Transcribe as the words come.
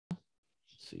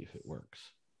see if it works.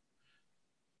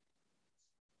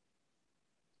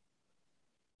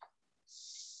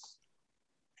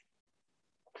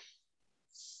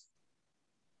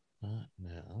 Not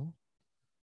now.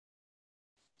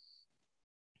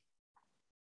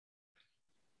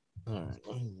 All right,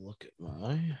 let me look at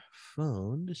my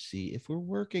phone to see if we're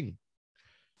working.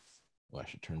 Well, I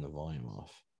should turn the volume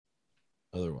off.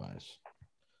 Otherwise,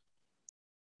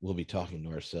 we'll be talking to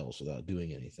ourselves without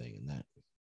doing anything, and that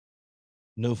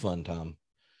no fun, Tom.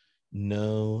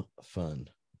 No fun.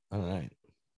 All right.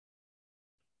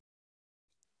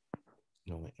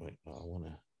 No, wait. No,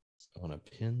 I want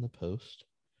to pin the post.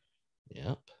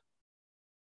 Yep.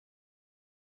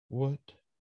 What?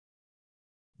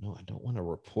 No, I don't want to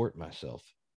report myself.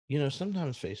 You know,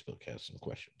 sometimes Facebook has some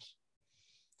questions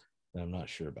that I'm not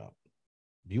sure about.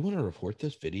 Do you want to report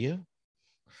this video?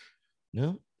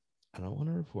 No, I don't want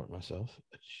to report myself.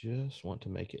 I just want to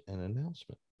make it an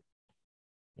announcement.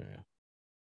 Yeah.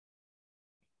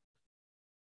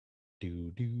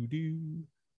 Do.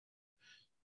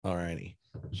 All righty.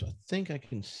 So I think I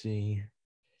can see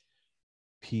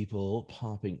people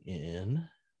popping in.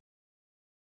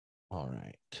 All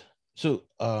right. So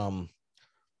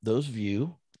those of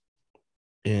you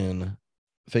in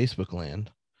Facebook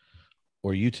land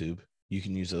or YouTube, you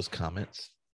can use those comments.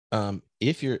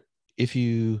 If you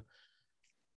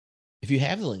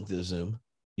have the link to the Zoom,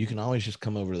 you can always just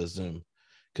come over to the Zoom,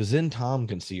 because then Tom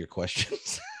can see your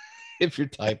questions if you're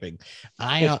typing.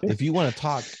 If you want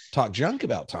to talk junk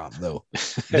about Tom, though,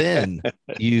 then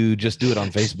you just do it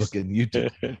on Facebook and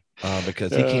YouTube,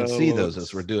 because he can't see those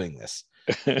as we're doing this.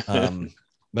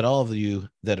 But all of you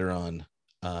that are on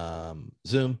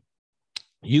Zoom,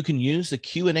 you can use the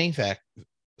Q&A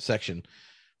section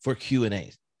for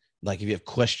Q&A. Like if you have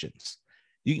questions,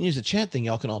 you can use the chat thing.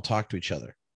 Y'all can all talk to each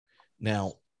other.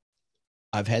 Now,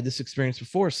 I've had this experience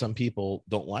before. Some people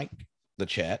don't like the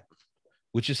chat,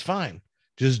 which is fine.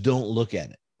 Just don't look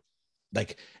at it.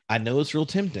 Like, I know it's real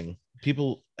tempting.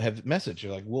 People have messaged.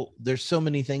 They're like, well, there's so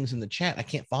many things in the chat. I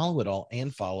can't follow it all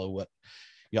and follow what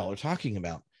y'all are talking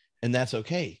about. And that's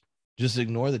okay. Just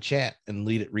ignore the chat and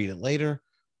read it later,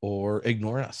 or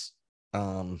ignore us.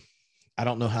 I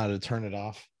don't know how to turn it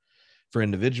off for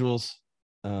individuals.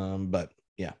 But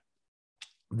yeah,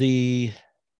 there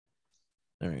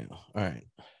we go. All right.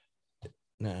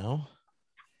 Now,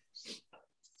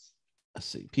 let's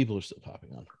see. People are still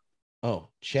popping on. Oh,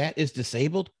 chat is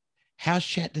disabled. How's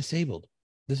chat disabled?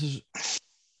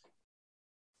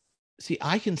 See,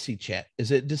 I can see chat.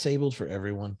 Is it disabled for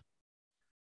everyone?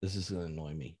 This is going to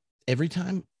annoy me. Every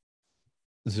time,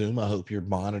 Zoom, I hope you're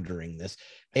monitoring this.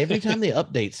 Every time they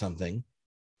update something,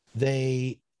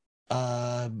 they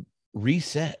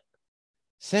reset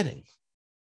settings.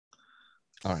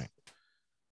 All right.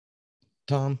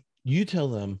 Tom, you tell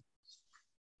them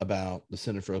about the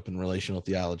Center for Open Relational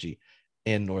Theology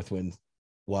and Northwind,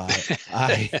 why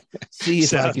I see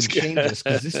if I can change this,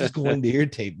 because this is going to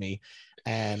irritate me.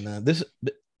 And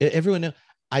everyone know,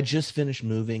 I just finished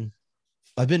moving.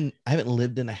 I haven't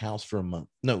lived in a house for a month.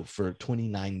 No, for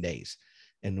 29 days.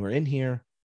 And we're in here,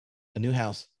 a new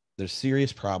house. There's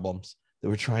serious problems that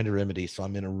we're trying to remedy. So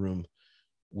I'm in a room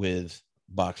with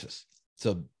boxes.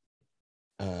 So,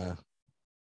 well,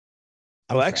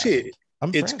 actually,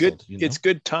 it's good. You know? It's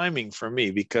good timing for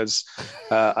me, because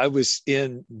I was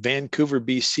in Vancouver,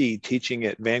 BC, teaching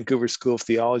at Vancouver School of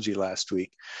Theology last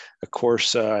week. A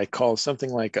course I called something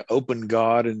like an Open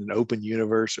God and an Open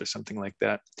Universe, or something like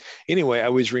that. Anyway, I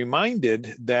was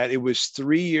reminded that it was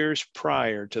 3 years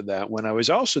prior to that, when I was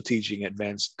also teaching at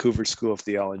Vancouver School of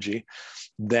Theology,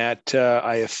 that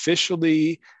I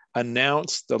officially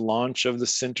announced the launch of the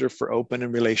Center for Open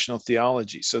and Relational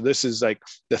Theology. So this is like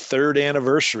the 3rd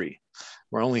anniversary.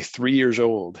 We're only 3 years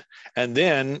old. And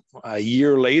then a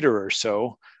year later or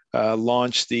so,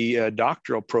 launched the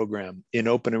doctoral program in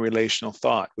Open and Relational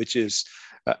Thought, which is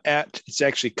it's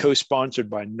actually co-sponsored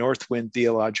by Northwind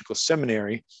Theological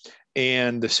Seminary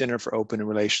and the Center for Open and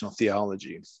Relational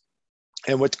Theology.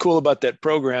 And what's cool about that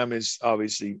program is,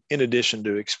 obviously, in addition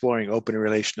to exploring open and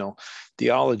relational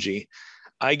theology,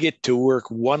 I get to work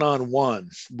one-on-one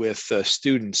with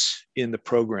students in the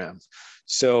program.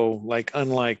 So,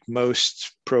 unlike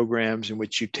most programs in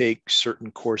which you take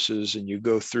certain courses and you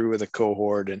go through with a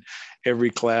cohort and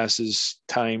every class is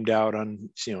timed out on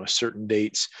certain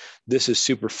dates, this is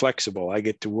super flexible. I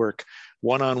get to work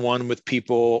one-on-one with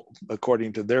people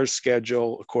according to their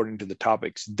schedule, according to the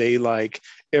topics they like.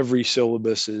 Every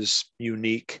syllabus is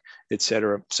unique,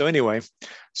 etc. So anyway,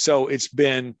 it's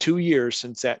been 2 years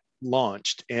since that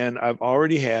launched, and I've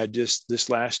already had, just this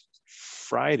last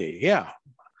Friday, a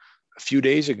few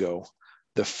days ago,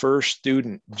 the first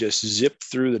student just zipped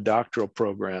through the doctoral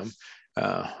program,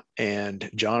 and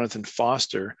Jonathan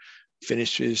Foster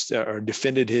finished his or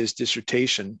defended his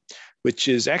dissertation, which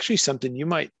is actually something you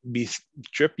might be,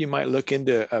 Trip, you might look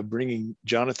into bringing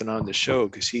Jonathan on the show,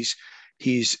 because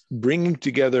he's bringing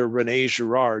together Rene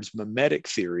Girard's mimetic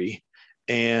theory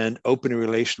and open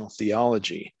relational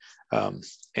theology. And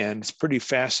it's pretty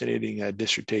fascinating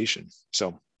dissertation.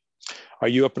 So are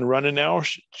you up and running now, or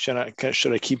should I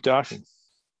keep talking?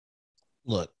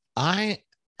 Look, I'm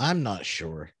not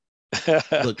sure.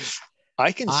 Look,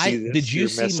 I can see this. Did you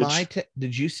see message?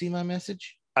 Did you see my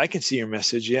message? I can see your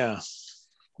message. Yeah.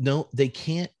 No, they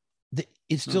can't.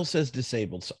 It still says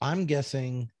disabled. So I'm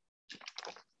guessing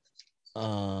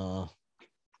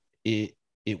it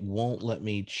won't let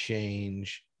me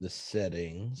change the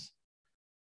settings.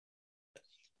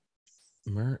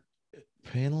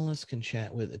 Panelists can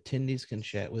chat with, attendees can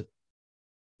chat with.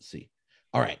 Let's see.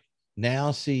 All right.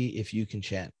 Now see if you can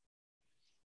chat.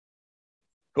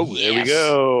 Oh, yes. There we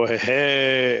go.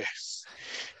 Hey.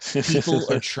 People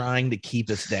are trying to keep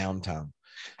us down, Tom.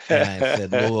 And I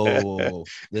said, whoa,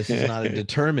 this is not a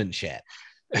determined chat.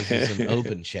 This is an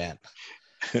open chat.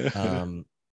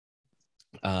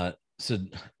 So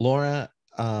Laura,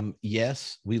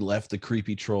 yes, we left the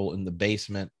creepy troll in the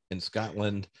basement in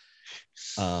Scotland.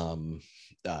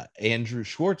 Andrew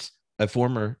Schwartz, a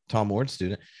former Tom Oord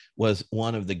student, was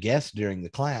one of the guests during the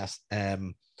class.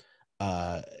 And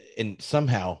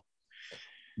somehow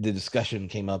the discussion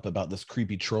came up about this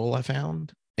creepy troll I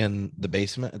found in the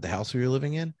basement at the house we were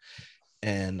living in.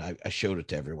 And I showed it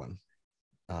to everyone.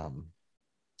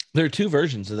 There are two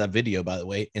versions of that video, by the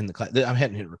way, in the class. I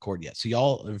hadn't hit record yet. So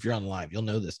y'all, if you're on live, you'll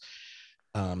know this.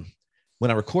 When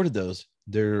I recorded those,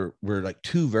 there were like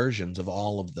two versions of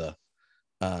all of the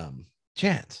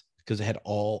chats, because I had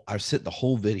I sent the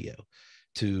whole video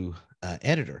to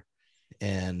editor,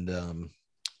 and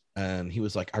he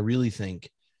was like, I really think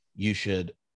you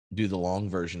should do the long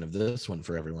version of this one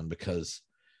for everyone, because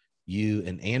you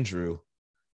and Andrew,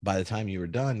 by the time you were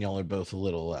done, y'all are both a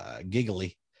little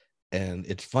giggly, and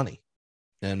it's funny,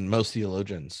 and most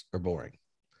theologians are boring,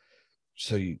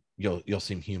 so you'll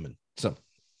seem human. So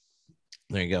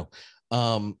there you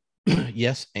go.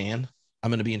 Yes, Anne, I'm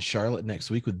going to be in Charlotte next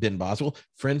week with Ben Boswell,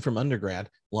 friend from undergrad,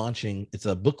 launching. It's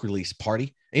a book release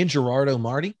party, and Gerardo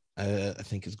Marty, I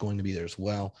think, is going to be there as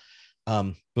well.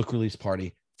 Book release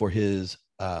party for his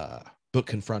book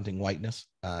Confronting Whiteness.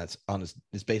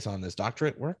 It's based on his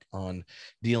doctorate work on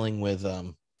dealing with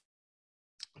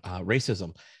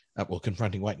racism,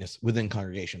 confronting whiteness within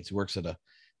congregations. He works at a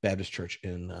Baptist church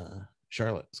in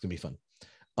Charlotte. It's gonna be fun.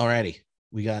 Alrighty,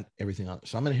 we got everything on.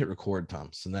 So I'm gonna hit record, Tom.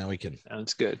 So now we can.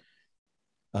 Sounds good.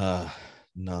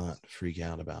 Not freak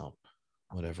out about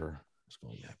whatever is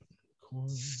going to happen.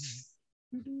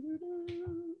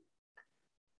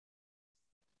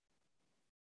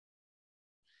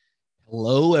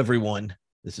 Hello, everyone.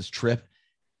 This is Trip,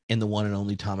 and the one and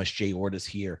only Thomas J. Oord is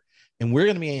here. And we're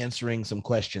going to be answering some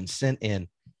questions sent in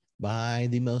by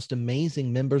the most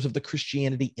amazing members of the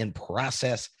Christianity in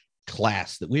Process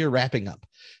class that we are wrapping up.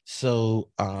 So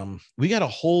we got a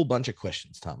whole bunch of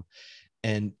questions, Tom.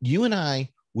 And you and I,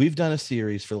 we've done a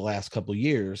series for the last couple of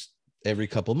years, every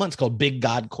couple of months, called Big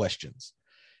God Questions.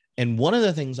 And one of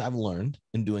the things I've learned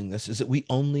in doing this is that we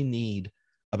only need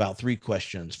about 3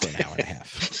 questions for an hour and a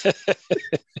half.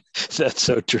 That's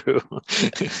so true.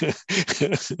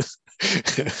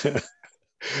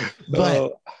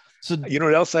 But so, you know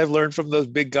what else I've learned from those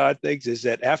big God things is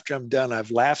that after I'm done,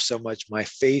 I've laughed so much my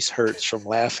face hurts from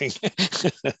laughing.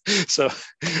 So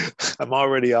I'm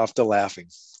already off to laughing.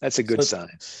 That's a good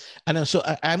sign. I know. So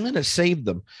I'm going to save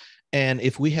them. And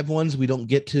if we have ones we don't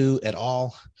get to at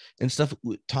all and stuff,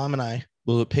 Tom and I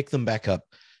will pick them back up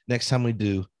next time we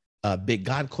do big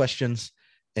God questions.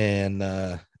 And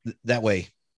that way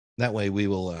we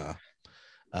will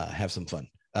have some fun.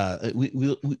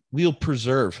 We'll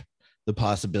preserve the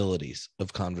possibilities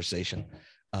of conversation.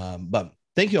 But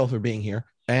thank you all for being here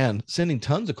and sending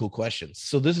tons of cool questions.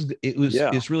 So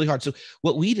it's really hard. So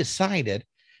what we decided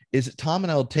is that Tom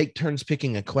and I will take turns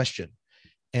picking a question,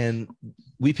 and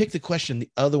we pick the question the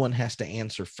other one has to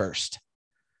answer first.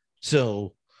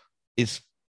 So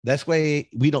that's why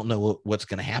we don't know what's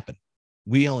going to happen.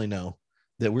 We only know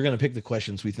that we're going to pick the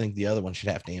questions we think the other one should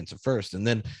have to answer first, and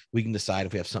then we can decide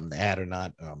if we have something to add or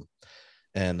not.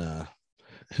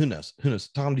 Who knows?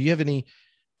 Tom, do you have any?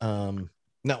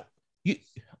 No,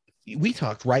 we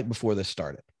talked right before this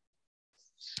started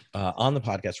on the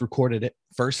podcast, recorded it,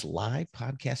 first live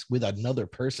podcast with another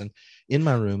person in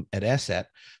my room at SAT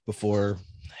before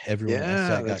everyone at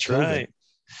SAT got COVID. Right.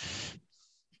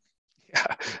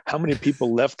 How many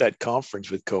people left that conference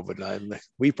with COVID?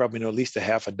 We probably know at least a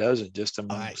half a dozen just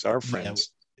amongst our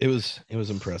friends. It was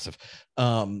impressive.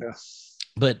 Yeah.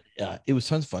 But it was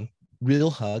tons of fun. Real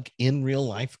hug in real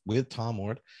life with Tom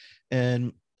Oord.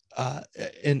 And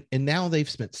now they've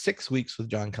spent 6 weeks with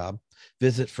John Cobb.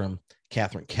 Visit from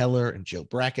Catherine Keller and Joe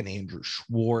Bracken, Andrew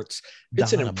Schwartz.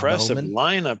 It's Donna an impressive Bowman,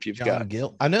 lineup you've John got.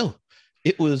 Gill. I know.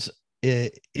 It was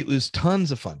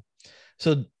tons of fun.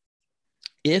 So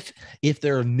if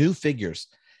there are new figures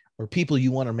or people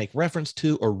you want to make reference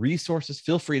to or resources,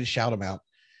 feel free to shout them out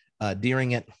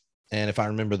during it. And if I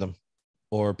remember them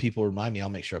or people remind me, I'll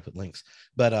make sure I put links.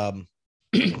 But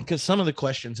because some of the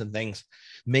questions and things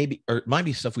might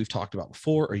be stuff we've talked about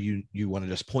before, or you want to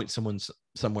just point someone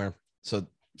somewhere. So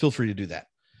feel free to do that.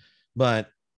 But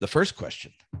the first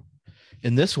question,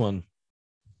 and this one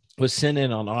was sent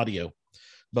in on audio,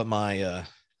 but my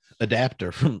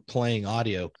adapter from playing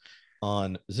audio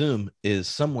on Zoom is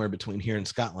somewhere between here and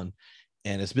Scotland,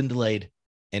 and it's been delayed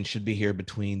and should be here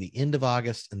between the end of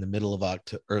August and the middle of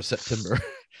October or September.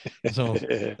 So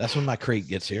that's when my crate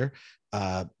gets here.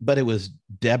 But it was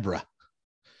Deborah,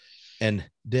 and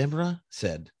Deborah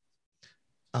said,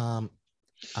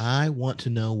 I want to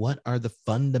know, what are the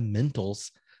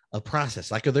fundamentals of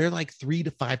process? Like, are there like 3 to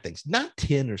 5 things, not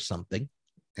 10 or something?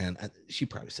 And she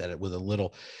probably said it with a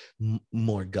little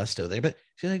more gusto there, but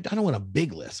she's like, I don't want a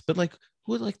big list, but like,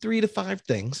 what, like 3 to 5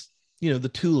 things, the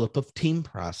tulip of team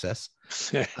process.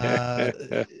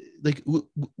 Like,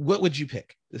 what would you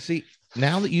pick? See,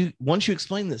 now that once you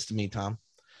explain this to me, Tom,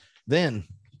 then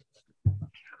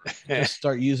just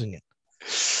start using it.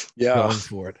 Yeah. Going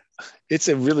forward. It's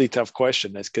a really tough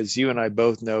question. That's because you and I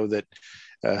both know that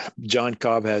John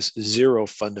Cobb has 0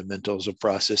 fundamentals of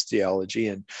process theology,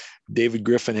 and David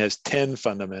Griffin has 10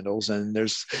 fundamentals. And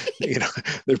there's, there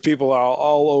are people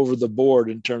all over the board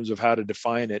in terms of how to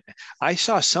define it. I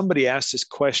saw somebody ask this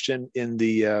question in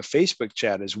the Facebook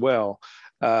chat as well.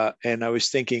 And I was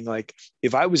thinking, like,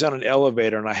 if I was on an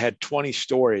elevator and I had 20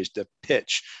 stories to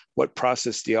pitch what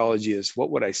process theology is, what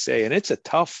would I say? And it's a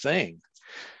tough thing.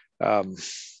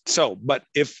 But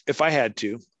if I had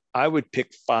to, I would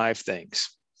pick 5 things.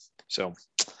 So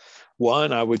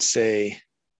 1, I would say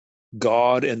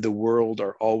God and the world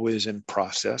are always in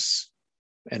process.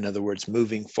 In other words,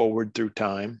 moving forward through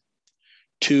time.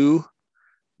 2,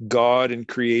 God and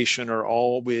creation are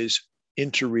always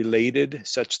interrelated,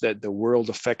 such that the world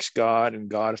affects God and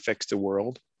God affects the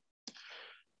world.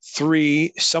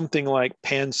 3, something like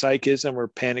panpsychism or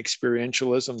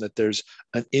panexperientialism, that there's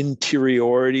an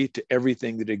interiority to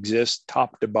everything that exists,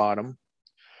 top to bottom.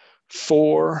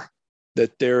 4,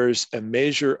 that there's a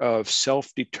measure of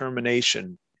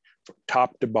self-determination from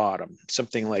top to bottom,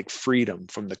 something like freedom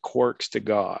from the quarks to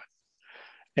God.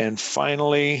 And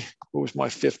finally, what was my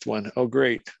 5th one? Oh,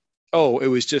 great. Oh, it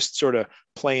was just sort of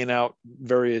playing out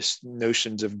various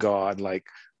notions of God, like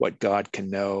what God can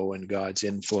know and God's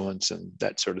influence and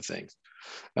that sort of thing.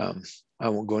 I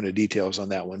won't go into details on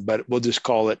that one, but we'll just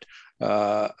call it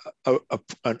an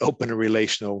open and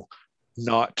relational,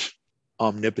 not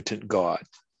omnipotent God.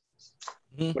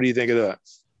 Mm-hmm. What do you think of that?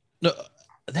 No,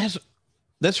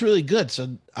 that's really good.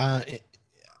 So, all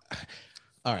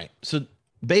right. So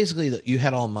basically, you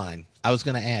had all mine. I was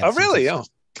going to add. Oh, really? Oh.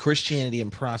 Christianity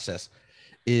and process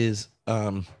is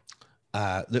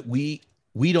that we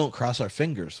don't cross our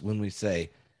fingers when we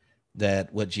say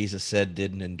that what Jesus said,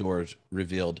 did, and endured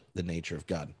revealed the nature of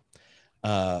God.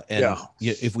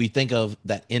 If we think of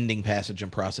that ending passage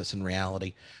in Process and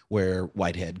Reality, where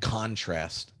Whitehead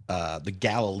contrasts the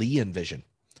Galilean vision,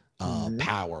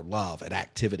 power, love, and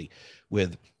activity,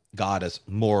 with God as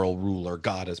moral ruler,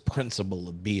 God as principle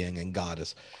of being, and God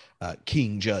as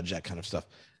king, judge, that kind of stuff.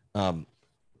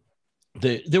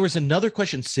 There was another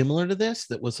question similar to this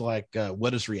that was like,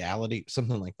 what is reality?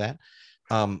 Something like that.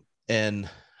 And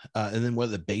then what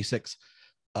are the basics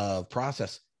of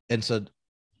process? And so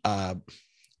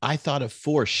I thought of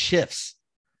 4 shifts,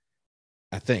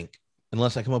 I think,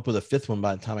 unless I come up with a 5th one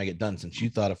by the time I get done, since you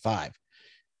thought of 5.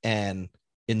 And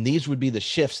these would be the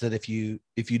shifts that if you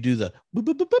do the boop,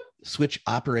 boop, boop, boop, switch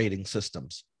operating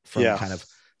systems from kind of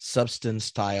substance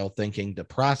style thinking to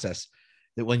process,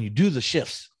 that when you do the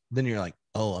shifts, then you're like,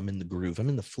 oh, I'm in the groove. I'm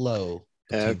in the flow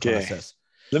of process.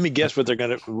 Let me guess what they're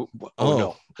going to.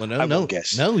 No. Well, no,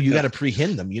 guess. No, you got to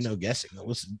prehend them. Guessing.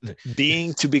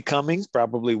 Being to becoming,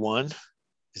 probably 1.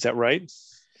 Is that right?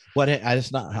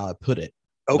 That's not how I put it.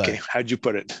 Okay. How'd you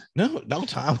put it? No,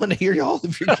 Tom. I want to hear all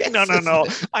of your guesses. No.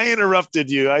 I interrupted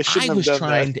you. I was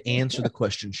trying to answer the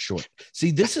question short.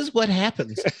 See, this is what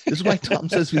happens. This is why Tom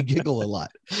says we giggle a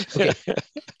lot. Okay.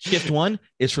 Shift 1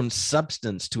 is from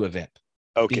substance to event.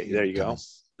 Okay. There you go.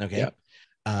 Okay.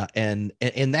 And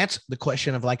that's the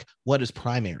question of like, what is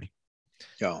primary?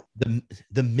 Yeah.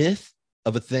 The myth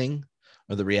of a thing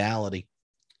or the reality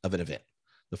of an event,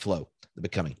 the flow, the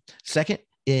becoming. Second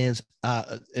is,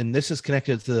 and this is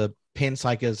connected to the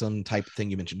panpsychism type thing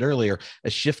you mentioned earlier, a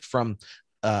shift from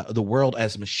the world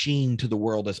as machine to the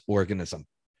world as organism.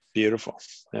 Beautiful.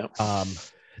 Yeah.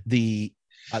 The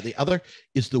other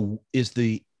is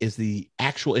the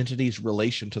actual entity's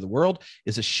relation to the world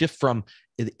is a shift from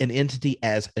an entity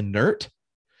as inert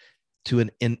to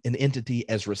an entity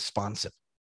as responsive.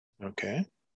 Okay.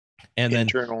 And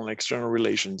internal and external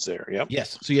relations there. Yep.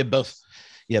 Yes. So you have both.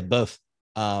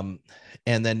 And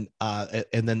then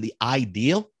the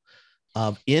ideal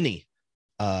of any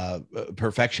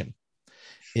perfection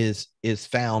is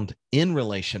found in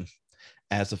relation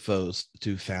as opposed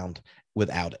to found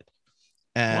without it.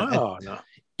 Wow. No.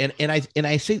 And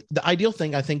I say the ideal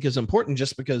thing I think is important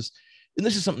just because, and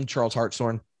this is something Charles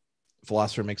Hartshorne,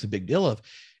 philosopher, makes a big deal of,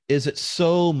 is that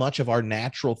so much of our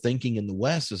natural thinking in the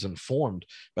West is informed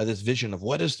by this vision of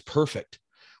what is perfect.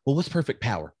 Well, what's perfect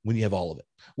power when you have all of it?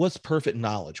 What's perfect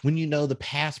knowledge when you know the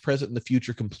past, present, and the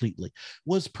future completely?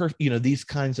 What's perfect? These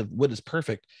kinds of what is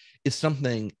perfect is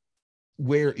something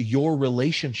where your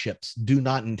relationships do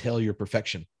not entail your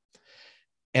perfection.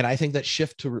 And I think that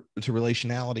shift to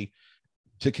relationality,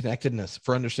 to connectedness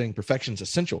for understanding perfection is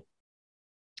essential.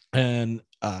 And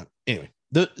anyway,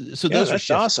 those are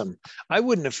shifts. Awesome. I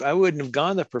wouldn't have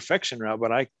gone the perfection route,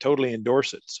 but I totally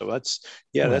endorse it. So that's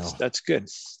good.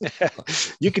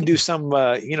 You can do some,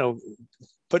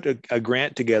 put a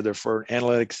grant together for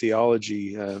analytic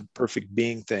theology, perfect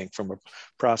being thing from a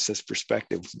process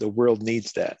perspective. The world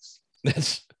needs that.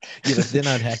 That's, then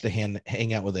I'd have to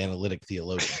hang out with analytic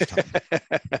theologians.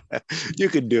 You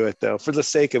could do it though, for the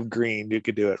sake of green. You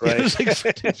could do it, right?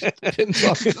 Depends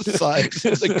on the size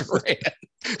of the grant.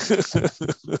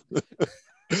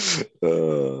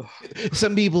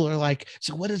 Some people are like,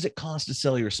 so what does it cost to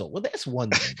sell your soul? Well, that's one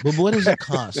thing. But what does it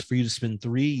cost for you to spend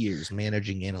 3 years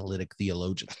managing analytic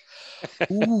theologians?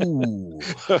 Ooh.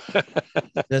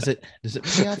 Does it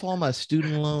pay off all my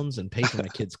student loans and pay for my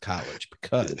kids' college?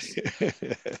 Because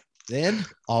then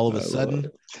all of a sudden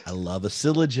I love a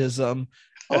syllogism.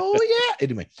 Oh yeah.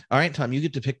 Anyway, all right, Tom, you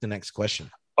get to pick the next question.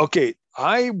 Okay,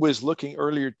 I was looking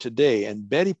earlier today and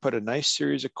Betty put a nice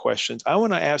series of questions. I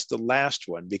want to ask the last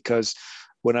one because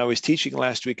when I was teaching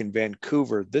last week in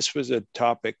Vancouver, this was a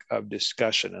topic of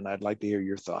discussion and I'd like to hear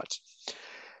your thoughts.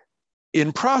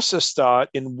 In process thought,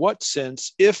 in what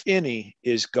sense, if any,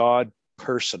 is God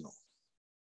personal?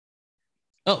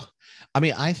 Oh, I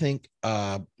mean, I think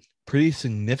pretty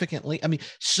significantly. I mean,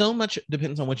 so much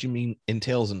depends on what you mean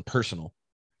entails in personal,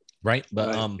 right?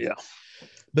 But yeah.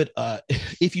 But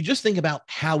if you just think about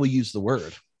how we use the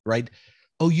word, right?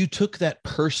 Oh, you took that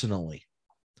personally.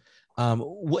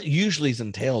 What usually is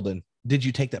entailed in did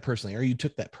you take that personally, or you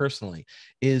took that personally,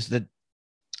 is that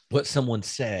what someone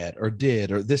said or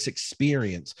did or this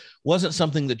experience wasn't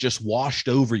something that just washed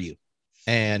over you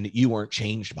and you weren't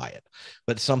changed by it,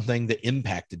 but something that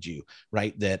impacted you,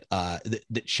 right? That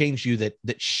changed you,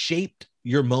 that shaped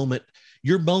your moment.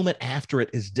 Your moment after it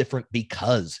is different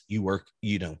because you were,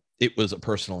 it was a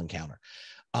personal encounter.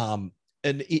 And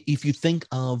if you think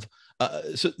of,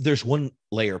 so there's one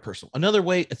layer of personal. Another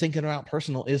way of thinking about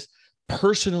personal is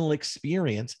personal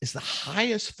experience is the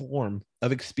highest form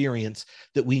of experience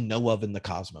that we know of in the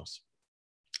cosmos.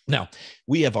 Now,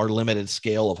 we have our limited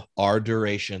scale of our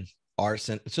duration, our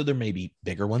sense, so there may be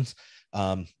bigger ones.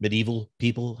 Medieval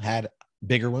people had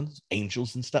bigger ones,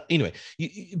 angels and stuff. Anyway,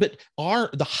 but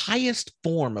the highest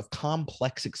form of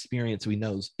complex experience we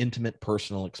know is intimate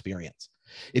personal experience.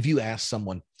 If you ask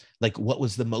someone, like, what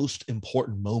was the most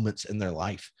important moments in their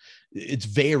life, it's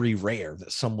very rare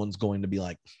that someone's going to be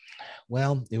like,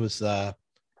 well, it was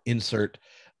insert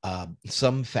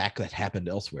some fact that happened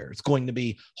elsewhere. It's going to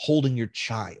be holding your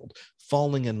child,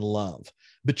 falling in love,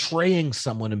 betraying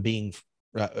someone and being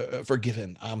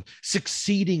forgiven,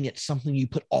 succeeding at something you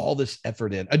put all this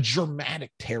effort in, a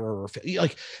dramatic terror, or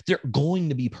like they're going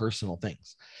to be personal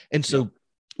things. And so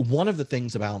one of the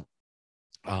things about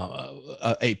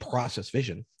a process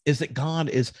vision is that God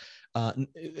is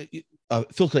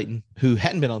Phil Clayton, who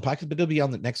hadn't been on the podcast, but he'll be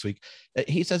on the next week.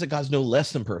 He says that God's no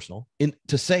less than personal,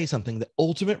 to say something that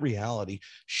ultimate reality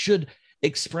should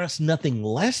express nothing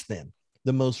less than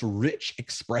the most rich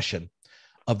expression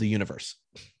of the universe.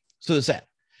 So there's that.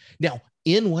 Now,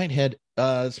 in Whitehead,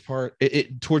 as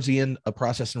towards the end of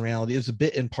Process and Reality, is a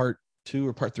bit in part 2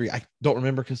 or part 3. I don't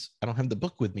remember because I don't have the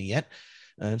book with me yet.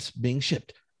 It's being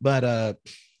shipped. But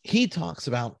he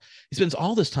spends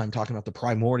all this time talking about the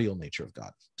primordial nature of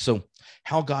God. So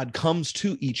how God comes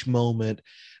to each moment,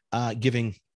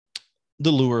 giving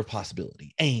the lure of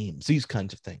possibility, aims, these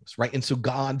kinds of things, right? And so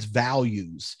God's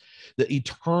values, the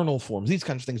eternal forms, these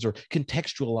kinds of things are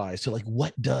contextualized to like,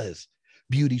 what does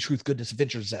beauty, truth, goodness,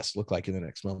 adventure, zest look like in the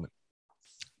next moment?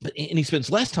 But, and he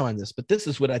spends less time on this, but this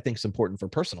is what I think is important for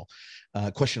personal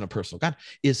question of personal God,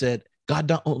 is that God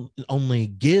not only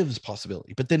gives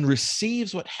possibility, but then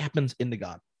receives what happens into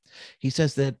God. He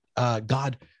says that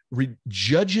God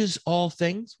judges all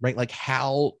things, right? Like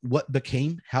what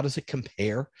became, how does it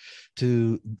compare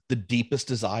to the deepest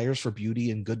desires for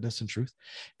beauty and goodness and truth?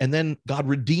 And then God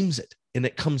redeems it, and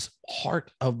it comes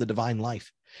part of the divine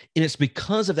life. And it's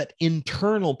because of that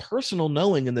internal personal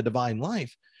knowing in the divine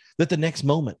life that the next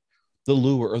moment, the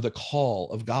lure or the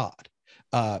call of God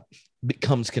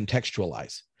becomes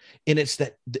contextualized. And it's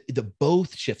that the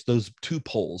both shifts, those two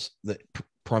poles, the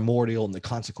primordial and the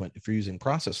consequent, if you're using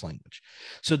process language.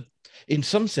 So in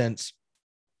some sense,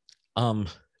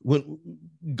 when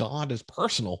God is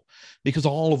personal, because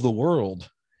all of the world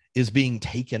is being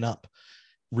taken up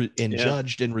and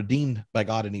judged and redeemed by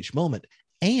God in each moment.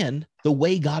 And the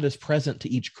way God is present to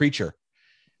each creature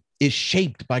is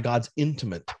shaped by God's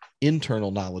intimate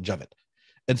internal knowledge of it.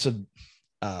 And so,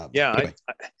 anyway.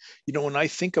 When I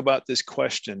think about this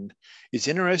question, it's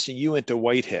interesting you went to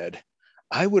Whitehead.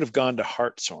 I would have gone to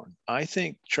Hartshorne. I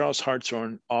think Charles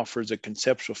Hartshorne offers a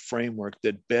conceptual framework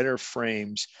that better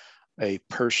frames a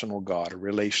personal God, a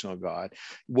relational God.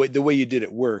 The way you did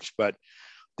it works, but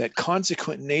that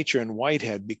consequent nature in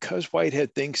Whitehead, because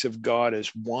Whitehead thinks of God as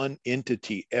one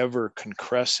entity ever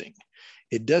concressing,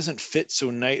 it doesn't fit so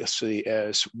nicely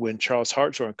as when Charles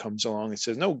Hartshorne comes along and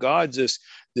says, no, God's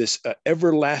this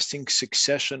everlasting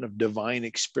succession of divine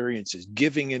experiences,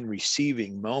 giving and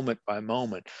receiving moment by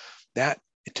moment. That,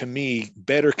 to me,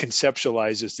 better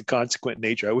conceptualizes the consequent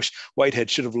nature. I wish Whitehead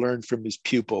should have learned from his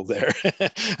pupil there,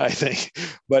 I think.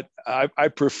 But I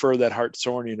prefer that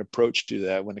Hartsonian approach to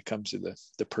that when it comes to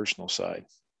the personal side.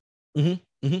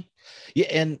 Mm-hmm, mm-hmm. Yeah,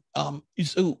 and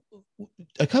so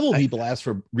a couple of people asked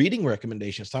for reading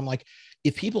recommendations. So I'm like,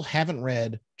 if people haven't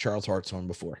read Charles Hartshorne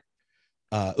before,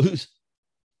 who's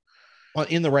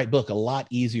in the right book, a lot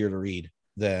easier to read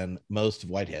than most of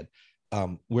Whitehead,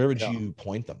 where would you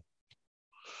point them?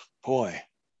 Boy,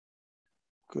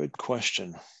 good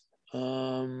question. He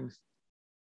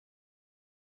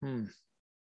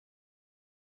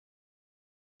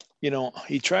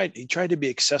tried to be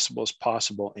accessible as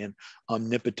possible in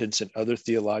Omnipotence and Other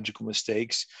Theological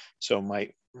Mistakes. So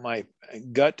my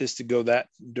gut is to go that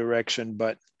direction,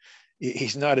 but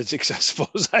he's not as accessible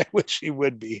as I wish he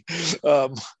would be.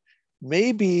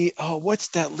 Maybe, what's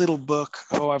that little book?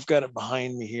 Oh, I've got it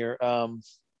behind me here.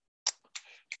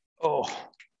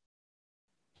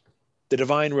 The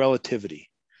Divine Relativity.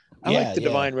 I like the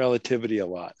Divine Relativity a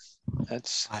lot. And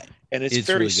it's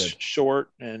very really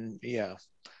short, and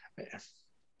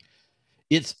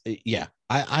it's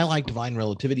I like Divine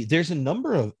Relativity.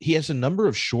 He has a number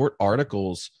of short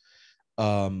articles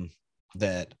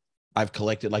that I've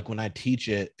collected. Like when I teach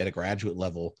it at a graduate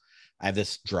level, I have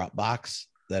this Dropbox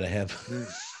that I have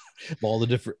all the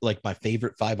different, like my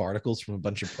favorite 5 articles from a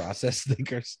bunch of process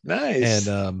thinkers. Nice.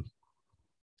 And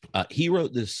he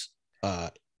wrote this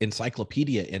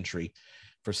encyclopedia entry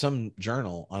for some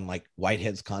journal on like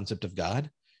Whitehead's concept of God,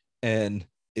 and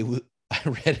I read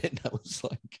it and I was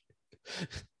like,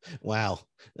 wow,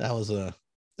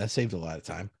 that saved a lot of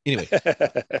time. Anyway,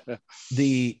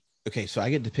 so I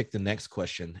get to pick the next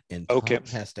question, and Tom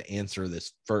has to answer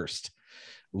this first.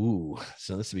 Ooh,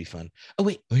 so this will be fun. Oh,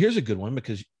 wait, here's a good one,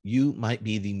 because you might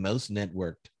be the most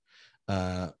networked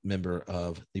member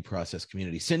of the process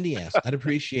community. Cindy asked, I'd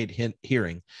appreciate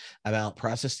hearing about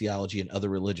process theology and other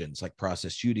religions like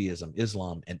process Judaism,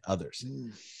 Islam, and others.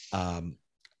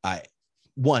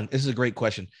 This is a great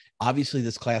question. Obviously,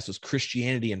 this class was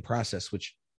Christianity and process,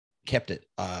 which kept it.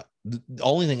 The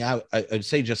only thing I'd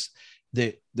say, just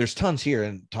that there's tons here,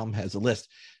 and Tom has a list.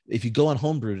 If you go on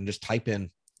Homebrew and just type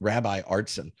in Rabbi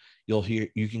Artson,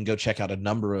 you can go check out a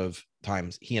number of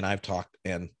times he and I've talked,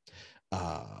 and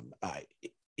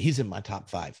he's in my top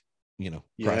 5,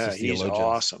 process he's theologians.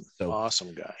 Awesome. So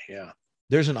awesome guy. Yeah.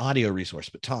 There's an audio resource,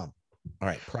 but Tom, all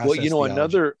right.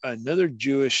 Well, another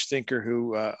Jewish thinker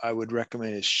who I would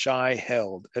recommend is Shai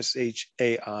Held,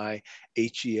 Shaiheld.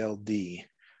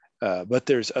 But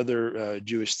there's other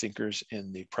Jewish thinkers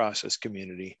in the process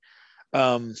community.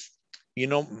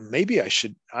 Maybe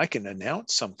I can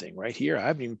announce something right here. I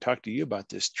haven't even talked to you about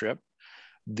this trip.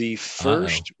 The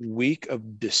first week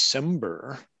of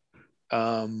December,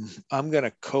 I'm going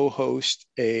to co-host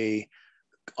a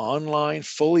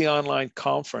fully online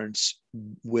conference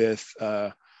with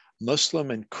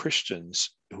Muslim and Christians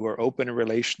who are open and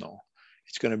relational.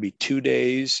 It's going to be 2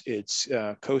 days. It's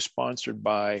co-sponsored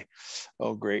by,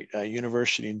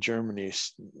 university in Germany.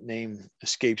 Name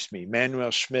escapes me.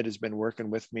 Manuel Schmidt has been working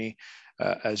with me,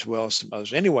 as well as some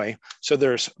others. Anyway, so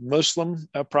there's Muslim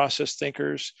process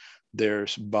thinkers,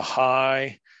 there's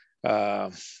Baha'i,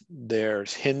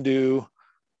 there's Hindu,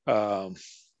 and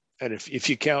if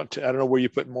you count, I don't know where you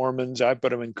put Mormons. I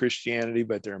put them in Christianity,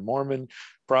 but they're Mormon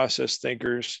process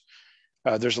thinkers.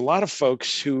 There's a lot of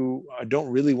folks who don't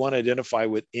really want to identify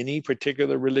with any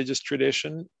particular religious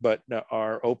tradition, but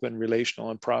are open,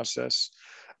 relational, and process.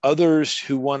 Others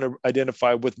who want to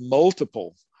identify with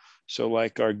multiple. So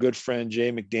like our good friend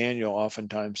Jay McDaniel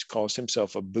oftentimes calls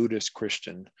himself a Buddhist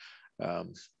Christian.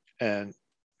 And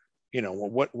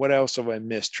what else have I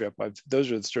missed, Trip?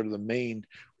 Those are sort of the main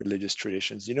religious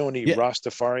traditions. You know any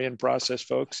Rastafarian process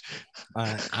folks?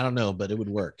 I don't know, but it would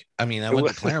work. I mean, I went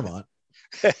to Claremont.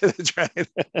 That's right.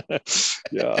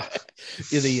 Yeah.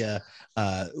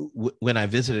 When I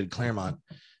visited Claremont,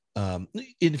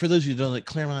 and for those of you who don't know,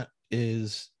 Claremont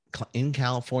is in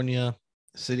California,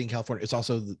 city in California. It's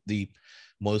also the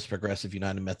most progressive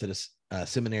United Methodist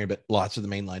seminary, but lots of the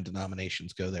mainline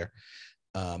denominations go there.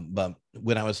 But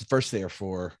when I was first there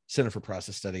for Center for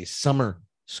Process Studies summer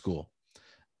school,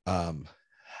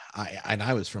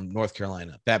 I was from North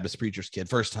Carolina, Baptist preacher's kid.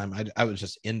 First time I was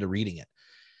just into reading it.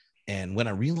 And when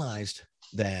I realized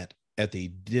that at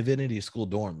the Divinity School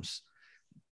dorms,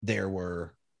 there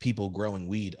were people growing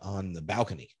weed on the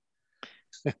balcony,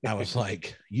 I was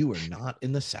like, you are not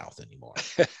in the South anymore.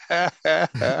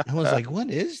 I was like, what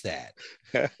is that?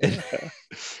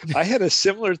 I had a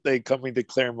similar thing coming to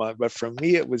Claremont, but for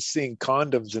me, it was seeing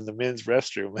condoms in the men's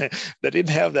restroom. They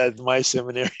didn't have that in my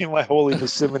seminary, my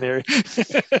holiness seminary.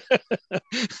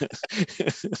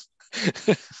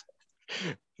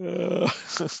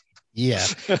 Yeah.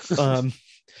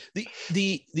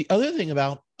 The other thing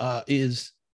about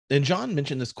is, and John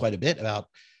mentioned this quite a bit about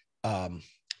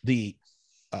the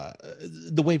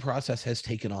way process has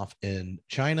taken off in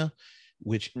China,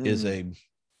 which is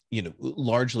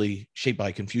largely shaped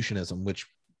by Confucianism, which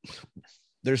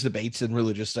there's debates in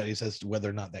religious studies as to whether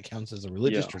or not that counts as a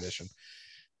religious tradition.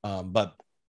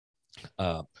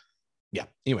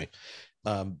 Anyway,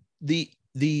 the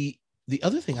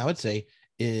other thing I would say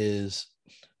is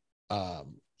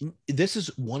this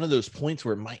is one of those points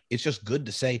where it's just good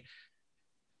to say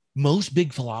most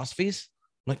big philosophies,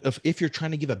 like if you're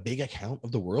trying to give a big account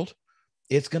of the world,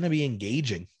 it's going to be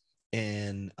engaging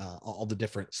in all the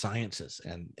different sciences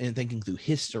and thinking through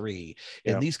history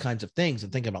and these kinds of things,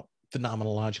 and thinking about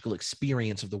phenomenological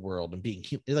experience of the world and being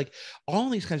human, like all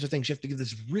these kinds of things. You have to give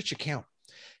this rich account,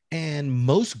 and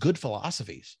most good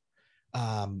philosophies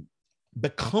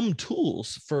become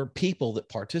tools for people that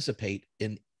participate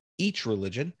in each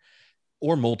religion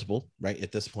or multiple, right,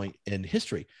 at this point in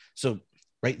history. So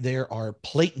right, there are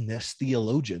Platonist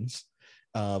theologians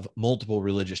of multiple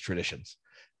religious traditions,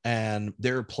 and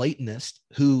there are Platonists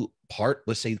who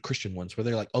let's say Christian ones, where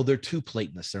they're like, oh, they're too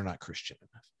Platonist, they're not Christian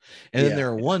enough. And then there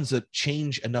are ones that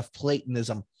change enough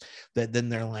Platonism that then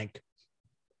they're like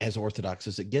as orthodox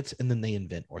as it gets, and then they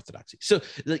invent orthodoxy. So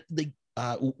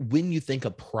when you think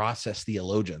of process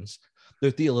theologians,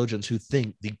 they're theologians who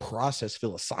think the process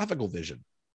philosophical vision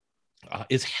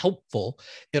is helpful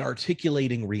in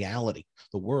articulating reality,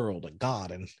 the world, and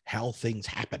God, and how things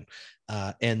happen.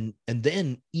 And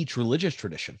then each religious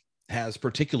tradition has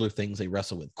particular things they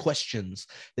wrestle with, questions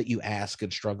that you ask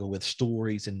and struggle with,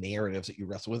 stories and narratives that you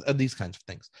wrestle with, and these kinds of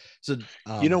things. So,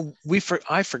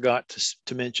 I forgot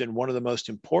to mention one of the most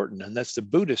important, and that's the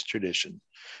Buddhist tradition.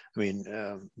 I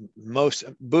mean, most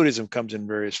Buddhism comes in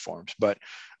various forms, but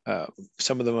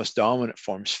some of the most dominant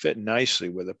forms fit nicely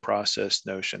with a process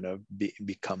notion of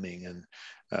becoming. And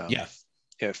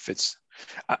if it's,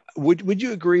 would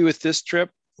you agree with this, Trip?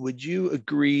 Would you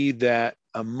agree that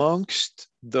amongst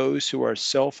those who are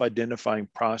self-identifying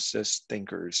process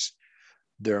thinkers,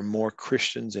 there are more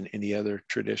Christians than any other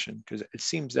tradition? Because it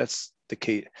seems that's the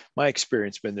case. My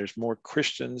experience has been there's more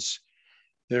Christians,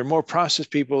 there are more process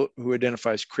people who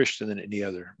identify as Christian than any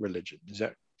other religion. Is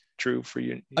that true for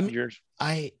you? Yours?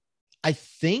 I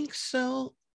think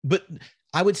so, but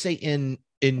I would say in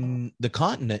the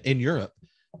continent, in Europe,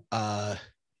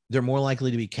 they're more likely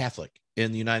to be Catholic.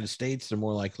 In the United States, they're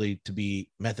more likely to be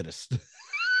Methodist.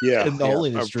 Yeah, in the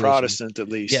holiness or Protestant at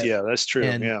least. Yeah, that's true.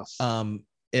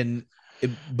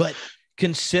 But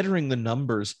considering the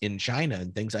numbers in China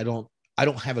and things, I don't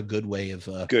have a good way of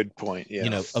good point.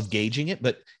 Yeah, of gauging it.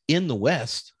 But in the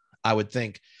West, I would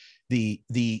think the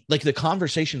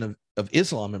conversation of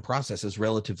Islam and process is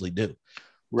relatively new.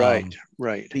 Right.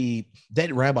 That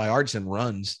Rabbi Artson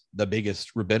runs the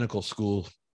biggest rabbinical school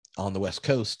on the West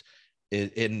Coast,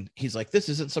 and he's like, this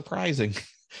isn't surprising.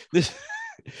 This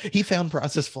he found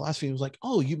process philosophy and was like,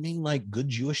 oh, you mean like good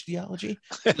Jewish theology?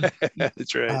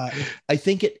 That's right. I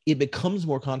think it becomes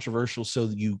more controversial so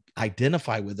that you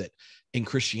identify with it in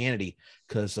Christianity,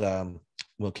 because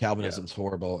well, Calvinism's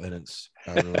horrible and it's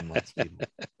ruined lots of people.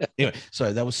 Anyway,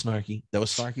 sorry, that was snarky.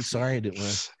 Sorry, I didn't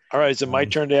want to. All right, is it my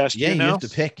turn to ask you now? You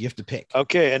have to pick.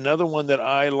 Okay, another one that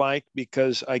I like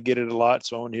because I get it a lot,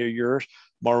 so I want to hear yours.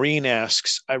 Maureen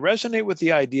asks, I resonate with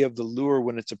the idea of the lure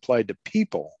when it's applied to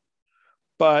people,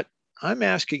 but I'm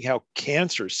asking how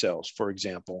cancer cells, for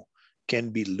example, can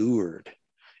be lured.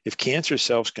 If cancer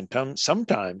cells can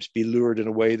sometimes be lured in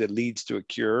a way that leads to a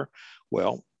cure,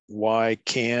 well, why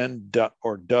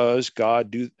does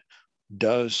God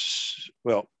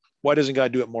why doesn't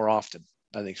God do it more often?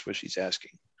 I think is what she's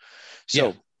asking.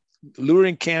 So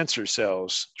luring cancer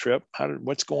cells, Tripp,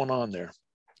 what's going on there?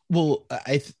 Well,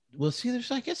 see,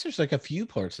 I guess there's like a few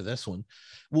parts of this one.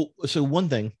 Well, so one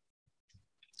thing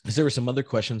is there were some other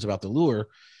questions about the lure.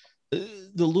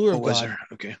 The lure of God,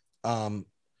 okay,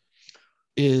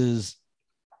 is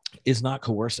not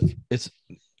coercive. It's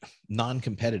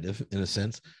non-competitive in a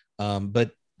sense,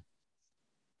 but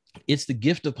it's the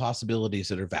gift of possibilities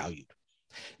that are valued.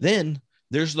 Then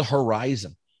there's the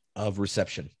horizon of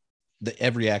reception that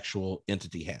every actual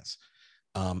entity has.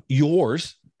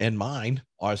 Yours and mine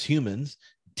as humans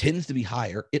tends to be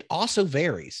higher. It also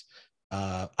varies.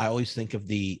 I always think of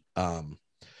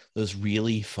those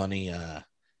really funny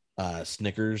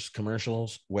Snickers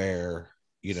commercials where,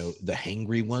 the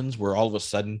hangry ones where all of a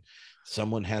sudden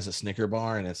someone has a Snicker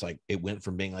bar and it's like it went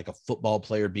from being like a football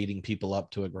player beating people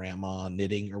up to a grandma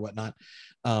knitting or whatnot.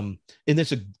 And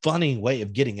it's a funny way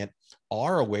of getting it.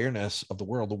 Our awareness of the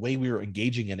world, the way we are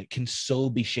engaging in it, can so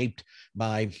be shaped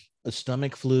by a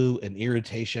stomach flu and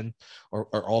irritation or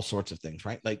all sorts of things,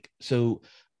 right? Like, so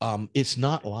it's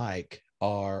not like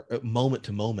our moment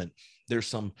to moment, there's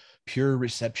some pure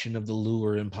reception of the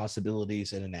lure and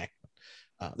possibilities and enactment.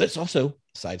 That's also,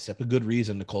 sidestep, a good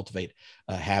reason to cultivate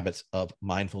habits of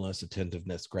mindfulness,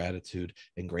 attentiveness, gratitude,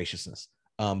 and graciousness.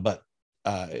 But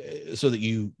so that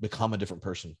you become a different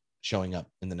person showing up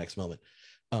in the next moment.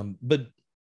 But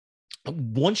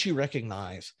once you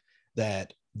recognize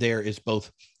that there is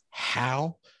both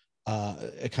a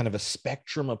kind of a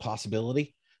spectrum of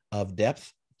possibility of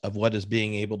depth of what is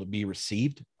being able to be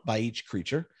received by each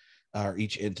creature or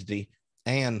each entity,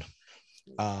 and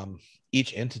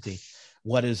each entity,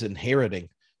 what is inheriting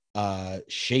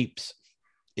shapes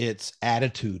its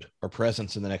attitude or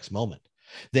presence in the next moment.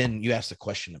 Then you ask the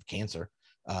question of cancer.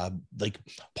 Like,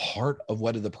 part of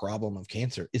what is the problem of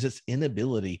cancer is its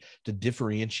inability to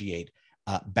differentiate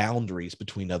boundaries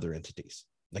between other entities.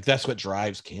 Like, that's what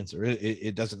drives cancer.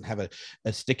 It doesn't have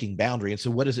a sticking boundary. And so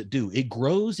what does it do? It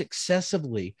grows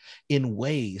excessively in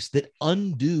ways that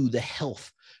undo the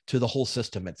health to the whole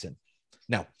system it's in.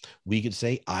 Now, we could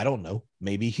say, I don't know,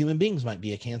 maybe human beings might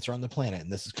be a cancer on the planet,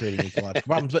 and this is creating ecological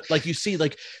problems. But like you see,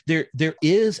 like there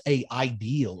is a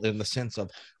ideal in the sense of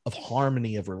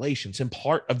harmony of relations, and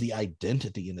part of the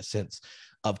identity in the sense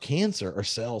of cancer are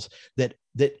cells that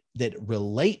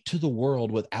relate to the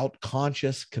world without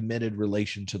conscious, committed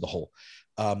relation to the whole.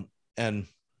 And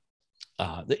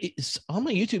it's on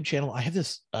my YouTube channel. I have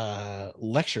this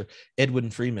lecture, Edwin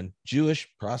Freeman, Jewish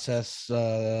process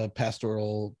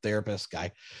pastoral therapist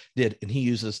guy, did, and he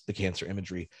uses the cancer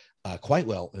imagery quite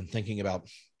well in thinking about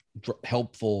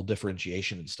helpful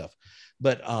differentiation and stuff.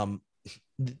 But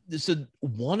so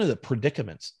one of the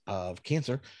predicaments of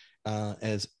cancer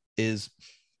is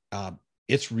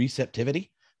its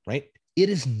receptivity, right? It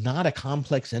is not a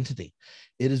complex entity.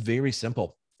 It is very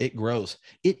simple. It grows.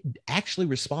 It actually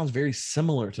responds very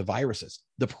similar to viruses.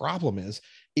 The problem is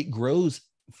it grows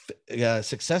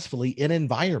successfully in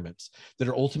environments that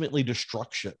are ultimately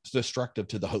destructive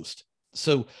to the host.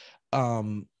 So,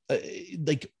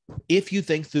 like, if you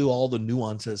think through all the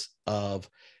nuances of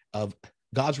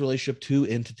God's relationship to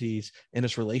entities and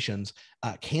its relations,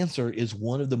 cancer is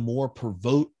one of the more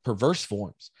perverse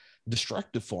forms,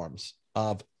 destructive forms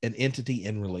of an entity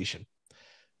in relation.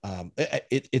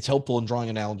 It's helpful in drawing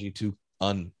analogy to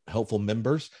unhelpful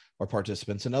members or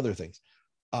participants and other things.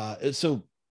 So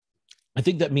I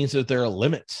think that means that there are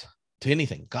limits to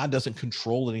anything. God doesn't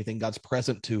control anything. God's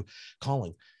present to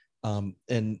calling.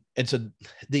 And so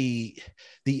the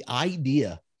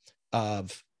idea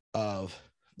of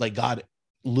like God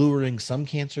luring some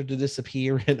cancer to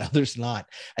disappear and others not,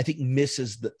 I think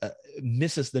misses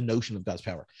the notion of God's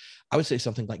power. I would say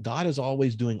something like God is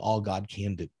always doing all God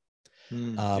can do.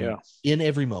 In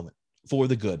every moment for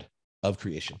the good of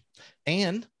creation,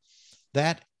 and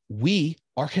that we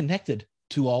are connected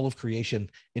to all of creation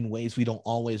in ways we don't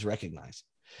always recognize.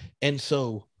 And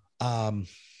so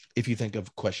if you think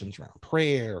of questions around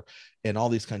prayer and all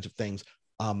these kinds of things,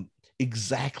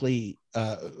 exactly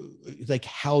like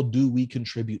how do we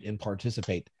contribute and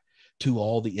participate to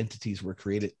all the entities we're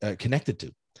connected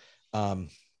to,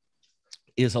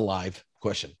 is a live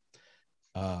question.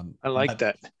 I like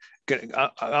that.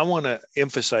 I want to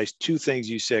emphasize two things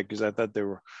you said, because I thought they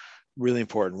were really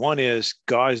important. One is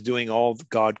God is doing all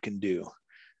God can do.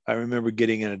 I remember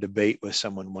getting in a debate with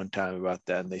someone one time about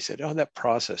that, and they said, "Oh, that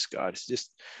process, God, is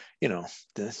just,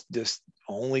 just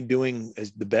only doing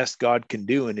as the best God can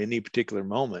do in any particular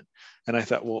moment." And I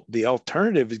thought, well, the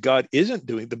alternative is God isn't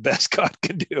doing the best God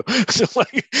can do. So,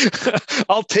 like,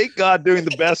 I'll take God doing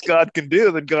the best God can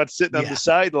do than God sitting on the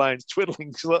sidelines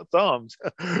twiddling thumbs.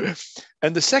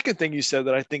 And the second thing you said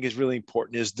that I think is really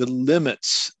important is the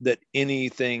limits that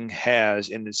anything has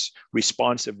in its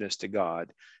responsiveness to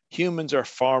God. Humans are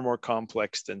far more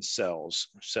complex than cells.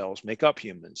 Cells make up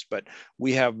humans, but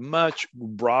we have much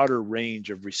broader range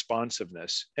of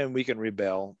responsiveness, and we can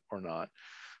rebel or not.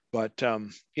 But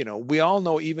we all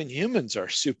know even humans are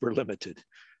super limited.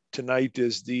 Tonight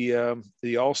is the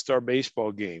All-Star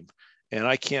baseball game, and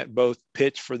I can't both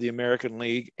pitch for the American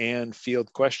League and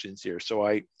field questions here, so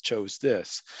I chose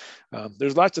this.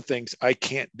 There's lots of things I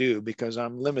can't do because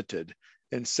I'm limited,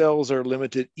 and cells are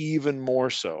limited even more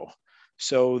so.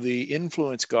 So the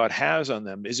influence God has on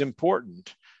them is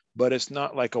important, but it's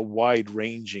not like a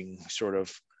wide-ranging sort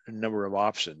of number of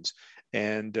options.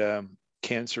 And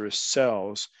cancerous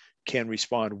cells can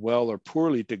respond well or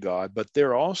poorly to God, but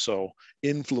they're also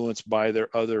influenced by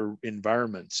their other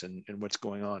environments and what's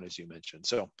going on, as you mentioned.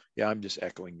 So yeah, I'm just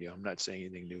echoing you. I'm not saying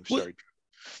anything new. Sorry.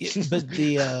 Yeah, but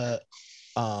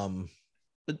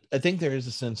but I think there is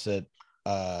a sense that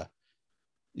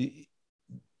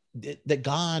that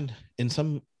God in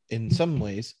some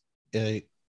ways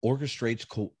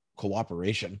orchestrates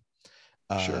cooperation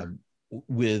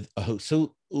with a host.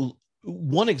 So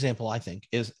one example I think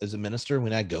is, as a minister,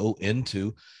 when I go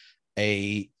into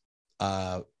a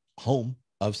home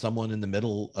of someone in the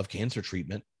middle of cancer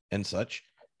treatment and such,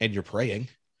 and you're praying,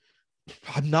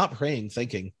 I'm not praying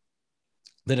thinking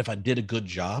that if I did a good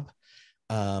job,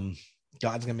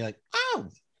 God's gonna be like, "Oh,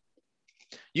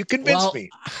 you convinced me.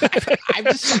 I've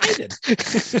decided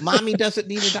mommy doesn't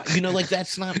need a doctor." Like,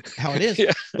 that's not how it is.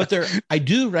 Yeah. But I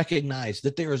do recognize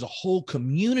that there is a whole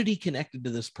community connected to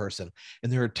this person.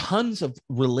 And there are tons of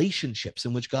relationships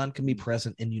in which God can be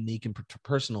present in unique and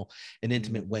personal and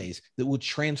intimate ways that will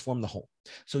transform the whole.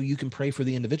 So you can pray for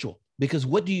the individual, because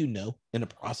what do you know in a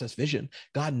process vision?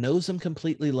 God knows them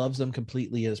completely, loves them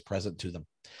completely, is present to them.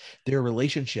 Their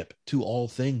relationship to all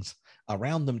things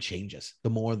around them changes the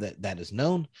more that is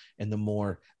known, and the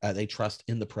more they trust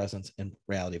in the presence and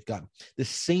reality of God. The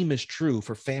same is true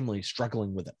for families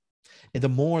struggling with it. And the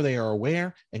more they are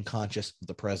aware and conscious of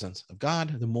the presence of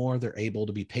God, the more they're able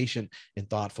to be patient and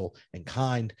thoughtful and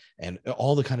kind, and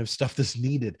all the kind of stuff that's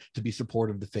needed to be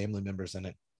supportive of the family members in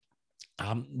it.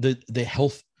 The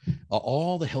health,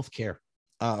 all the healthcare,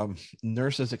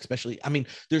 nurses especially. I mean,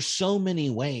 there's so many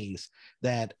ways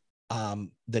that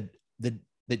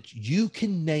that you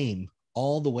can name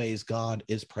all the ways God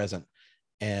is present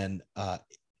and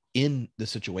in the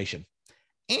situation.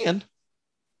 And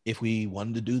if we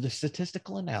wanted to do the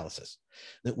statistical analysis,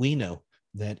 that we know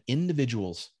that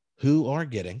individuals who are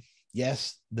getting,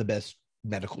 yes, the best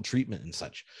medical treatment and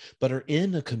such, but are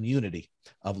in a community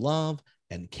of love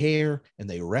and care, and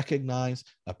they recognize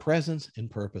a presence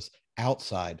and purpose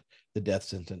outside the death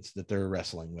sentence that they're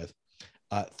wrestling with,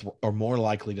 are more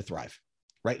likely to thrive,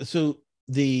 right? So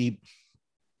there's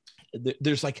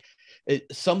like,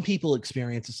 some people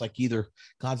experience it's like either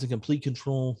God's in complete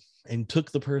control and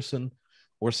took the person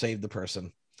or saved the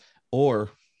person, or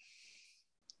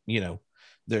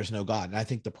there's no God. And I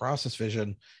think the process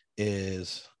vision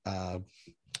is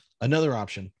another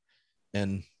option.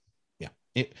 And yeah,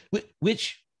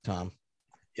 which, Tom,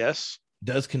 yes,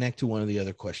 does connect to one of the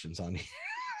other questions on here.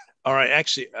 All right,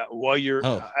 actually, while you're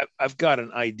I've got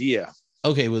an idea.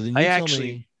 Okay, well, then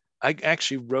I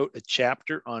actually wrote a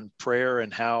chapter on prayer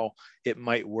and how it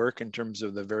might work in terms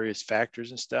of the various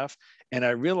factors and stuff. And I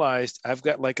realized I've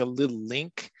got like a little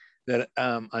link that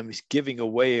I'm giving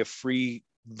away a free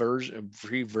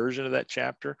version of that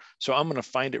chapter. So I'm going to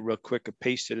find it real quick and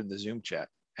paste it in the Zoom chat.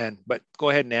 But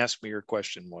go ahead and ask me your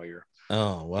question while you're.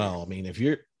 Oh, well, I mean, if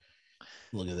you're,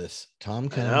 look at this, Tom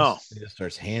comes, he just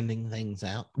starts handing things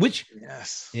out, which,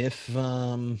 yes, if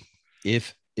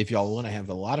y'all want to have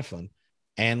a lot of fun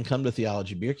and come to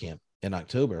Theology Beer Camp in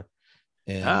October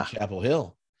in Chapel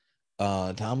Hill,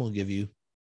 Tom will give you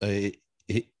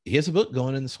he has a book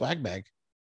going in the swag bag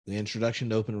the Introduction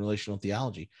to Open Relational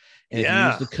Theology. And if you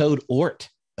Yeah. use the code ORT,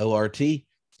 O-R-T,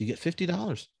 you get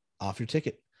 $50 off your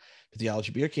ticket to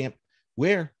Theology Beer Camp,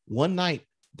 where one night,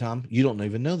 Tom, you don't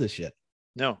even know this yet.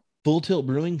 No. Full Tilt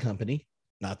Brewing Company,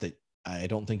 not that I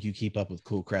don't think you keep up with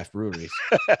cool craft breweries,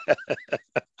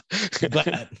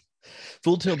 but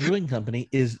Full Tilt Brewing Company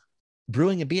is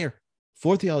brewing a beer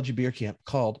for Theology Beer Camp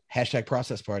called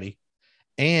 #Process Party.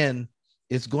 And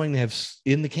it's going to have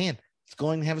in the can, it's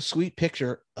going to have a sweet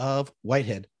picture of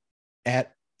Whitehead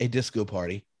at a disco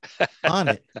party on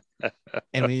it.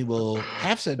 And we will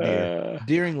have said beer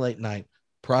during late night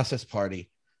process party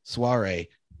soiree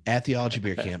at Theology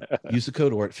Beer Camp. Use the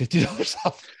code ORT, $50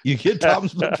 off. You get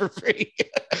Tom's book for free.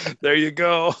 There you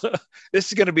go. This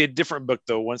is going to be a different book,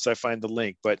 though, once I find the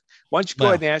link. But why don't you go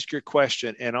ahead and ask your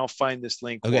question, and I'll find this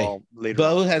link later.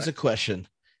 Bo has a question.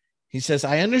 He says,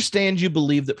 I understand you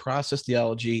believe that process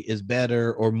theology is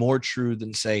better or more true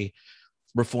than, say,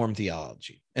 Reformed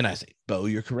theology. And I say, Bo,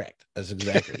 you're correct. That's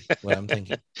exactly what I'm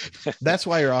thinking. That's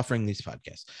why you're offering these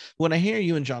podcasts. When I hear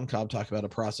you and John Cobb talk about a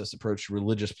process approach to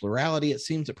religious plurality, it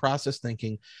seems that process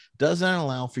thinking does not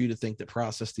allow for you to think that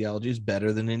process theology is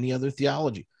better than any other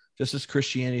theology, just as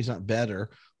Christianity is not better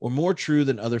or more true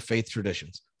than other faith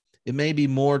traditions. It may be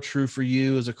more true for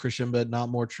you as a Christian, but not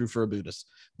more true for a Buddhist.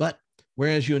 But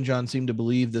whereas you and John seem to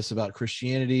believe this about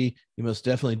Christianity, you most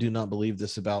definitely do not believe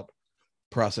this about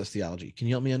process theology. Can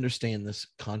you help me understand this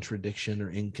contradiction or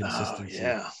inconsistency? Oh,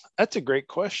 yeah, that's a great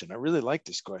question. I really like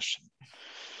this question.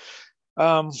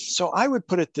 So I would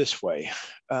put it this way.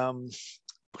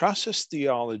 Process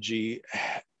theology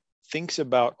thinks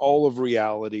about all of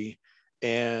reality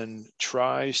and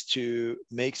tries to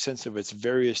make sense of its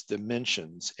various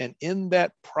dimensions. And in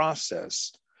that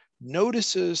process,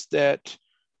 notices that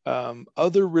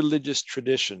other religious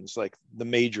traditions, like the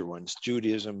major ones,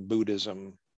 Judaism,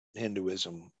 Buddhism,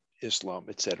 Hinduism, Islam,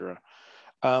 etc.,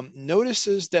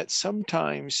 notices that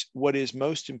sometimes what is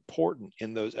most important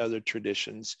in those other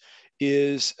traditions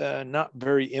is not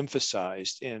very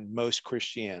emphasized in most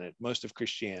of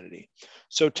Christianity.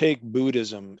 So take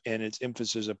Buddhism and its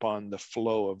emphasis upon the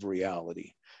flow of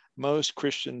reality. Most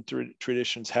Christian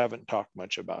traditions haven't talked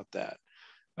much about that.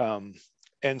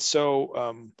 And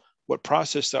so what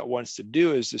process thought wants to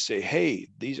do is to say, hey,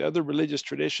 these other religious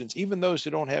traditions, even those who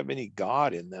don't have any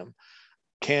God in them,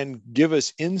 can give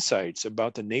us insights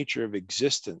about the nature of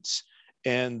existence,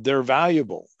 and they're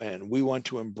valuable, and we want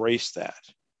to embrace that.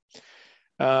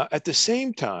 At the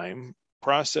same time,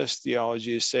 process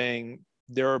theology is saying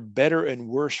there are better and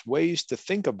worse ways to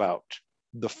think about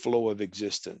the flow of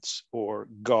existence or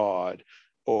God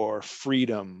or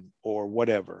freedom or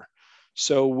whatever.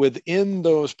 So within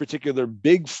those particular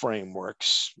big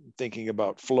frameworks, thinking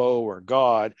about flow or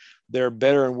God, there are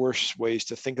better and worse ways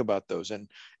to think about those. And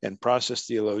process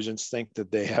theologians think that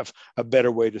they have a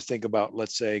better way to think about,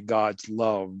 let's say, God's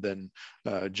love than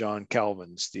John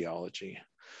Calvin's theology.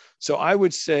 So I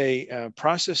would say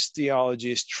process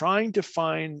theology is trying to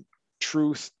find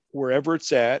truth wherever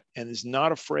it's at and is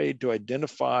not afraid to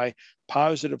identify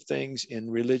positive things in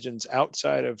religions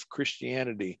outside of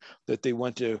Christianity that they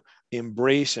want to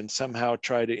embrace and somehow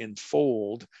try to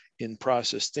enfold in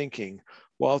process thinking,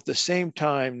 while at the same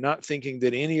time not thinking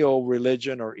that any old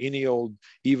religion or any old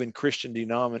even Christian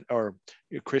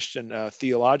Christian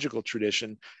theological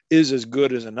tradition is as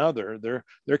good as another.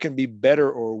 There can be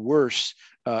better or worse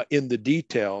in the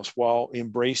details while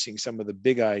embracing some of the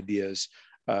big ideas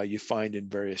you find in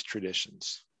various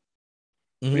traditions.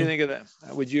 What do you think of that?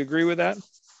 Would you agree with that?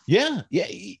 Yeah.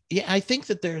 I think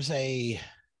that there's a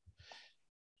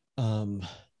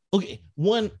okay.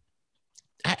 One,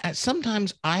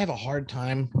 sometimes I have a hard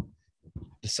time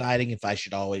deciding if I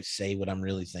should always say what I'm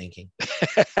really thinking.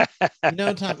 You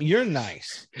know, Tom, you're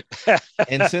nice,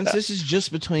 and since this is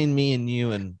just between me and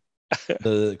you and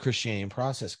the Christianity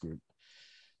Process group,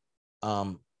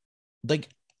 like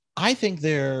I think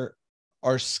there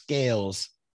are scales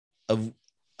of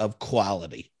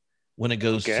quality when it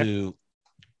goes to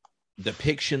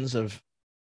depictions of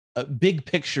big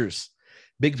picture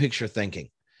thinking.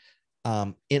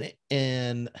 Like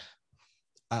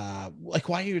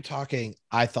while you were talking,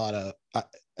 I thought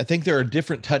I think there are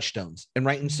different touchstones,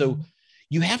 and so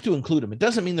you have to include them. It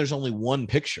doesn't mean there's only one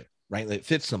picture, right, that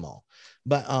fits them all,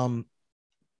 but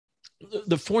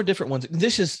the four different ones.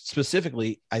 This is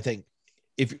specifically, I think,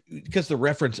 because the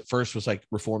reference at first was like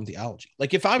Reformed theology.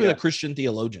 Like if I was a Christian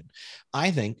theologian,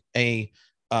 I think a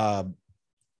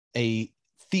rich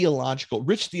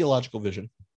theological vision,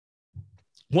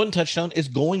 one touchstone is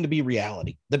going to be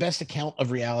reality, the best account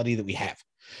of reality that we have,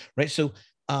 right? So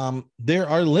there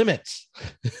are limits.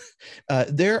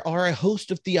 There are a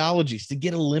host of theologies to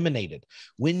get eliminated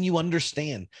when you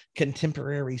understand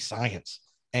contemporary science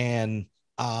and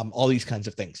all these kinds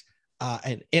of things.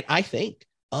 And I think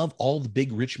of all the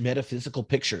big, rich metaphysical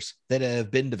pictures that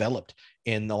have been developed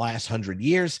in the last 100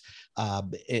 years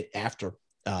after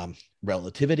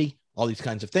relativity, all these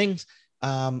kinds of things.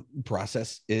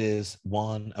 Process is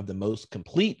one of the most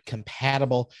complete,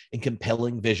 compatible, and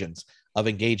compelling visions of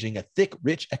engaging a thick,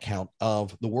 rich account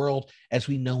of the world as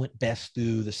we know it best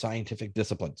through the scientific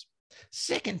disciplines.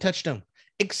 Second touchstone,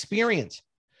 experience.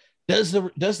 Does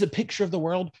the picture of the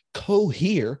world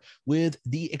cohere with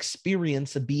the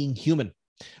experience of being human?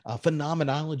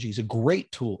 Phenomenology is a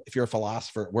great tool if you're a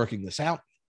philosopher working this out.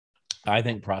 I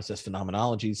think process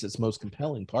phenomenology is its most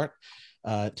compelling part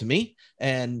to me.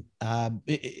 And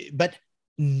but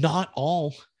not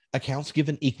all accounts give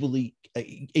include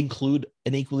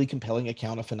an equally compelling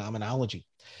account of phenomenology.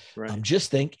 Right.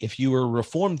 Just think, if you were a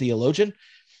Reformed theologian,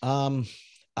 how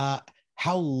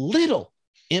little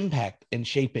impact in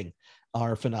shaping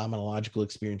our phenomenological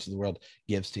experience of the world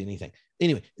gives to anything.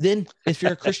 Anyway, then if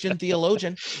you're a Christian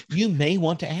theologian, you may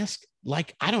want to ask,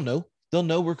 like, I don't know, they'll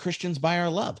know we're Christians by our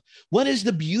love. What is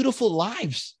the beautiful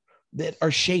lives that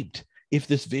are shaped if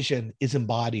this vision is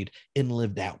embodied and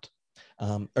lived out?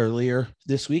 Earlier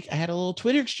this week, I had a little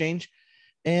Twitter exchange,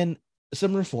 and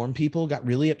some Reformed people got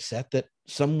really upset that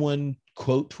someone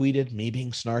quote tweeted me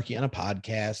being snarky on a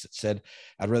podcast that said,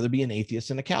 I'd rather be an atheist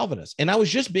than a Calvinist. And I was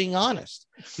just being honest,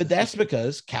 but that's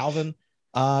because Calvin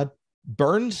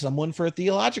burned someone for a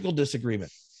theological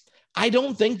disagreement. I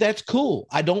don't think that's cool.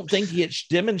 I don't think it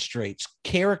demonstrates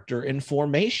character and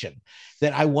formation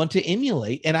that I want to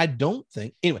emulate. And I don't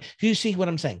think, anyway, do you see what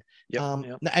I'm saying?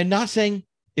 Yep. I'm not saying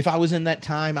if I was in that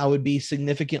time, I would be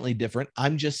significantly different.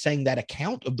 I'm just saying that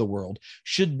account of the world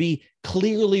should be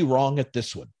clearly wrong at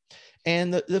this one.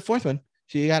 And the fourth one,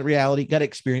 so you got reality, got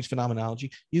experience,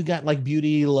 phenomenology. You got like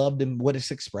beauty, loved, and what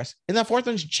it's expressed. And the fourth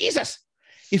one's Jesus.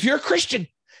 If you're a Christian,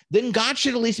 then God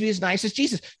should at least be as nice as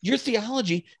Jesus. Your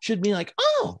theology should be like,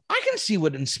 oh, I can see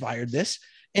what inspired this.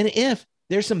 And if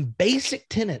there's some basic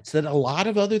tenets that a lot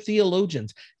of other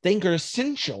theologians think are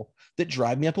essential that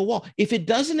drive me up a wall. If it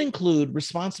doesn't include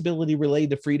responsibility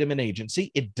related to freedom and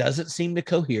agency, it doesn't seem to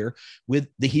cohere with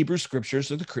the Hebrew scriptures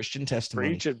or the Christian testimony.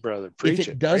 Preach it, brother. Preach if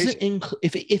it doesn't include,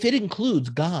 if it includes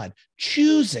God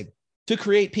choosing to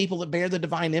create people that bear the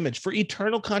divine image for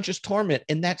eternal conscious torment,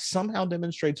 and that somehow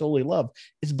demonstrates holy love,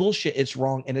 it's bullshit, it's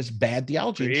wrong, and it's bad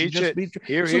theology. Preach it.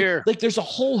 Here, so, here. Like, there's a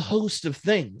whole host of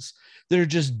things that are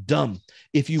just dumb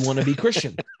if you want to be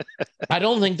Christian. I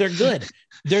don't think they're good.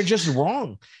 They're just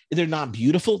wrong. They're not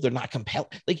beautiful. They're not compelling.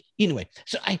 Like, anyway,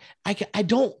 so I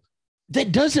don't,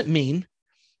 that doesn't mean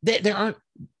that there aren't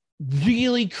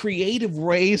really creative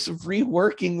ways of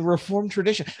reworking the Reformed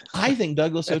tradition. I think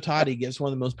Douglas Otadi gives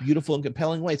one of the most beautiful and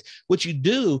compelling ways. What you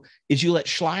do is you let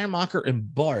Schleiermacher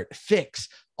and Barth fix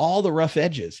all the rough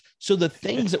edges. So the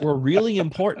things that were really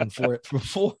important for it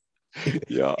before.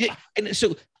 Yeah. And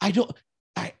so I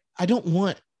don't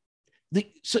want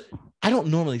so I don't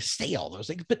normally say all those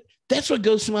things, but that's what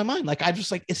goes through my mind. Like, I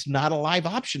just like, it's not a live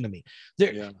option to me.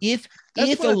 If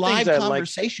a live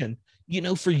conversation,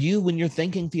 for you when you're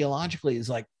thinking theologically is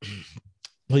like,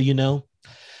 well,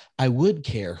 I would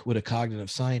care what a cognitive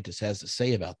scientist has to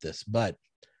say about this, but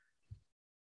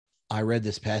I read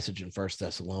this passage in 1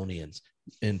 Thessalonians,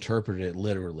 interpreted it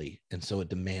literally, and so it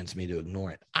demands me to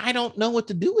ignore it. I don't know what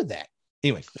to do with that.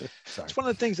 Anyway, sorry. It's one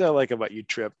of the things I like about you,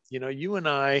 Tripp. You and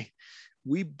I,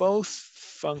 we both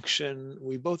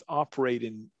operate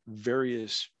in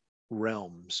various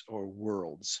realms or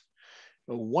worlds.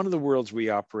 One of the worlds we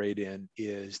operate in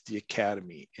is the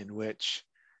academy, in which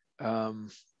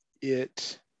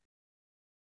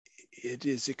it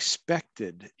is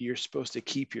expected you're supposed to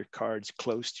keep your cards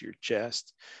close to your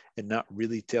chest and not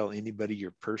really tell anybody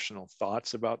your personal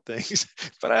thoughts about things.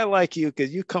 But I like you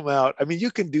because you come out. I mean,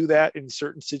 you can do that in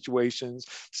certain situations,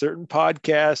 certain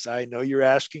podcasts. I know you're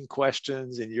asking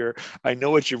questions and I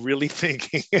know what you're really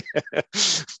thinking.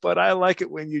 But I like it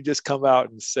when you just come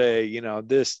out and say,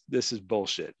 this is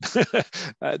bullshit.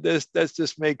 That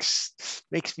just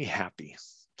makes me happy.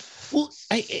 Well,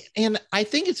 I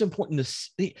think it's important to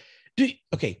see.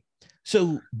 Okay,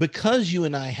 so because you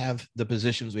and I have the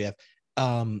positions we have,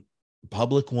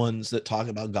 public ones that talk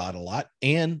about God a lot,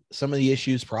 and some of the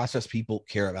issues process people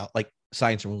care about, like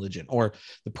science and religion, or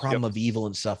the problem of evil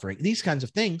and suffering, these kinds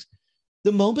of things,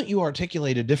 the moment you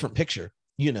articulate a different picture,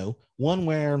 one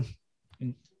where,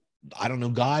 I don't know,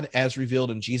 God as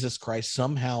revealed in Jesus Christ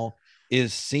somehow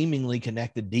is seemingly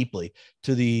connected deeply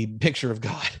to the picture of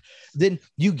God, then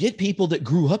you get people that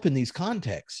grew up in these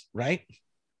contexts, right?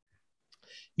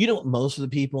 You know, most of the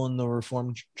people in the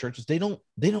Reformed churches, they don't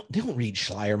read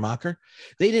Schleiermacher.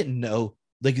 They didn't know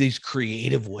like these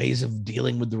creative ways of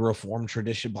dealing with the Reformed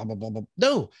tradition, blah, blah, blah, blah.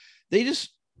 No, they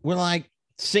just were like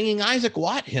singing Isaac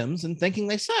Watt hymns and thinking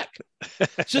they suck.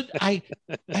 So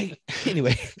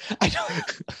anyway,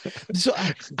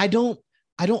 I don't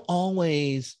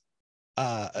always,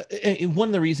 one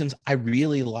of the reasons I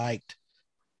really liked,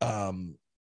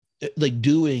 like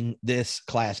doing this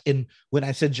class, and when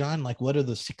I said, John, like, what are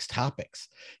the 6 topics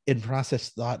in process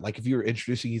thought, like if you were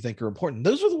introducing you think are important,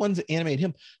 those were the ones that animate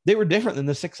him. They were different than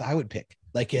the 6 I would pick,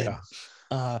 like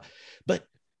but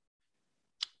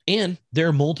and there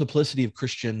are multiplicity of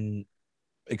Christian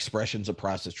expressions of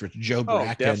process. Joe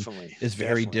Bracken is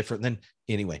very different than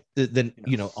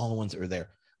you know, all the ones that are there.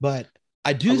 But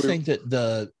I do think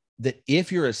that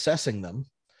if you're assessing them,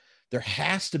 there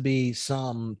has to be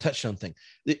some touchstone thing.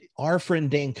 Our friend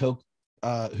Dan Koch,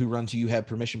 who runs You Have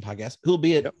Permission podcast, who'll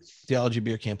be at Theology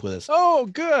Beer Camp with us. Oh,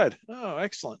 good. Oh,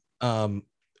 excellent. A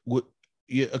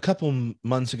couple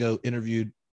months ago,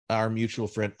 interviewed our mutual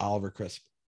friend Oliver Crisp,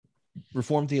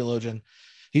 Reformed theologian.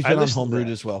 He's been on Homebrewed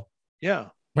as well. Yeah.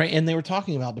 Right. And they were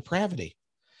talking about depravity.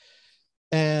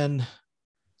 And,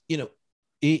 you know,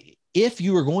 if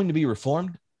you are going to be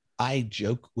Reformed, I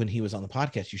joke when he was on the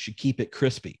podcast, you should keep it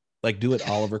crispy. Like do it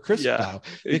Oliver Crisp style,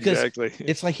 because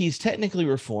it's like he's technically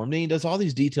Reformed and he does all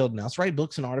these detailed analysis, write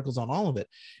books and articles on all of it.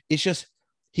 It's just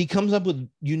he comes up with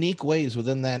unique ways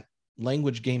within that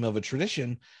language game of a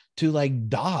tradition to like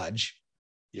dodge.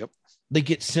 They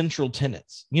get central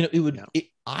tenets. You know, it would.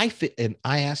 I fit, and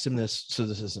I asked him this, so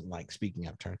this isn't like speaking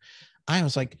out of turn. I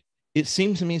was like, it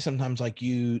seems to me sometimes like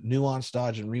you nuance,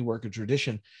 dodge, and rework a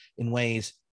tradition in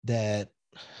ways that.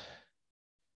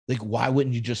 Like, why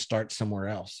wouldn't you just start somewhere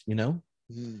else? You know?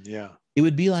 Yeah. It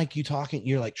would be like you talking,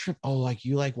 you're like, Trip, oh, like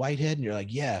you like Whitehead? And you're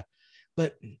like, yeah.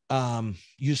 But you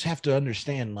just have to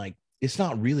understand, like, it's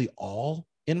not really all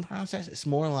in process. It's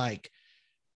more like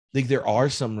there are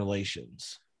some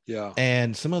relations. Yeah.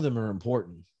 And some of them are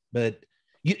important. But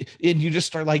you just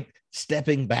start like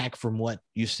stepping back from what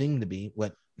you seem to be,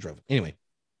 what drove it. Anyway,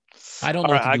 I don't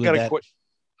know what to do with that.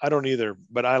 I don't either,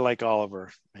 but I like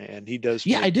Oliver, and he does.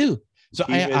 Yeah, I do. So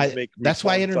that's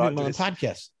why I interviewed him on the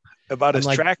podcast. About as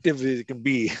attractive as it can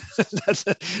be.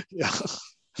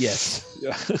 Yes.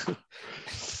 Yeah.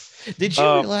 Did you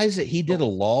realize that he did a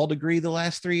law degree the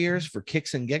last 3 years for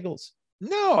kicks and giggles?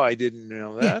 No, I didn't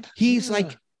know that. Yeah, he's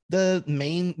like one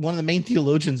of the main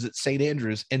theologians at St.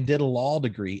 Andrews, and did a law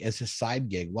degree as his side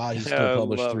gig while he still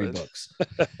published 3 books.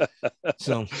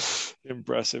 So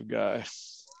impressive guy.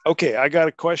 Okay, I got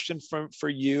a question for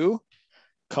you.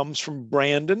 Comes from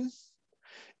Brandon.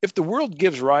 If the world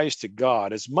gives rise to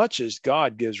God as much as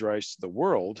God gives rise to the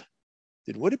world,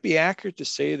 then would it be accurate to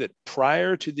say that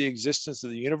prior to the existence of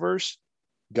the universe,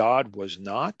 God was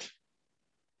not?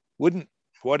 Wouldn't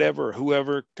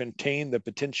whoever contained the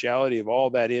potentiality of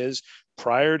all that is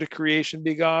prior to creation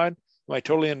be God? Am I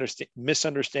totally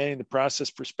misunderstanding the process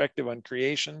perspective on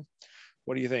creation?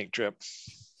 What do you think, Trip?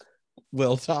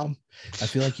 Well, Tom, I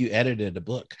feel like you edited a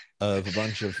book of a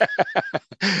bunch of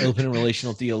open and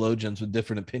relational theologians with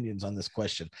different opinions on this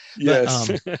question. Yes.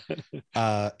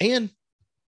 And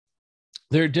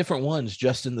there are different ones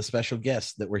just in the special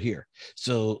guests that were here.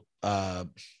 So I'll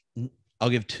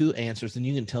give 2 answers, and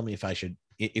you can tell me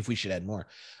if we should add more.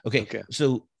 Okay.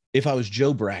 So if I was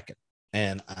Joe Bracken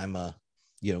and I'm a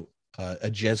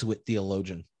Jesuit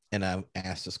theologian, and I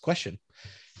asked this question,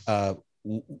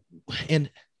 and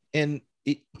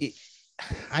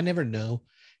I never know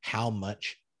how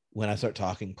much, when I start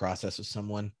talking process with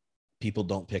someone, people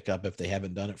don't pick up if they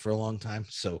haven't done it for a long time.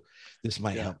 So this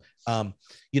might help.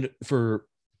 For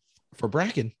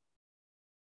Bracken,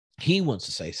 he wants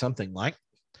to say something like,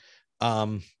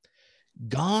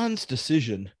 God's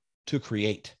decision to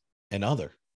create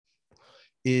another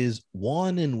is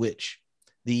one in which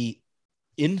the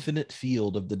infinite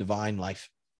field of the divine life,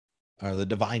 or the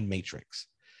divine matrix,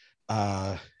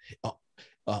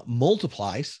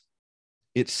 multiplies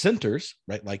its centers,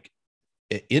 right? Like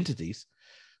entities.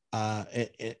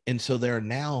 And so there are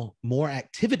now more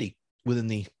activity within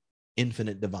the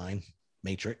infinite divine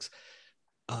matrix.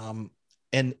 And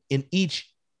in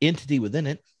each entity within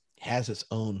it has its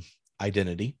own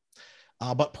identity.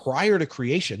 But prior to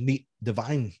creation, the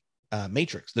divine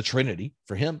matrix, the Trinity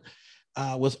for him,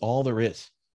 was all there is.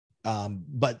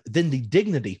 But then the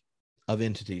dignity of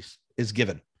entities is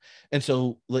given. And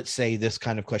so let's say this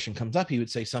kind of question comes up. He would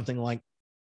say something like,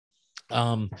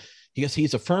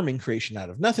 He's affirming creation out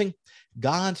of nothing.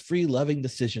 God's free, loving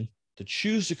decision to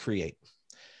choose to create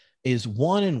is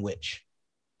one in which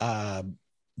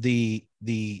the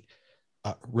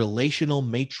relational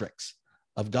matrix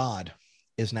of God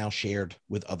is now shared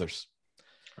with others.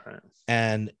 Right.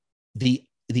 And the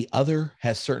other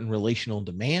has certain relational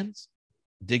demands,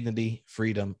 dignity,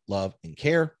 freedom, love, and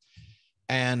care.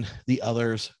 And the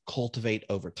others cultivate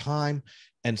over time.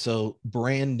 And so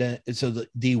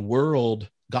the world,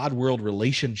 God-world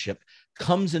relationship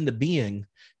comes into being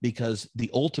because the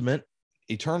ultimate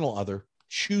eternal other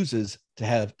chooses to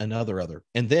have another other.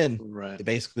 And then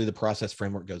basically the process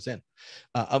framework goes in.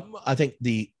 I think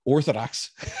the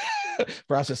orthodox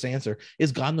process answer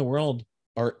is God and the world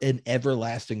are an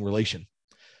everlasting relation.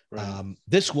 Right.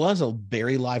 This was a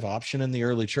very live option in the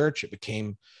early church. It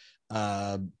became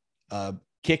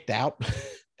kicked out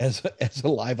as a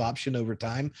live option over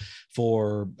time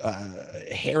for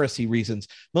heresy reasons,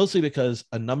 mostly because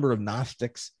a number of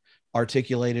Gnostics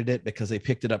articulated it because they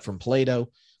picked it up from Plato.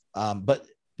 But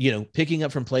picking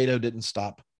up from Plato didn't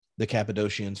stop the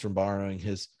Cappadocians from borrowing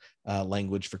his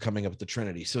language for coming up with the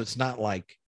Trinity. So it's not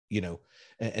like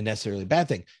a necessarily bad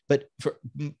thing. But for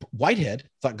Whitehead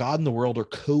thought God and the world are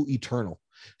co-eternal.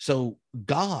 So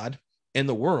God and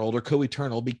the world are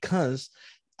co-eternal because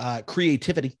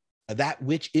creativity, that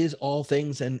which is all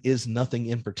things and is nothing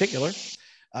in particular,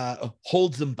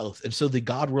 holds them both. And so the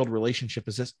God-world relationship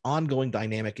is this ongoing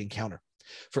dynamic encounter.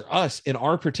 For us, in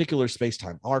our particular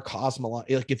space-time, our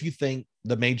cosmology, like if you think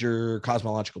the major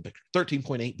cosmological picture,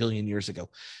 13.8 billion years ago,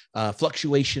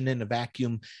 fluctuation in a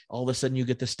vacuum, all of a sudden you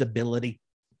get the stability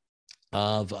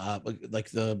of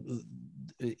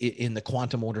in the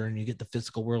quantum order, and you get the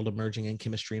physical world emerging in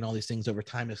chemistry and all these things over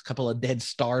time. There's a couple of dead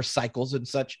star cycles and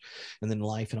such, and then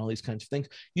life and all these kinds of things.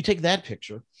 You take that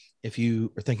picture, if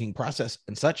you are thinking process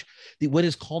and such, what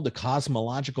is called the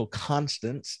cosmological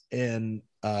constants, and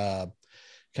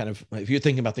kind of, if you're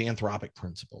thinking about the anthropic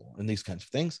principle and these kinds of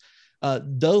things,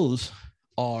 those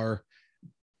are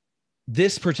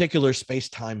this particular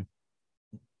space-time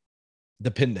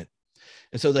dependent.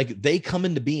 And so they come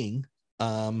into being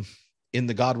in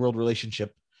the God-world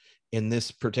relationship in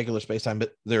this particular space-time,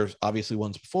 but there's obviously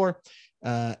ones before.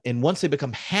 And once they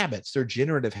become habits, they're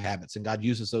generative habits, and God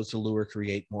uses those to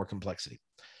create more complexity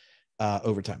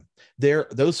over time.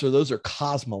 Those are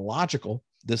cosmological,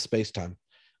 this space-time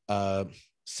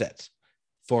sets.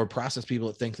 For process people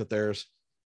that think that there's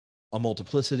a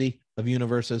multiplicity of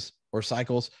universes or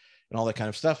cycles and all that kind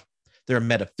of stuff, there are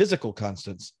metaphysical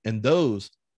constants, and those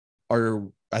are,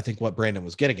 I think, what Brandon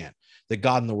was getting at, that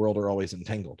God and the world are always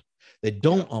entangled. They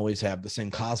don't always have the same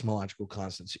cosmological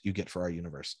constants that you get for our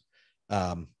universe.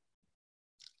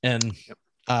 In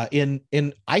I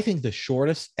think the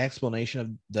shortest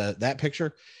explanation of that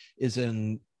picture is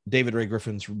in David Ray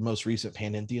Griffin's most recent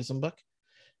panentheism book,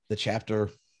 the chapter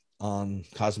on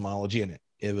cosmology, and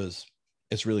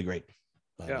it's really great.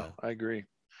 I agree.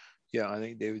 I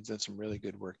think David's done some really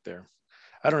good work there.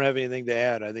 I don't have anything to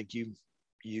add. I think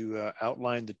you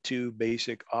outlined the two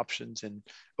basic options in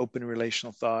open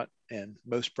relational thought, and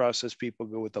most process people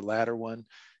go with the latter one,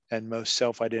 and most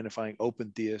self-identifying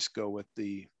open theists go with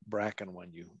the Bracken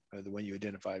one, the one you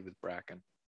identified with Bracken.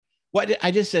 Well,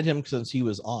 I just said him since he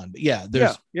was on, but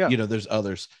there's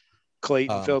others.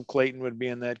 Phil Clayton would be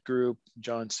in that group.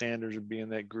 John Sanders would be in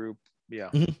that group.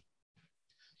 Yeah. Mm-hmm.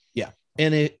 Yeah.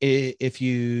 And if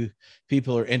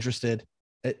people are interested,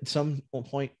 at some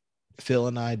point, Phil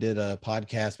and I did a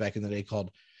podcast back in the day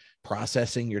called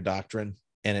Processing Your Doctrine,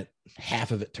 and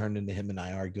half of it turned into him and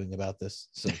I arguing about this.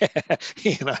 So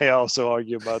he and I also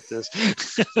argue about this.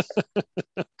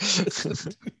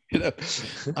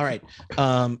 All right.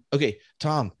 Okay,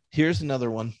 Tom, here's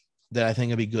another one that I think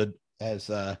would be good as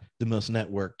the most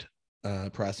networked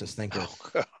process thinker. Oh,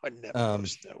 God,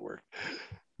 most networked.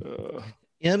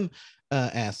 M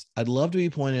asks, I'd love to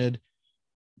be pointed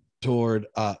toward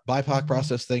BIPOC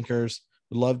process thinkers.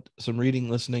 Would love some reading,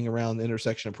 listening around the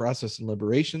intersection of process and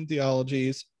liberation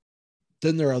theologies.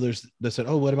 Then there are others that said,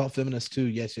 oh, what about feminists too?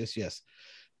 Yes.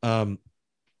 Are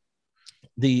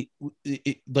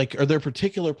there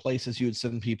particular places you would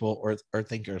send people or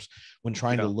thinkers when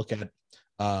trying to look at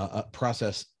a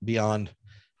process beyond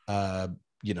a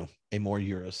more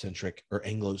Eurocentric or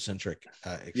Anglo-centric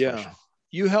expression?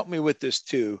 You help me with this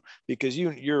too, because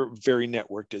you're very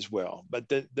networked as well. But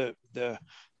the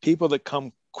people that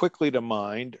come quickly to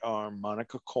mind are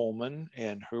Monica Coleman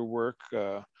and her work,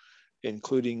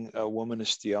 including a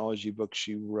womanist theology book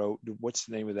she wrote. What's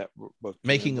the name of that book?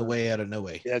 Making a Way Out of No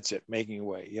Way. That's it. Making a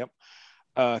Way. Yep.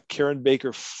 Karen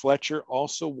Baker Fletcher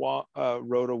also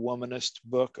wrote a womanist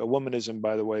book. A womanism,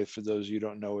 by the way, for those you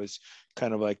don't know, is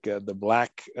kind of like the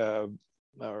Black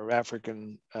or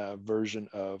African version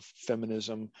of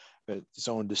feminism, its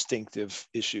own distinctive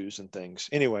issues and things.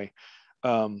 Anyway,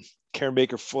 Karen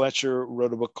Baker Fletcher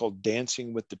wrote a book called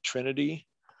Dancing with the Trinity.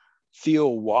 Theo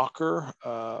Walker,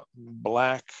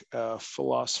 Black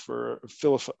philosophical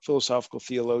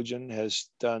theologian, has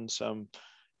done some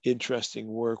interesting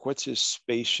work. What's his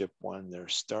spaceship one there?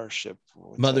 Starship.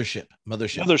 Mothership.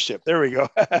 There we go.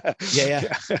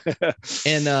 Yeah.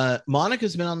 And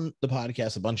Monica's been on the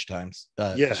podcast a bunch of times.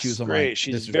 Yes, she was on great. my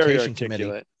She's dissertation very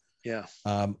articulate. Committee. Yeah.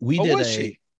 We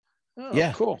did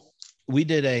cool. We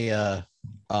did a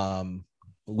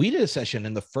session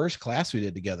in the first class we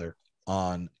did together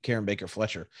on Karen Baker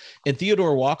Fletcher, and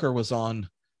Theodore Walker was during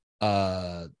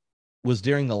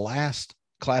the last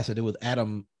class I did with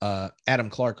Adam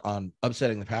Clark on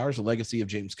Upsetting the Powers, the legacy of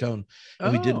James Cone.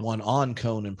 And we did one on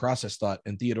Cone and process thought,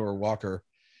 and Theodore Walker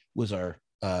was our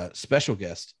special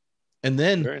guest. And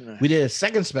then we did a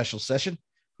second special session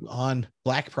on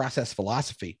Black process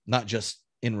philosophy, not just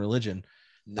in religion.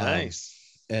 Nice.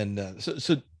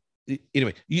 So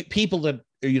anyway, people that,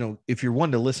 if you're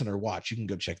one to listen or watch, you can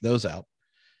go check those out.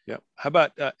 Yeah. How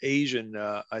about Asian?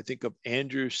 I think of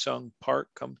Andrew Sung Park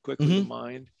come quickly to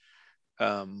mind.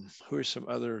 Who are some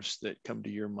others that come to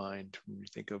your mind when you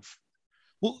think of?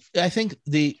 Well, I think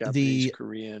the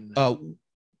Korean.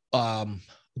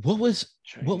 What was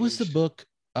the book?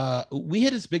 We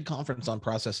had this big conference on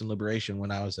process and liberation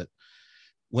when I was at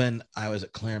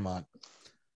Claremont.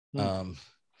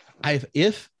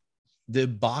 If the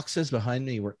boxes behind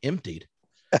me were emptied,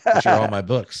 which are all my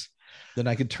books, then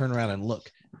I could turn around and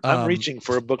look. I'm reaching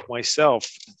for a book myself.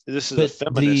 This is a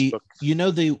feminist book.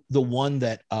 The one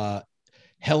that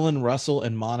Helen Russell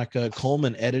and Monica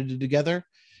Coleman edited together.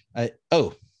 It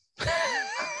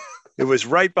was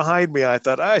right behind me. I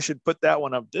thought I should put that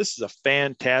one up. This is a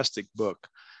fantastic book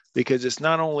because it's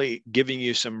not only giving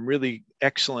you some really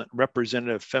excellent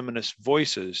representative feminist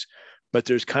voices, but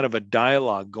there's kind of a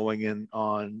dialogue going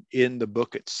on in the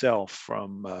book itself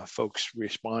from folks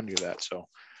responding to that. So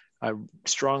I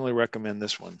strongly recommend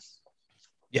this one.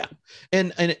 Yeah.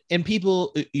 And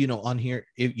people, on here,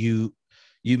 if you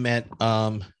met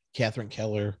Catherine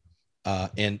Keller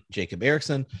and Jacob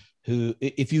Erickson, who,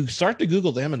 if you start to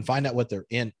Google them and find out what they're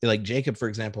in, like Jacob, for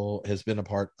example, has been a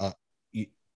part,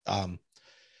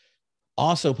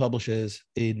 also publishes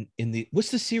in the,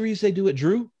 what's the series they do at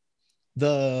Drew?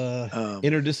 The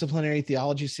interdisciplinary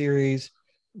theology series.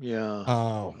 Yeah.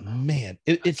 Oh man.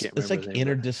 It's like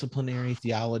interdisciplinary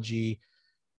theology.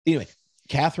 Anyway,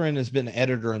 Catherine has been an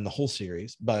editor in the whole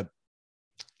series, but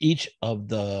each of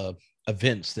the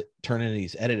events that turn into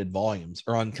these edited volumes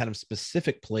are on kind of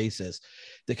specific places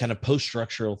that kind of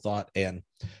post-structural thought and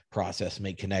process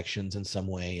make connections in some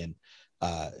way.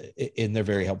 And they're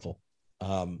very helpful.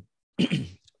 So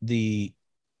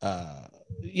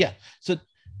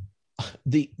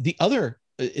the other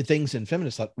things in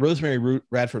feminist thought, Rosemary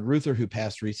Radford Ruther, who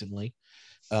passed recently,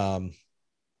 Sally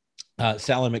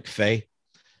McFay,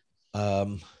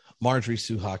 Marjorie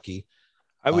Suhaki.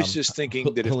 I was just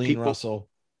thinking that Helene if Russell,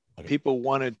 people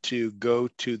wanted to go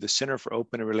to the Center for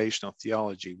Open and Relational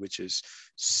Theology, which is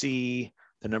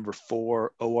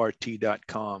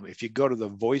C4ORT.com. If you go to the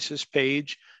Voices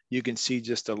page, you can see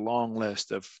just a long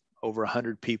list of over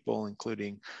 100 people,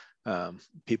 including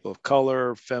people of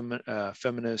color,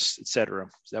 feminists, etc.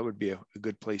 So that would be a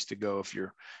good place to go if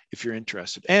you're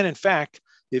interested. And in fact,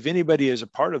 if anybody is a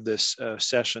part of this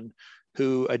session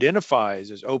who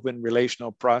identifies as open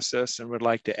relational process and would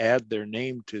like to add their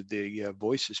name to the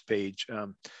Voices page,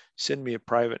 send me a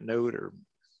private note or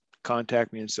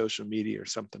contact me on social media or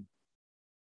something.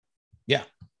 Yeah.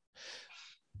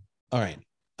 All right.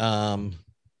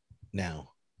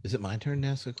 Now, is it my turn to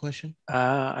ask a question?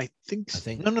 I think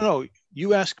no.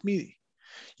 You ask me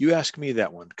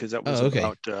that one because that was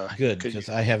about good, because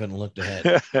I haven't looked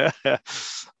ahead.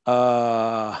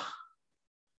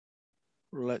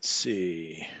 Let's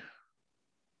see.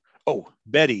 Oh,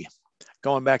 Betty.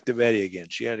 Going back to Betty again.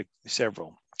 She had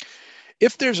several.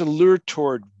 If there's a lure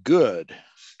toward good,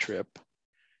 Trip,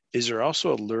 is there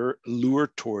also a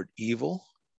lure toward evil?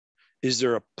 Is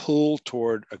there a pull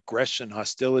toward aggression,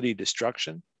 hostility,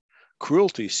 destruction?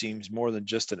 Cruelty seems more than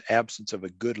just an absence of a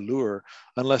good lure,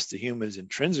 unless the human is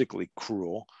intrinsically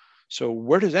cruel. So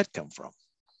where does that come from?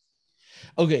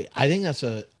 Okay, I think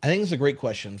it's a great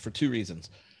question for two reasons.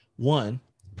 One,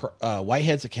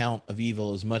 Whitehead's account of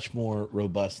evil is much more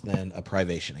robust than a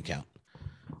privation account.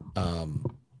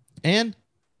 And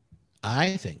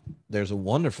I think there's a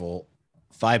wonderful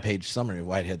 5-page summary of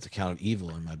Whitehead's account of evil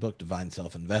in my book, Divine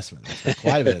Self-Investment. I spent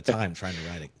quite a bit of time trying to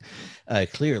write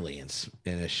it clearly in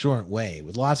a short way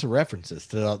with lots of references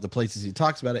to the places he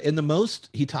talks about it. And the most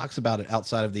he talks about it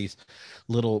outside of these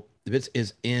little bits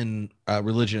is in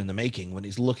Religion in the Making, when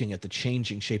he's looking at the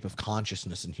changing shape of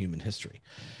consciousness in human history.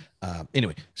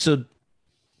 Anyway, so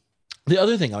the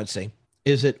other thing I would say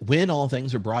is that when all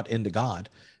things are brought into God,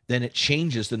 then it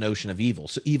changes the notion of evil.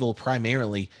 So evil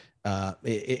primarily,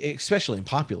 especially in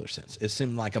popular sense, it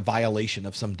seemed like a violation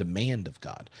of some demand of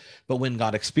God. But when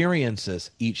God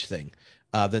experiences each thing,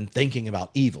 then thinking about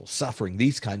evil, suffering,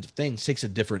 these kinds of things takes a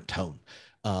different tone,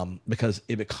 because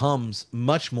it becomes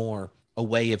much more a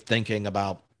way of thinking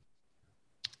about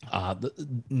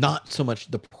not so much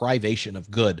the privation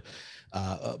of good,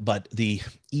 but the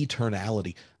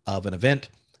eternality of an event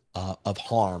of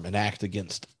harm, an act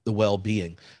against the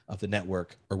well-being of the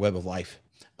network or web of life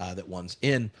that one's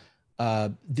in.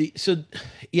 But the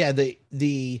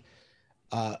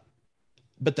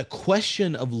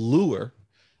question of lure,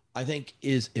 I think,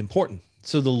 is important.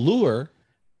 So the lure,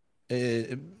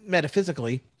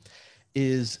 metaphysically,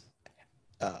 is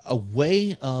a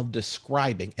way of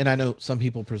describing, and I know some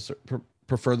people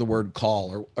prefer the word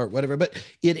call or whatever, but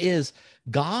it is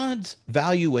God's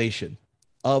valuation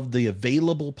of the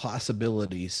available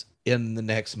possibilities in the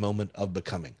next moment of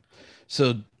becoming.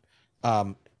 So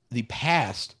the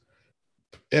past,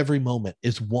 every moment,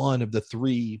 is one of the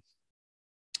three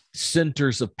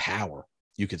centers of power,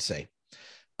 you could say.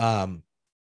 You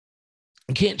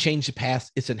can't change the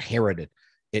past. It's inherited.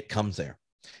 It comes there.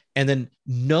 And then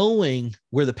knowing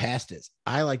where the past is,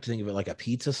 I like to think of it like a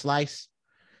pizza slice.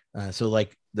 So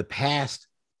like the past,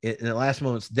 in the last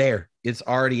moment's there. It's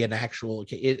already an actual,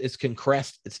 it's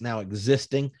concressed. It's now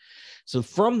existing. So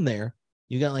from there,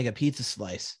 you got like a pizza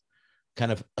slice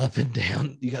kind of up and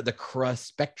down. You got the crust,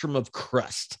 spectrum of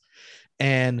crust.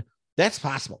 And that's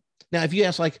possible. Now, if you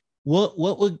ask like, what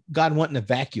would God want in a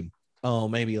vacuum? Oh,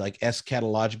 maybe like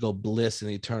eschatological bliss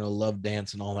and eternal love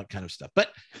dance and all that kind of stuff, but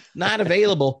not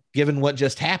available given what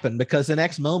just happened, because the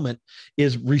next moment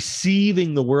is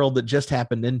receiving the world that just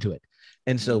happened into it.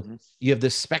 And so you have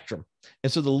this spectrum.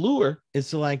 And so the lure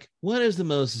is to like, what is the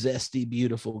most zesty,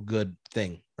 beautiful, good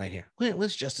thing right here?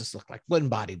 What's justice look like? What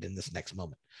embodied in this next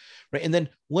moment? Right. And then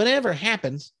whatever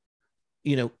happens,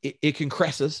 it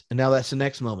concresses, and now that's the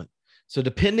next moment. So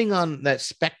depending on that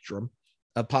spectrum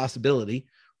of possibility,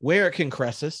 where it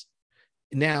concresses,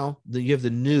 now you have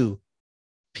the new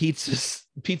pizza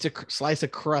slice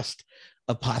of crust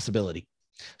of possibility.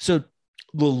 So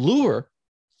the lure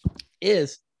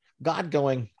is God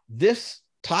going, this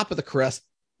top of the crust,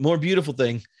 more beautiful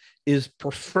thing is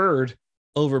preferred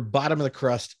over bottom of the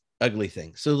crust, ugly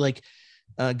thing. So like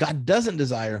God doesn't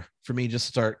desire for me to just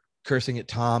start cursing at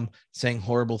Tom, saying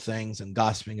horrible things and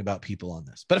gossiping about people on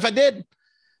this. But if I did,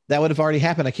 that would have already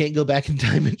happened. I can't go back in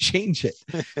time and change it.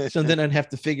 So then I'd have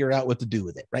to figure out what to do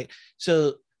with it. Right.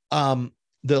 So the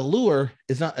lure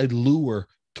is not a lure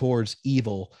towards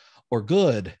evil or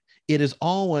good. It is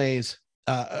always,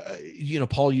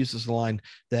 Paul uses the line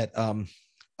that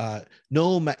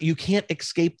you can't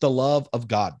escape the love of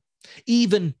God.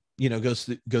 Even, goes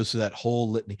through that whole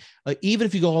litany. Even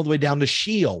if you go all the way down to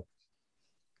Sheol,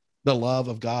 the love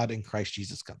of God in Christ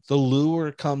Jesus comes. The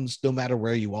lure comes no matter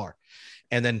where you are,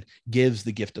 and then gives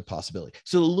the gift of possibility.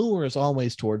 So the lure is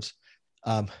always towards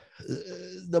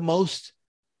the most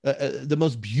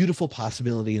beautiful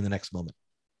possibility in the next moment.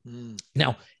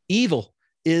 Now, evil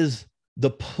is the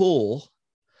pull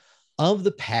of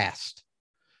the past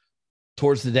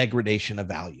towards the degradation of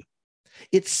value.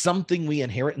 It's something we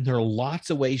inherit, and there are lots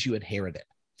of ways you inherit it.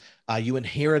 You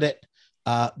inherit it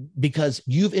because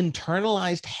you've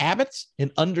internalized habits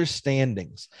and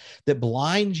understandings that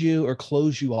blind you or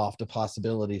close you off to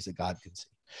possibilities that God can see.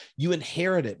 You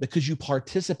inherit it because you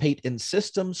participate in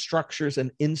systems, structures,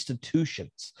 and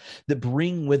institutions that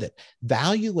bring with it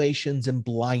valuations and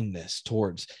blindness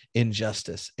towards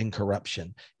injustice and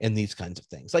corruption and these kinds of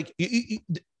things. Like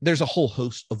there's a whole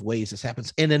host of ways this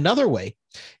happens. And another way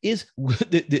is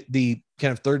the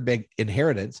kind of third big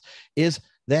inheritance is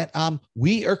that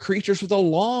we are creatures with a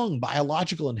long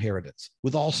biological inheritance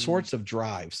with all sorts of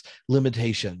drives,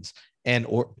 limitations, and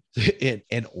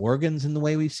organs in the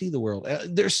way we see the world.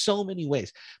 There's so many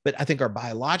ways, but I think our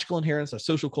biological inheritance, our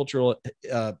social, cultural,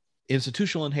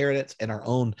 institutional inheritance, and our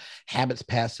own habits,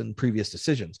 past and previous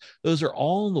decisions, those are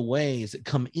all the ways that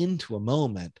come into a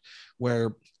moment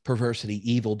where perversity,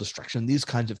 evil, destruction, these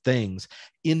kinds of things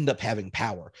end up having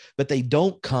power, but they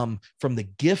don't come from the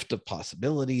gift of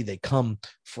possibility. They come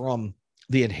from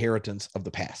the inheritance of the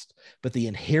past. But the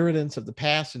inheritance of the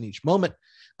past in each moment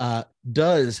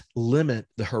does limit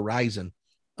the horizon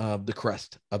the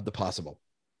crust of the possible.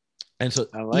 And so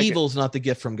like evil is not the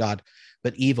gift from God,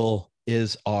 but evil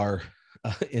is our,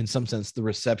 in some sense, the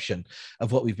reception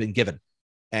of what we've been given.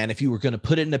 And if you were going to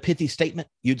put it in a pithy statement,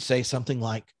 you'd say something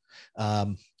like,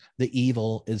 the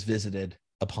evil is visited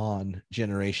upon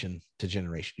generation to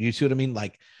generation. You see what I mean?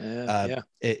 Like,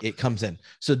 it comes in.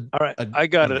 So, all right, I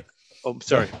got anyway. it. Oh,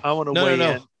 sorry. I want to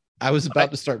weigh in. I was about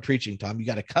to start preaching, Tom. You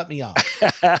got to cut me off.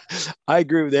 I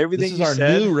agree with everything you said. This is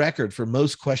our new record for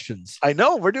most questions. I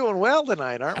know we're doing well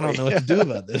tonight, aren't we? I don't know what to do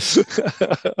about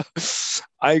this.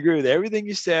 I agree with everything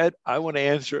you said. I want to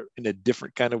answer it in a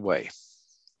different kind of way.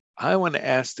 I want to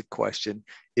ask the question,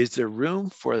 is there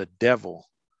room for the devil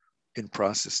in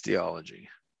process theology?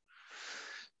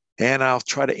 And I'll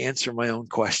try to answer my own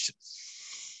question.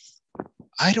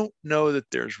 I don't know that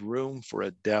there's room for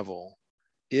a devil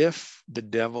if the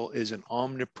devil is an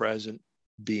omnipresent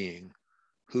being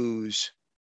who's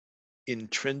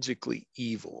intrinsically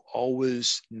evil,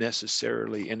 always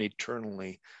necessarily and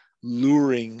eternally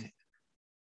luring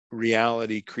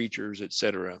reality, creatures,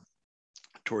 etc.,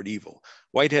 toward evil.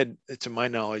 Whitehead, to my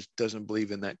knowledge, doesn't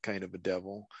believe in that kind of a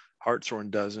devil.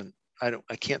 Hartshorne doesn't. I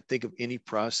can't think of any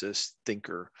process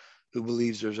thinker who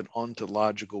believes there's an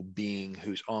ontological being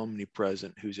who's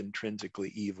omnipresent, who's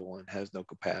intrinsically evil and has no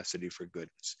capacity for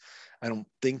goodness. I don't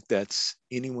think that's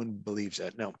anyone believes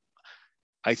that. Now,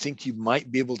 I think you might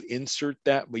be able to insert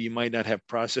that, but you might not have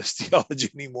process theology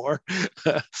anymore.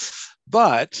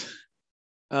 But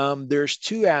there's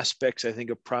two aspects, I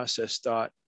think, of process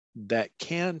thought that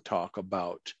can talk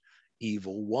about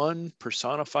evil. One,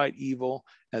 personified evil,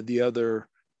 and the other,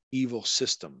 evil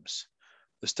systems.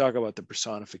 Let's talk about the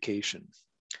personification.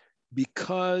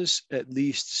 Because at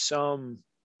least some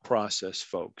process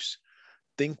folks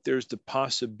think there's the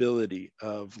possibility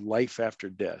of life after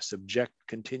death,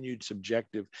 continued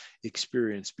subjective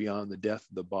experience beyond the death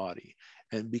of the body.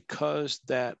 And because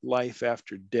that life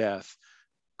after death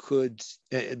could,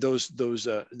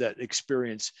 that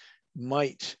experience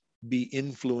might be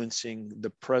influencing the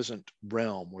present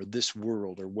realm or this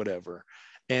world or whatever.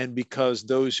 And because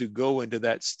those who go into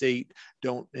that state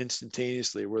don't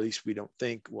instantaneously, or at least we don't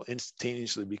think will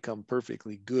instantaneously become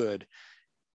perfectly good,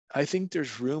 I think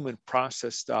there's room in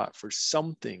process thought for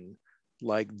something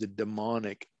like the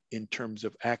demonic in terms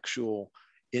of actual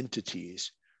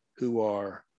entities who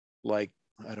are like,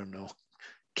 I don't know,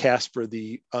 Casper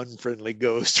the unfriendly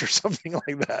ghost or something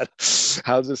like that.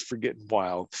 How's this for getting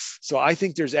wild? So I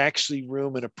think there's actually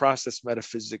room in a process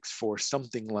metaphysics for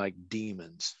something like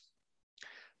demons.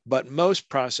 But most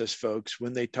process folks,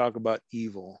 when they talk about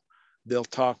evil, they'll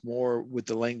talk more with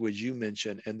the language you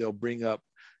mentioned, and they'll bring up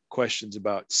questions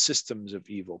about systems of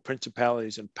evil,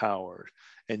 principalities and powers.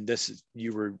 And this is,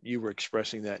 you were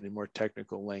expressing that in a more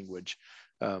technical language.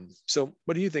 So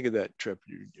what do you think of that, Trip?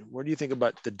 What do you think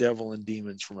about the devil and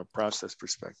demons from a process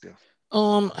perspective?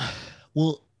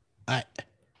 Well, I've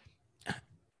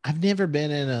never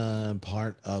been in a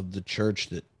part of the church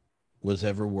that was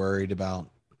ever worried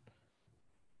about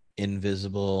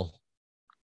invisible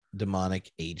demonic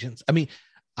agents. I mean,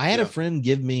 I had a friend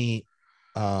give me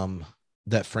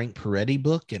that Frank Peretti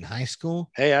book in high school.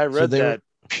 Hey, I read that.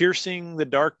 Piercing the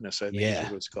Darkness, I think is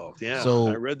what it's called. Yeah, so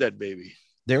I read that baby.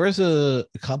 There was a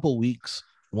couple weeks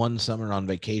one summer on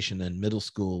vacation in middle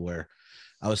school where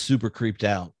I was super creeped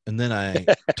out. And then I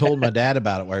told my dad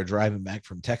about it while we were driving back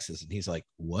from Texas. And he's like,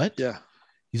 what? Yeah.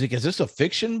 He's like, is this a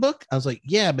fiction book? I was like,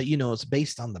 yeah, but it's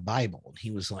based on the Bible. And he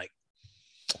was like,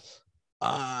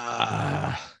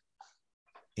 and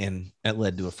that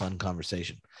led to a fun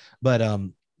conversation. But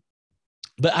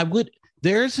I would,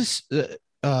 there's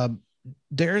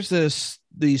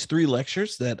these 3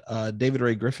 lectures that David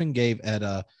Ray Griffin gave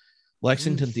at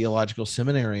Lexington Theological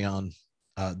Seminary on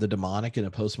the demonic in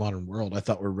a postmodern world. I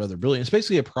thought were rather brilliant. It's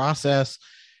basically a process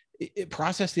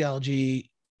theology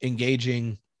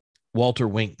engaging Walter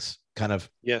Wink's kind of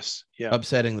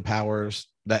upsetting the powers,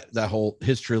 that whole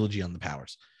his trilogy on the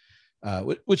powers,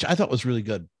 which I thought was really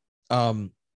good.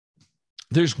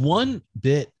 There's one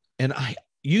bit, and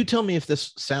you tell me if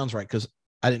this sounds right, because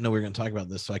I didn't know we were going to talk about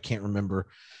this, so I can't remember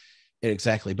it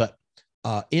exactly. But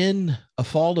in A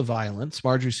Fall to Violence,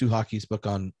 Marjorie Suhaki's book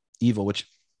on evil, which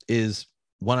is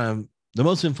one of the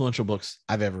most influential books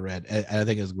I've ever read, and I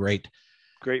think is great.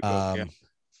 Great book.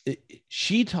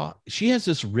 She has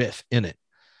this riff in it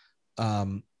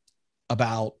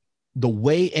about the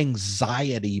way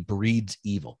anxiety breeds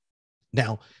evil.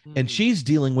 Now, and she's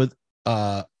dealing with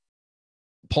Paul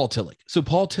Tillich. So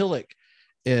Paul Tillich,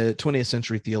 20th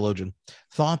century theologian,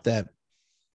 thought that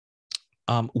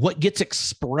what gets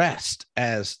expressed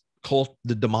as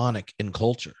the demonic in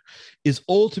culture is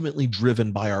ultimately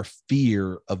driven by our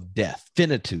fear of death,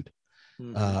 finitude,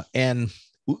 and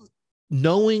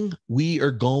knowing we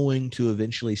are going to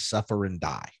eventually suffer and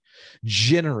die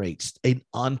generates an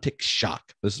ontic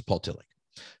shock. This is Paul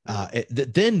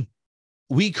Tillich. Then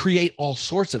we create all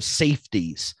sorts of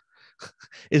safeties,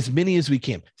 as many as we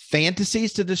can,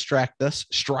 fantasies to distract us,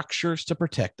 structures to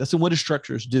protect us. And what do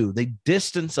structures do? They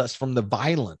distance us from the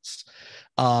violence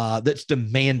that's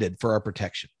demanded for our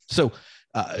protection. So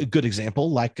a good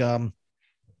example, like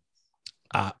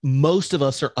most of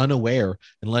us are unaware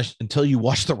until you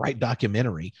watch the right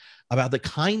documentary about the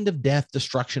kind of death,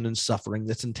 destruction, and suffering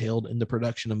that's entailed in the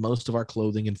production of most of our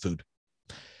clothing and food.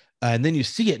 And then you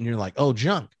see it and you're like, oh,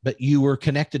 junk, but you were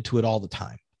connected to it all the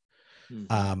time.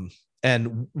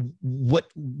 And what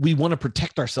we want to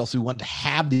protect ourselves, we want to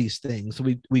have these things. So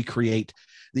we create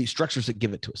these structures that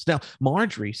give it to us. Now,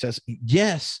 Marjorie says,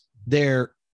 yes,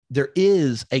 there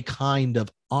is a kind of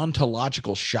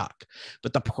ontological shock,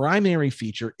 but the primary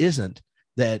feature isn't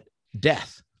that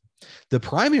death. The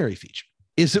primary feature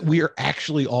is that we are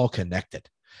actually all connected.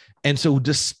 And so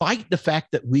despite the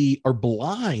fact that we are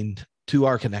blind to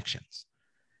our connections,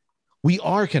 we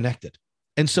are connected.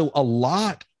 And so a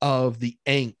lot of the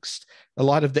angst, a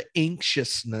lot of the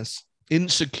anxiousness,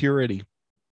 insecurity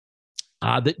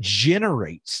that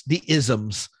generates the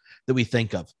isms that we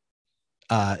think of,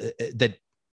 that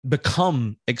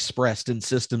become expressed in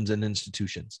systems and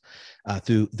institutions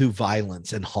through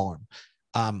violence and harm,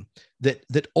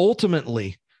 that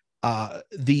ultimately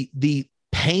the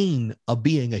pain of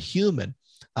being a human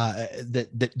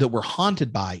that we're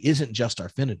haunted by isn't just our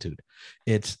finitude.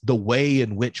 It's the way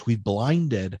in which we've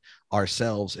blinded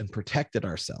ourselves and protected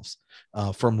ourselves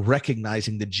from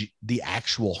recognizing the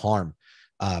actual harm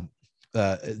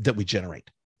that we generate.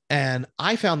 And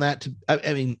I found that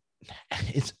I mean,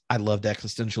 I loved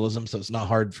existentialism, so it's not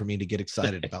hard for me to get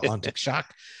excited about ontic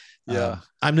shock.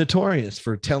 I'm notorious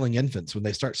for telling infants when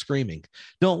they start screaming,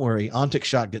 don't worry, ontic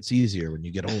shock gets easier when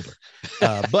you get older.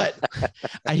 But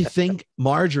I think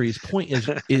Marjorie's point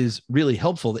is really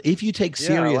helpful. If you take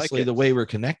seriously the way we're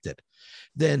connected,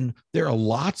 then there are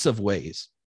lots of ways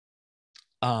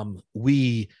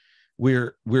we're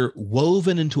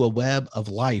woven into a web of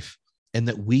life, and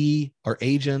that we are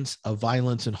agents of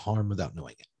violence and harm without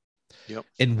knowing it. Yep.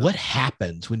 And what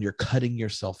happens when you're cutting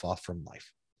yourself off from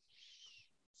life?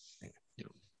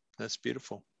 That's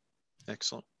beautiful.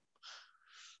 Excellent.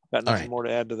 Got nothing more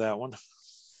to add to that one.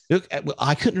 Look,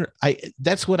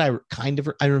 that's what I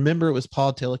remember. It was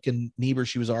Paul Tillich and Niebuhr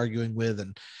she was arguing with,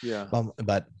 and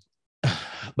but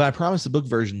I promise the book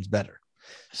version's better.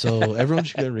 So everyone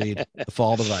should go read The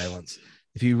Fall to Violence.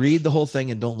 If you read the whole thing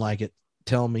and don't like it,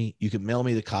 tell me. You can mail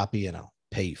me the copy and I'll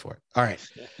pay you for it. All right.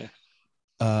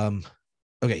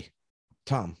 Okay,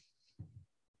 Tom.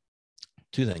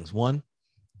 Two things. One,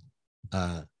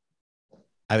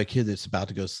 I have a kid that's about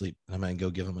to go sleep, and I'm going to go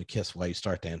give him a kiss while you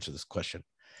start to answer this question.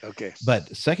 Okay. But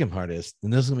the second part is,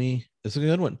 and this is a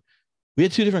good one. We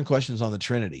had two different questions on the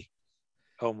Trinity.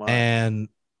 Oh my. And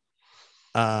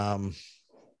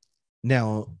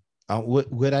now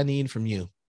what I need from you,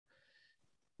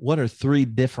 what are three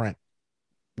different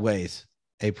ways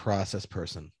a process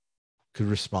person could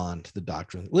respond to the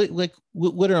doctrine? Like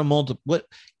what are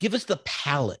give us the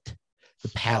palette. The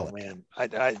palette. Oh man,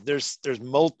 there's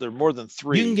more than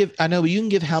three. You can give, I know, but you can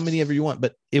give how many ever you want,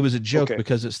 but it was a joke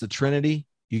because it's the Trinity.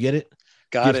 You get it?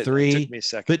 Got it. Three. It took me a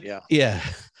second. But yeah.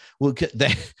 Well,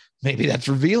 maybe that's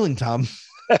revealing, Tom.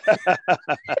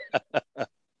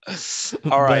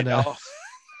 All right.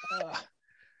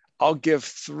 I'll give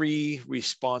three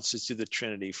responses to the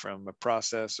Trinity from a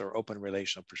process or open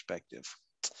relational perspective.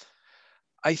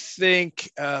 I think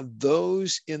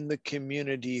those in the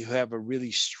community who have a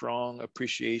really strong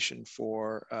appreciation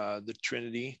for the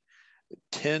Trinity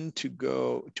tend to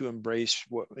embrace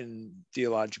what in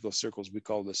theological circles we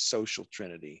call the social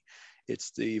Trinity.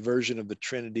 It's the version of the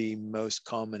Trinity most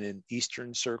common in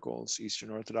Eastern circles,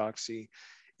 Eastern Orthodoxy.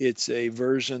 It's a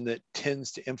version that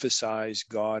tends to emphasize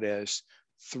God as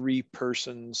three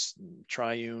persons,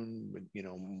 triune,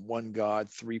 one God,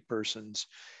 three persons.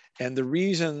 And the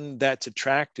reason that's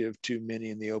attractive to many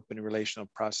in the open relational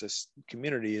process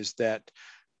community is that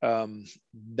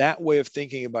that way of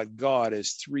thinking about God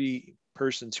as three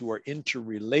persons who are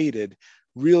interrelated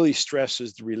really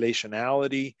stresses the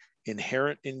relationality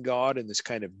inherent in God and this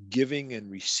kind of giving and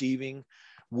receiving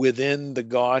within the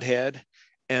Godhead.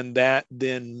 And that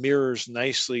then mirrors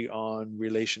nicely on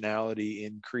relationality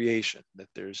in creation, that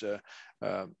there's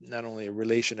not only a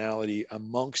relationality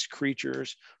amongst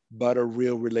creatures, but a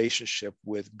real relationship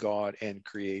with God and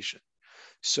creation.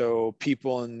 So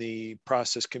people in the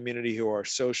process community who are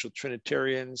social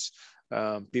Trinitarians,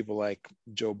 people like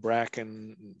Joe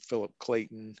Bracken, Philip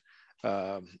Clayton,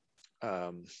 um,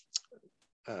 um,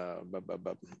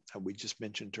 we just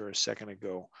mentioned her a second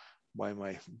ago. Why am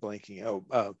I blanking?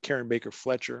 Karen Baker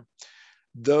Fletcher.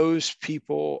 Those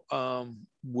people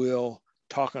will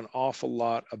talk an awful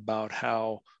lot about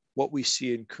how what we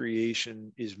see in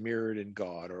creation is mirrored in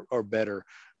God, or better,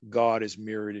 God is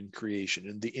mirrored in creation,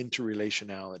 and the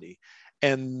interrelationality.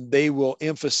 And they will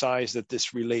emphasize that this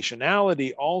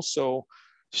relationality also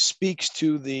speaks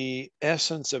to the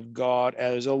essence of God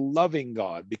as a loving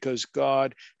God, because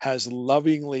God has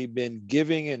lovingly been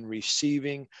giving and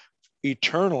receiving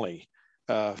eternally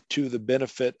to the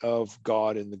benefit of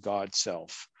God and the God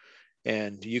self.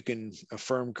 And you can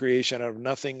affirm creation out of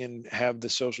nothing and have the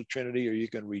social trinity, or you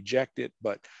can reject it.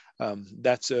 But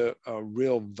that's a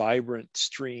real vibrant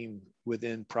stream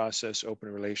within process open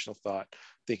relational thought,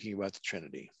 thinking about the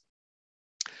Trinity.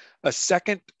 A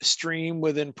second stream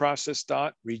within process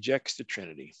thought rejects the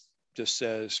Trinity, just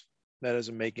says that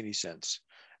doesn't make any sense,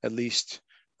 at least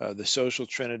the social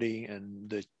Trinity and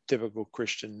the typical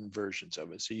Christian versions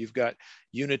of it. So you've got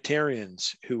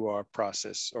Unitarians who are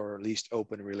process, or at least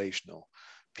open relational.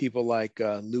 People like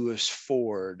Lewis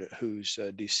Ford, who's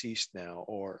deceased now,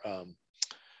 or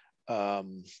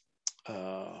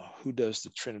who does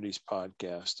the Trinities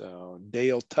podcast?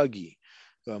 Dale Tuggy,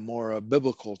 more a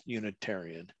biblical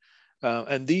Unitarian.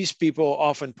 And these people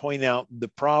often point out the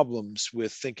problems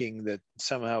with thinking that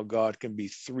somehow God can be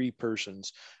three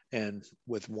persons and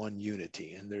with one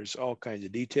unity. And there's all kinds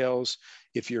of details.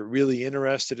 If you're really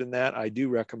interested in that, I do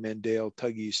recommend Dale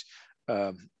Tuggy's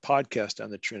podcast on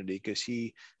the Trinity, because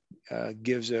he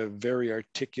gives a very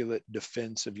articulate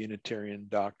defense of Unitarian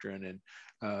doctrine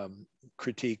and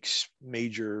critiques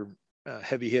major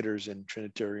heavy hitters in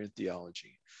Trinitarian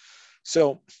theology.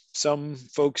 So some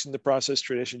folks in the process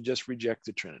tradition just reject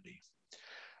the Trinity.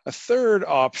 A third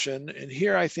option, and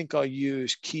here I think I'll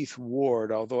use Keith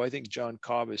Ward, although I think John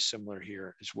Cobb is similar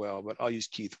here as well, but I'll use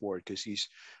Keith Ward because he's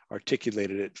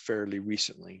articulated it fairly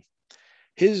recently.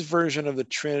 His version of the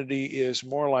Trinity is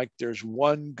more like there's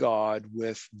one God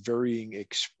with varying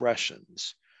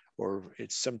expressions, or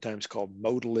it's sometimes called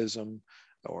modalism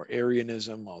or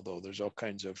Arianism, although there's all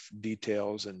kinds of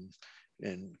details, and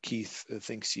Keith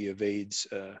thinks he evades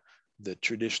the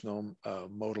traditional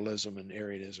modalism and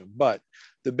Arianism. But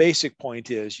the basic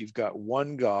point is you've got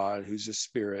one God who's a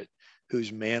spirit,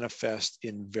 who's manifest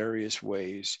in various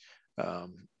ways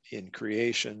in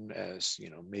creation as,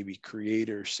 maybe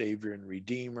creator, savior, and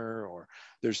redeemer, or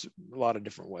there's a lot of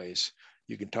different ways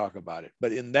you can talk about it.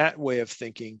 But in that way of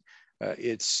thinking,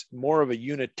 it's more of a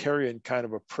Unitarian kind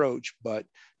of approach, but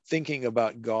thinking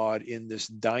about God in this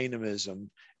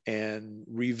dynamism and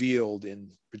revealed in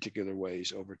particular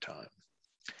ways over time.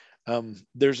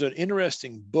 There's an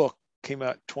interesting book, came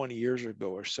out 20 years ago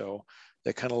or so,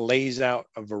 that kind of lays out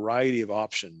a variety of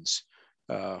options.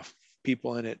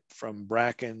 People in it from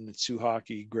Bracken,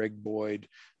 Suhaki, Greg Boyd,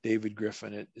 David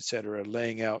Griffin, et cetera,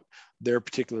 laying out their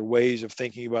particular ways of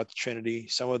thinking about the Trinity.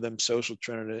 Some of them social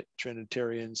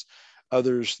Trinitarians,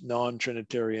 others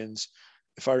non-Trinitarians.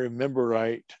 If I remember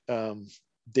right,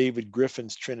 David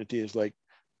Griffin's Trinity is like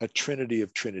a trinity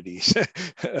of trinities.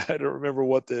 I don't remember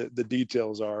what the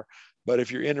details are, but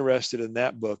if you're interested in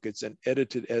that book, it's an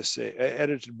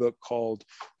edited book called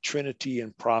Trinity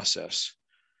and Process.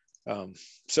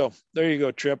 So there you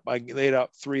go, Trip. I laid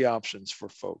out three options for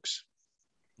folks.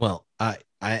 Well, that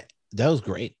was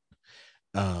great.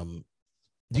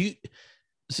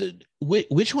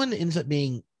 Which one ends up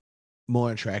being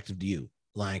more attractive to you?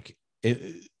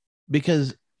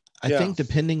 Because I think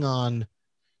depending on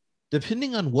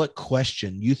what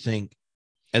question you think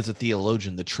as a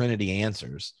theologian the Trinity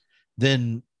answers,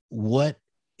 then what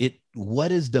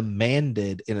is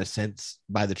demanded in a sense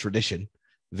by the tradition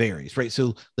varies, right?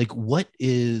 So what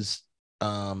is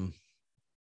when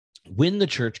the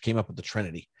church came up with the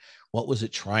Trinity, what was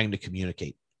it trying to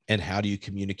communicate, and how do you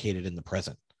communicate it in the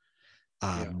present?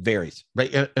 Varies,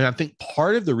 right? And I think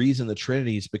part of the reason the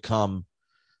Trinity's become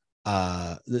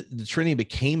the Trinity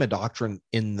became a doctrine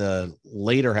in the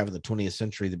later half of the 20th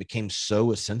century that became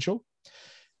so essential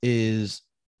is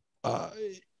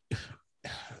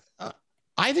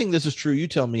I think this is true. You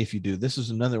tell me if you do. This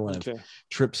is another one of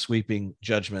Tripp's sweeping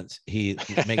judgments he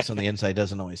makes on the inside,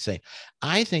 doesn't always say.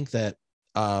 I think that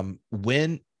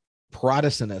when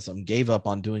Protestantism gave up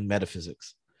on doing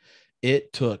metaphysics,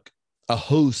 it took a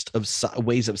host of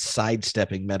ways of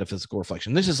sidestepping metaphysical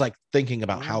reflection. This is like thinking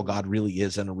about how God really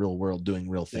is in a real world doing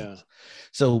real things. Yeah.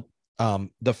 So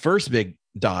the first big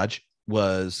dodge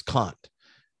was Kant.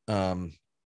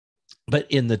 But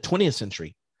in the 20th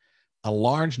century, a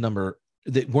large number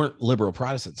that weren't liberal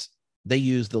Protestants, they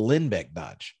used the Lindbeck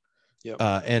Dodge. Yep.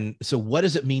 And so what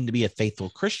does it mean to be a faithful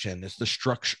Christian? It's the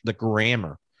structure, the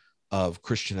grammar of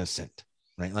Christian assent,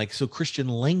 right? Like, so Christian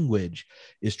language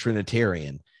is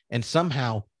Trinitarian. And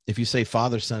somehow, if you say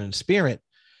Father, Son, and Spirit,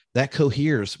 that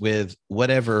coheres with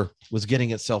whatever was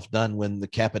getting itself done when the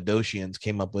Cappadocians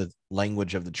came up with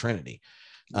language of the Trinity.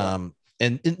 Yeah.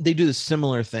 And they do the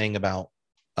similar thing about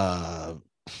the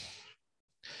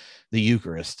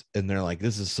Eucharist. And they're like,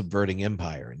 this is subverting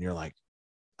empire. And you're like,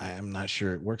 I'm not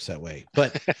sure it works that way,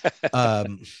 but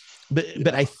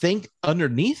I think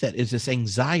underneath it is this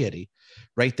anxiety,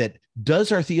 right? That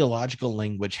does our theological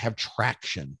language have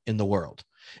traction in the world?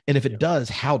 And if it does,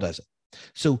 how does it?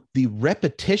 So the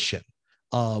repetition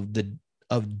of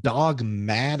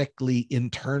dogmatically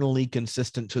internally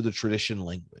consistent to the tradition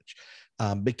language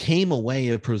became a way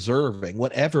of preserving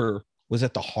whatever was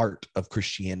at the heart of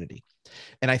Christianity.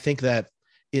 And I think that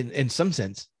in some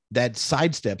sense that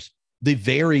sidesteps the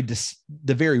very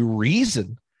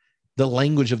reason the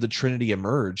language of the Trinity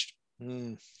emerged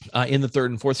in the 3rd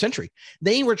and 4th century.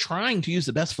 They were trying to use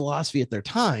the best philosophy at their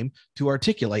time to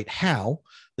articulate how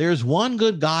there's one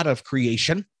good God of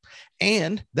creation,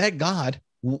 and that God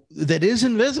that is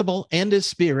invisible and is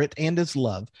spirit and is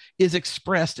love is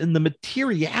expressed in the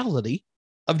materiality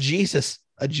of Jesus,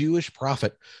 a Jewish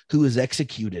prophet who is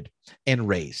executed and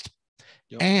raised.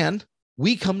 Yep. And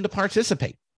we come to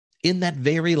participate in that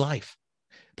very life.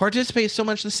 Participate so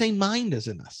much the same mind as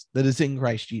in us that is in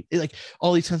Christ Jesus. Like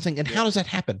all these kinds of things. And how does that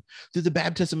happen? Through the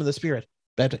baptism of the Spirit,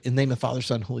 in the name of the Father,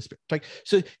 Son, Holy Spirit. Like,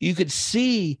 so you could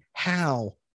see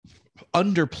how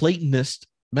under Platonist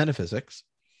metaphysics,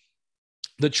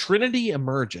 the Trinity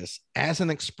emerges as an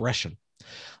expression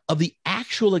of the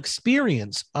actual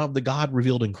experience of the God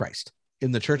revealed in Christ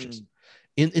in the churches,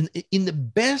 in the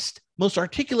best, most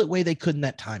articulate way they could in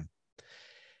that time.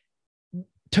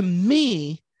 To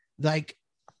me, like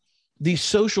the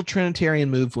social Trinitarian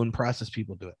move, when process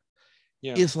people do it,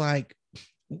 is like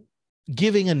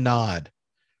giving a nod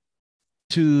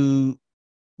to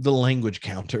the language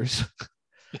counters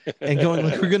and going,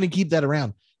 like, we're going to keep that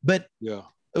around. But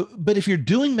if you're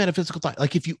doing metaphysical thought,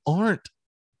 like if you aren't,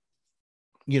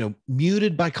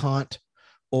 muted by Kant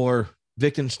or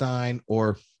Wittgenstein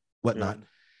or whatnot,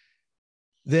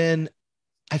 then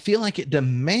I feel like it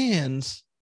demands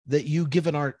that you give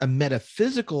a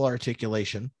metaphysical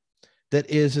articulation that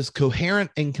is as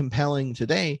coherent and compelling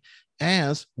today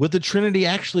as what the Trinity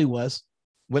actually was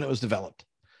when it was developed.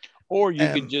 Or you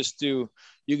could just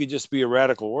be a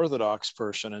radical Orthodox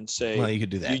person and say, well, you could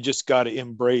do that. You just got to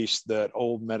embrace that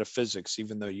old metaphysics,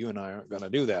 even though you and I aren't going to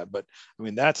do that. But I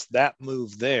mean, that's that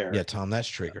move there. Yeah, Tom, that's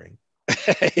triggering.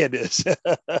 It is.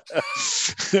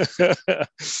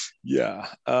 Yeah.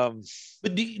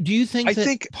 But do you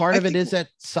think part of it is that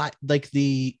side,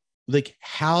 like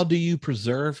how do you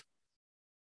preserve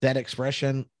that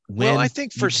expression? Well, I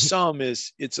think for some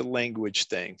it's a language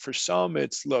thing. For some,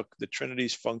 it's, look, the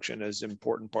Trinity's function is an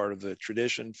important part of the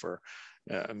tradition for,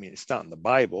 it's not in the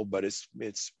Bible, but it's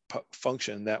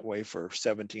functioned that way for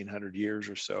 1700 years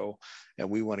or so. And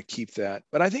we want to keep that.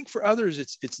 But I think for others,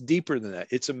 it's deeper than that.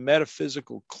 It's a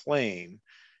metaphysical claim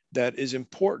that is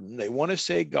important. They want to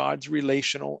say God's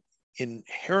relational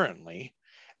inherently,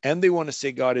 and they want to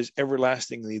say God is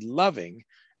everlastingly loving.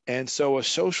 And so a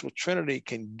social Trinity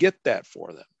can get that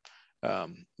for them.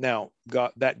 Now,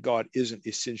 God isn't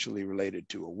essentially related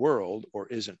to a world, or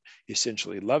isn't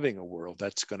essentially loving a world.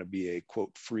 That's going to be a,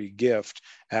 quote, free gift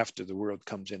after the world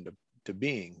comes into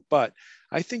being. But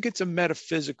I think it's a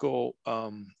metaphysical,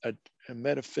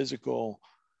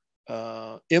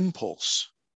 impulse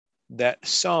that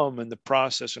some in the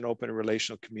process and open and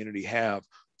relational community have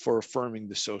for affirming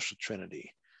the social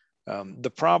Trinity.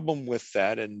 The problem with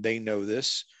that, and they know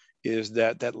this, is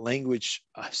that language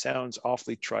sounds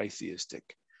awfully tritheistic.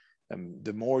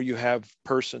 The more you have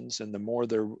persons and the more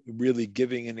they're really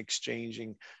giving and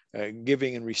exchanging,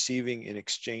 giving and receiving and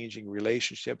exchanging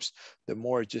relationships, the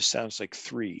more it just sounds like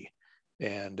three.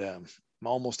 And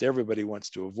almost everybody wants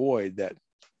to avoid that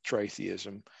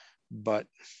tritheism. But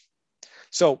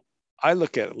so I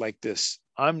look at it like this.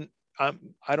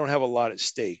 I don't have a lot at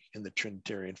stake in the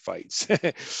Trinitarian fights.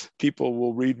 People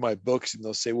will read my books and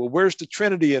they'll say, well, where's the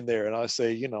Trinity in there? And I'll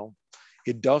say,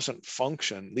 it doesn't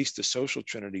function. At least the social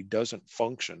Trinity doesn't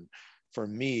function for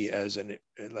me as an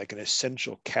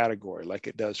essential category like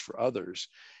it does for others.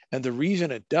 And the reason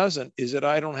it doesn't is that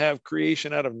I don't have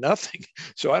creation out of nothing.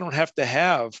 So I don't have to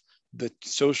have the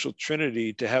social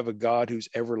trinity to have a God who's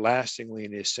everlastingly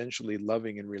and essentially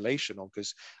loving and relational,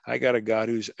 because I got a God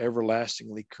who's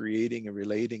everlastingly creating and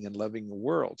relating and loving the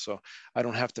world. So I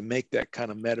don't have to make that kind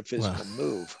of metaphysical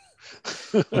move.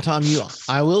 Well, Tom,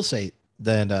 I will say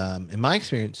that in my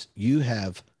experience, you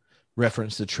have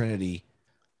referenced the Trinity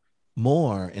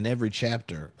more in every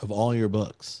chapter of all your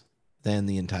books than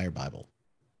the entire Bible.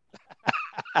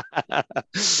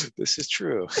 This is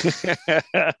true.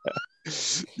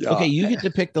 Yeah. Okay, you get to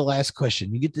pick the last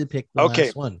question. You get to pick the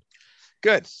last one.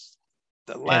 Good.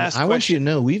 The last and I want you to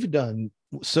know we've done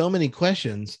so many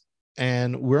questions,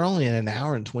 and we're only at an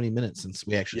hour and 20 minutes since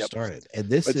we actually started. And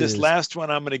this last one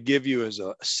I'm going to give you is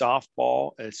a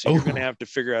softball. And so you're going to have to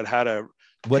figure out how to.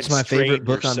 What's my favorite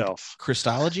book yourself. On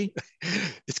Christology?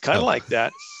 It's kind of like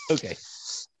that. Okay.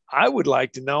 I would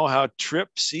like to know how Tripp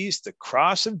sees the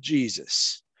cross of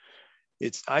Jesus.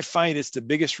 I find it's the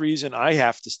biggest reason I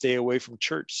have to stay away from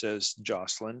church, says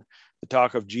Jocelyn. The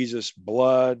talk of Jesus'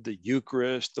 blood, the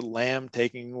Eucharist, the Lamb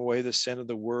taking away the sin of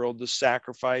the world, the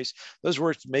sacrifice, those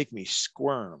words make me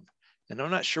squirm, and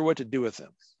I'm not sure what to do with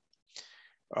them.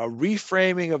 A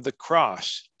reframing of the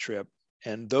cross, Tripp,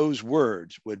 and those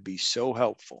words would be so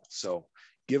helpful. So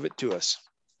give it to us.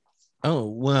 Oh,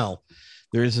 well,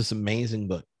 there is this amazing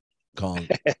book called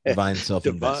Divine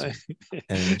Self-Investment.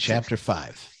 And in chapter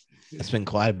 5, I spent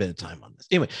quite a bit of time on this.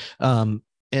 Anyway,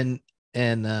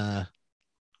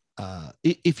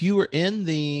 if you were in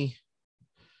the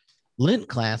Lent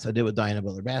class I did with Diana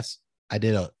Butler Bass, I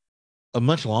did a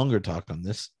much longer talk on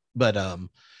this. But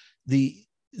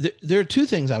there are two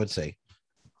things I would say.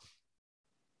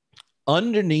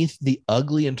 Underneath the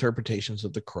ugly interpretations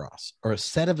of the cross are a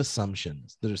set of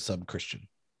assumptions that are sub-Christian.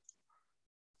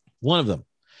 One of them,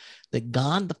 that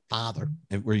God the Father,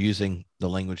 and we're using the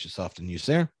language that's often used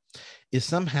there, is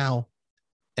somehow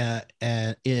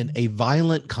in a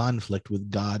violent conflict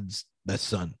with God's the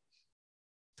Son.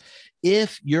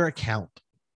 If your account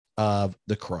of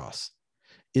the cross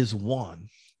is one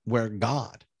where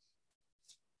God's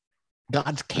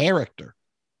character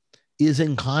is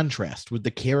in contrast with the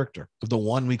character of the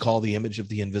one we call the image of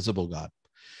the invisible God,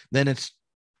 then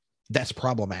that's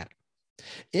problematic.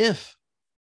 If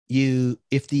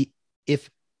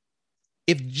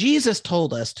Jesus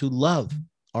told us to love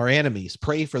our enemies,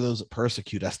 pray for those that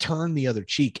persecute us, turn the other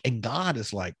cheek, and God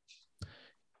is like,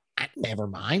 never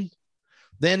mind,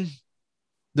 then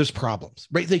there's problems,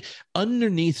 right?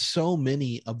 Underneath so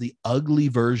many of the ugly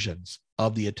versions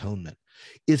of the atonement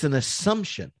is an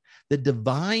assumption that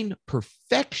divine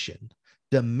perfection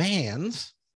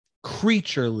demands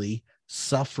creaturely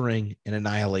suffering and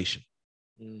annihilation.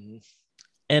 Mm-hmm.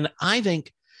 And I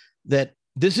think that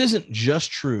this isn't just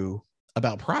true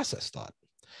about process thought.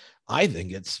 I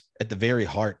think it's at the very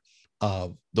heart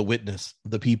of the witness,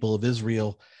 the people of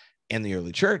Israel and the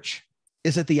early church,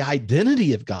 is that the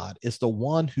identity of God is the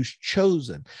one who's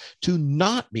chosen to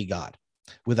not be God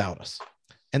without us,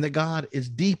 and that God is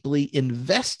deeply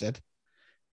invested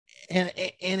and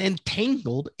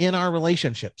entangled in our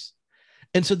relationships.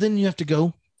 And so then you have to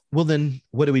go, well, then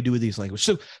what do we do with these languages?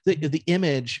 So the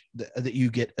image that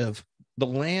you get of the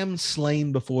lamb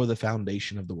slain before the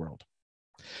foundation of the world.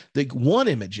 The one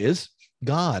image is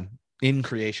God in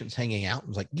creations hanging out and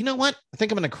was like, you know what? I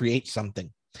think I'm going to create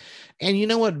something. And you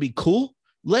know what would be cool?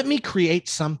 Let me create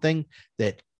something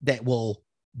that will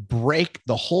break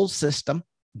the whole system,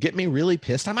 get me really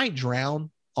pissed. I might drown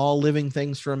all living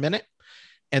things for a minute.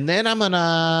 And then I'm going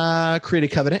to create a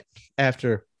covenant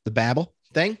after the Babel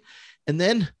thing. And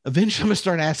then eventually I'm going to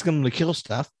start asking them to kill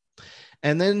stuff.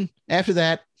 And then after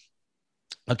that,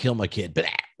 I'll kill my kid. But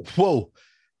whoa,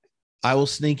 I will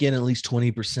sneak in at least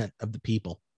 20% of the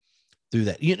people through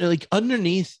that. You know, like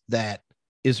underneath that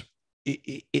is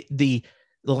the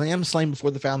lamb slain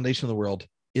before the foundation of the world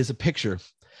is a picture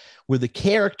where the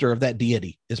character of that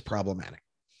deity is problematic.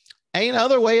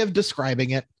 Another way of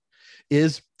describing it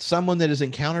is someone that has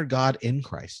encountered God in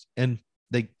Christ. And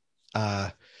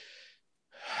I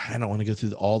don't want to go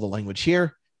through all the language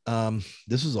here.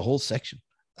 This is a whole section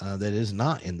that is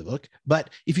not in the book. But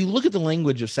if you look at the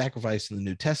language of sacrifice in the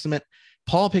New Testament,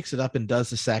 Paul picks it up and does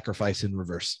the sacrifice in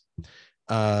reverse.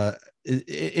 And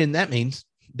that means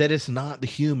that it's not the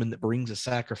human that brings a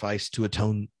sacrifice to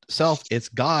atone self. It's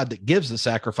God that gives the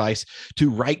sacrifice to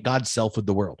right God's self with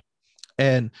the world.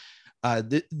 And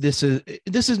this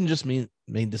isn't just me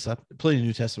made this up. Plenty of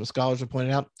New Testament scholars have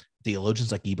pointed out.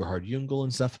 Theologians like Eberhard Jungel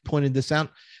and stuff pointed this out.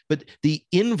 But the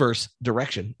inverse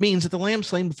direction means that the lamb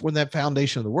slain before that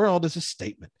foundation of the world is a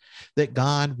statement that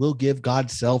God will give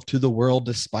God's self to the world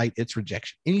despite its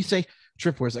rejection. And you say,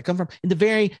 Tripp, where does that come from? In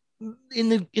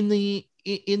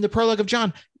the prologue of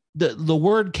John, The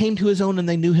word came to his own and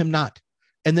they knew him not.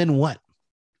 And then what?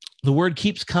 The word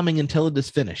keeps coming until it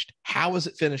is finished. How is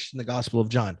it finished in the Gospel of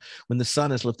John? When the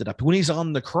Son is lifted up. When he's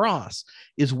on the cross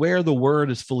is where the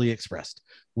word is fully expressed.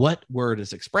 What word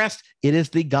is expressed? It is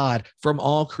the God from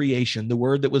all creation, the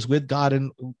word that was with God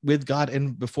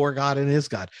and before God and is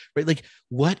God. Right? Like,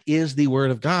 what is the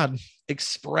word of God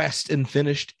expressed and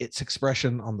finished its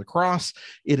expression on the cross?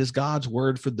 It is God's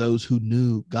word for those who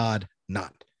knew God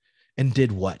not and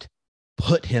did what?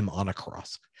 Put him on a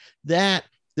cross.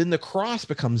 Then the cross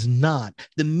becomes not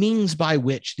the means by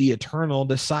which the eternal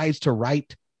decides to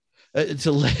let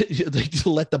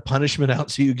the punishment out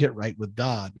so you get right with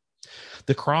God.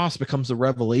 The cross becomes the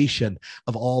revelation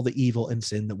of all the evil and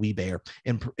sin that we bear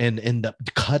and end up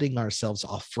cutting ourselves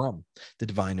off from the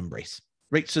divine embrace.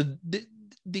 Right. So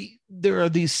there are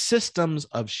these systems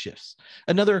of shifts.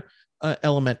 Another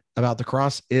element about the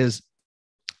cross is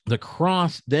the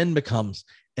cross then becomes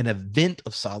an event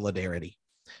of solidarity.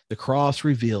 The cross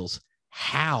reveals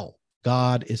how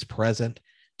God is present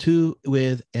to,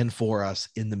 with, and for us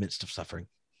in the midst of suffering.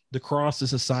 The cross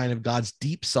is a sign of God's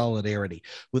deep solidarity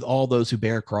with all those who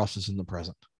bear crosses in the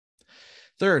present.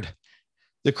 Third,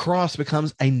 the cross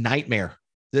becomes a nightmare.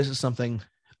 This is something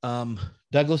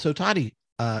Douglas Otati,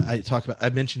 I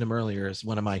mentioned him earlier as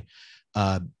one of my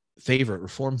favorite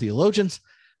Reformed theologians.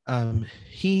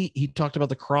 He talked about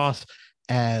the cross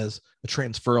as a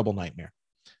transferable nightmare.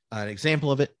 An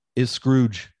example of it is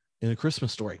Scrooge in A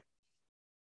Christmas Story.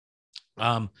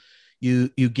 You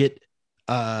get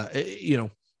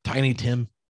Tiny Tim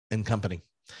and company.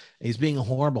 He's being a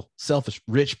horrible, selfish,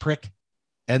 rich prick,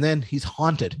 and then he's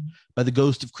haunted by the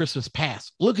ghost of Christmas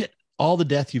past. Look at all the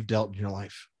death you've dealt in your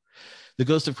life. The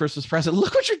ghost of Christmas present.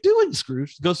 Look what you're doing,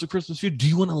 Scrooge. The ghost of Christmas future. Do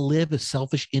you want to live a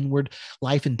selfish inward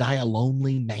life and die a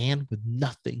lonely man with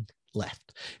nothing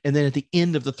left? And then at the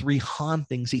end of the 3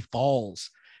 hauntings, he falls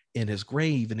in his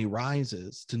grave and he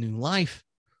rises to new life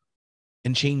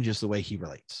and changes the way he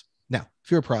relates. Now,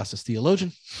 if you're a process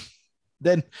theologian,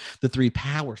 then the 3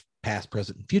 powers, past,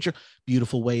 present, and future,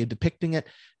 beautiful way of depicting it.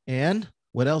 And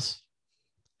what else?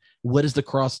 What does the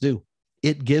cross do?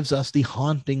 It gives us the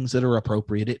hauntings that are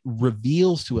appropriate. It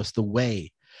reveals to us the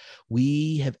way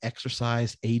we have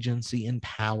exercised agency and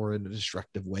power in a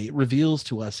destructive way. It reveals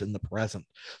to us in the present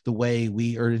the way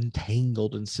we are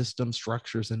entangled in system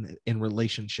structures and in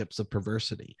relationships of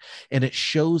perversity. And it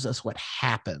shows us what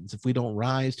happens if we don't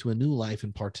rise to a new life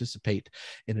and participate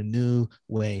in a new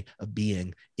way of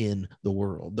being in the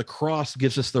world. The cross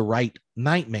gives us the right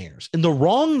nightmares, and the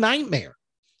wrong nightmare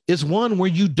is one where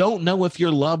you don't know if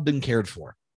you're loved and cared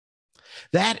for.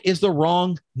 That is the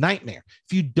wrong nightmare.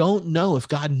 If you don't know if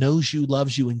God knows you,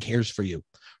 loves you, and cares for you,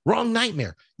 wrong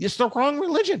nightmare. It's the wrong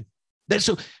religion.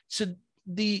 So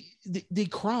the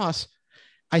cross,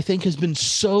 I think, has been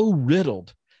so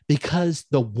riddled because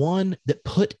the one that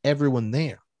put everyone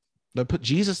there, that put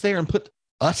Jesus there and put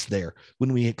us there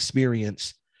when we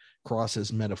experience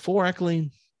crosses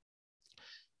metaphorically,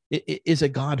 it is a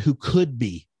God who could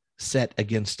be set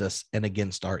against us and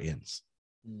against our ends.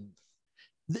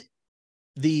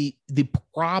 The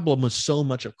problem with so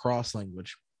much of cross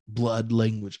language, blood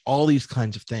language, all these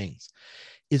kinds of things,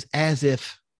 is as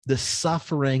if the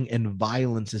suffering and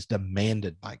violence is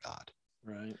demanded by God,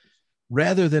 right,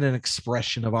 rather than an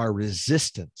expression of our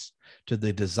resistance to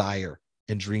the desire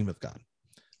and dream of God.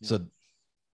 Yeah. So,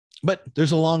 but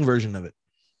there's a long version of it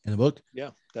in the book.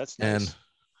 Yeah, that's nice. And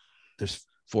there's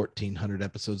 1,400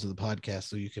 episodes of the podcast,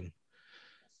 so you can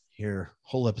hear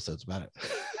whole episodes about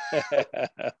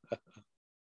it.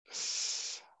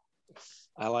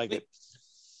 I like it.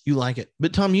 You like it.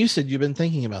 But Tom, you said you've been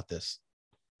thinking about this.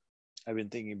 I've been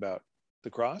thinking about the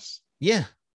cross. Yeah.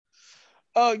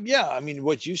 Yeah. I mean,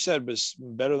 what you said was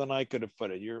better than I could have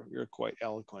put it. You're quite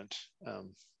eloquent.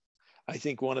 I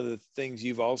think one of the things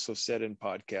you've also said in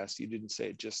podcasts, you didn't say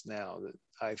it just now, that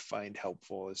I find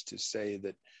helpful is to say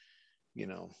that,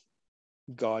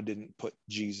 God didn't put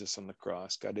Jesus on the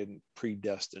cross. God didn't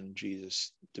predestine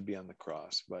Jesus to be on the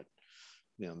cross, but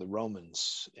the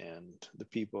Romans and the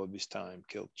people of his time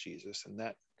killed Jesus. And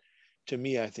that, to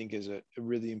me, I think is a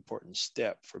really important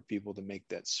step for people to make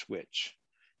that switch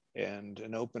and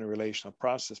an open relational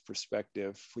process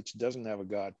perspective, which doesn't have a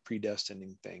God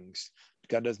predestining things.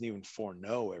 God doesn't even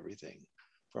foreknow everything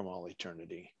from all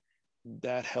eternity.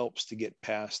 That helps to get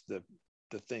past the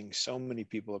things so many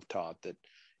people have taught, that,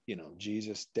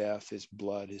 Jesus' death, his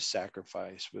blood, his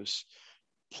sacrifice was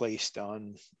placed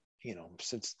on,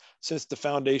 since the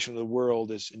foundation of the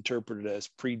world is interpreted as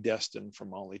predestined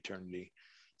from all eternity.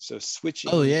 So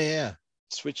switching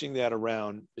that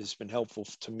around has been helpful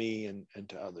to me and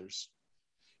to others.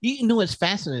 It's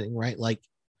fascinating, right? Like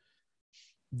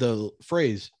the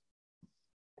phrase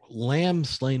lamb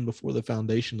slain before the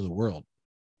foundation of the world,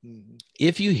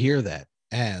 if you hear that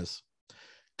as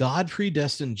God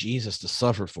predestined Jesus to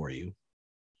suffer for you,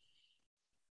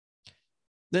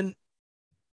 then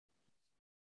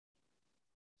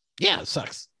yeah, it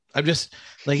sucks. I'm just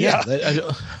like, yeah.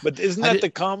 But isn't that the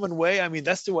common way? I mean,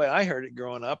 that's the way I heard it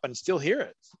growing up and still hear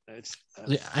it.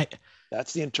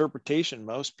 That's the interpretation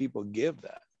most people give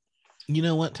that. You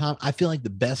know what, Tom? I feel like the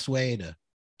best way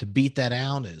to beat that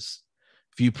out is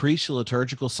if you preach the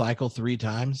liturgical cycle 3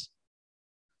 times.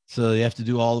 So you have to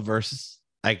do all the verses.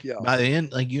 Like by the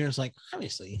end, like you're just like,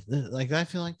 obviously, like I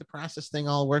feel like the process thing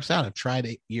all works out. I've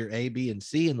tried year A, B, and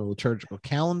C in the liturgical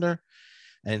calendar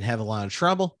and have a lot of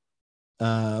trouble.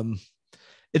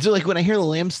 It's like when I hear the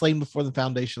lamb slain before the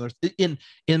foundation, in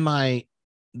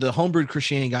the homebrewed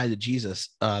Christianity guide to Jesus,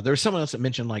 there's someone else that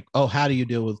mentioned like, oh, how do you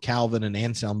deal with Calvin and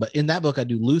Anselm? But in that book, I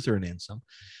do Luther and Anselm.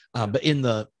 But in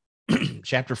the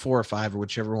chapter 4 or 5 or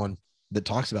whichever one that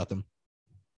talks about them,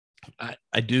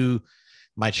 I do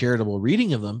my charitable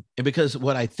reading of them. And because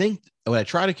what I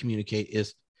try to communicate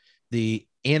is the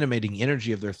animating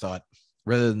energy of their thought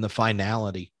rather than the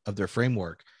finality of their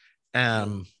framework.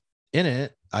 In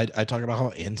it, I talk about how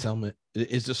Anselm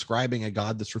is describing a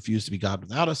God that's refused to be God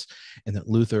without us, and that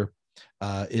Luther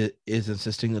is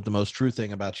insisting that the most true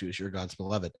thing about you is you're God's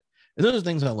beloved. And those are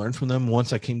things I learned from them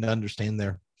once I came to understand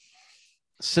their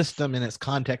system in its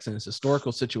context and its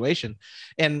historical situation.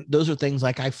 And those are things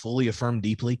like I fully affirm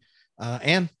deeply.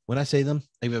 And when I say them,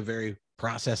 I have a very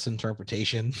process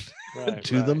interpretation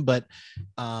to them. But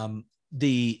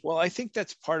I think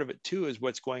that's part of it too, is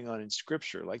what's going on in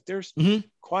scripture. Like there's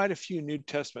quite a few New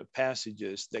Testament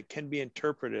passages that can be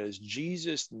interpreted as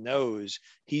Jesus knows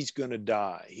he's going to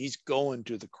die. He's going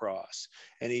to the cross,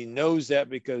 and he knows that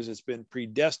because it's been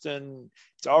predestined.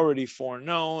 It's already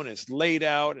foreknown. It's laid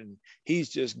out, and he's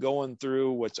just going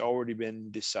through what's already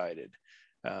been decided.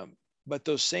 But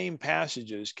those same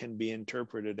passages can be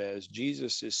interpreted as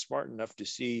Jesus is smart enough to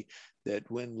see that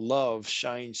when love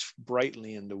shines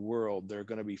brightly in the world, there are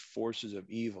going to be forces of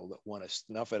evil that want to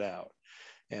snuff it out.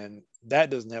 And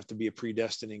that doesn't have to be a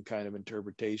predestining kind of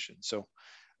interpretation. So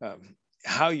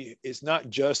it's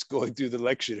not just going through the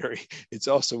lectionary, it's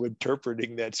also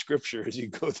interpreting that scripture as you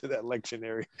go through that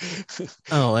lectionary.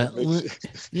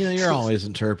 You're always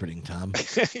interpreting, Tom.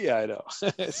 Yeah, I know.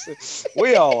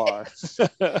 We all are.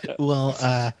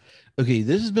 Well, okay,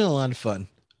 this has been a lot of fun.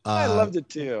 I loved it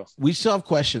too. We still have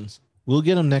questions. We'll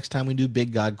get them next time we do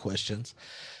Big God questions.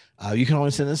 You can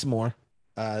always send us more.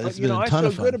 I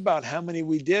feel good about how many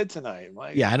we did tonight.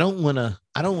 I don't want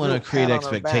to create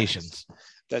expectations.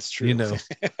 That's true.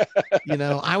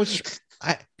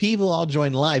 People all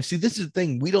join live. See, this is the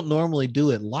thing. We don't normally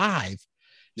do it live.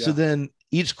 Yeah. So then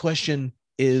each question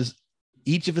is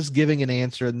each of us giving an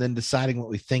answer and then deciding what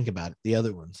we think about it, the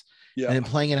other ones. Yeah. And then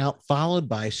playing it out, followed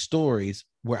by stories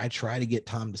where I try to get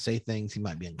Tom to say things he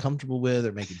might be uncomfortable with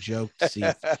or make a joke to see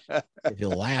if he'll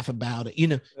laugh about it.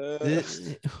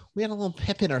 We had a little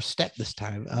pep in our step this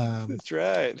time. That's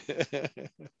right.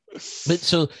 But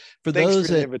so for Thanks those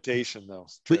for the invitation, though.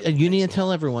 And you need to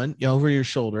tell everyone over your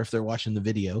shoulder if they're watching the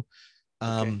video.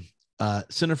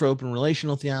 Center for Open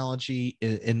Relational Theology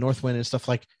in Northwind and stuff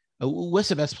like. What's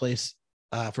the best place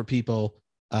for people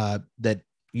that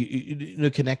you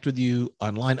connect with you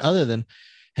online other than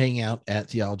hanging out at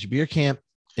Theology Beer Camp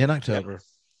in October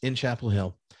in Chapel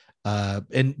Hill?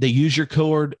 And they use your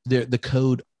code, the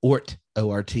code ORT,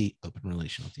 O-R-T, Open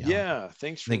Relational Theology. Yeah,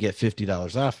 thanks. They get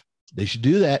 $50 off. They should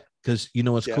do that because you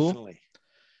know what's cool?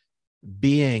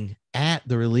 Being at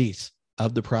the release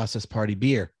of the Process Party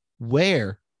beer,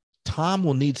 where Tom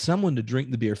will need someone to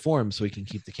drink the beer for him so he can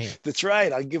keep the can. That's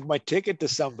right. I'll give my ticket to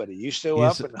somebody. You show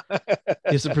up.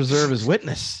 He has to preserve his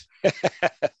witness.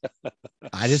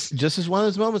 I just as one of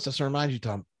those moments, I just remind you,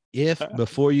 Tom, if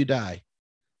before you die,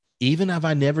 even if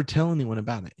I never tell anyone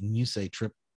about it, and you say,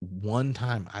 Trip, one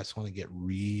time I just want to get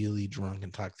really drunk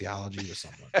and talk theology with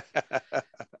someone,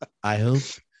 I hope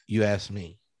you ask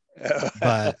me.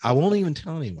 But I won't even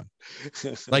tell anyone.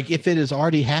 Like if it has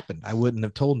already happened, I wouldn't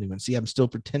have told anyone. See, I'm still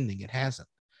pretending it hasn't.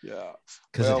 Yeah.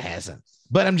 Because it hasn't.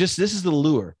 But this is the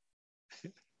lure.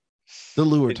 The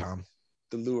lure, Tom.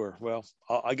 The lure. Well,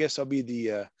 I guess I'll be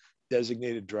the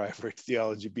designated driver at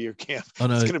Theology Beer Camp. Oh,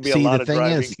 no. It's going to be a lot of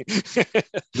driving.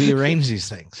 We arrange these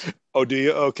things. Oh, do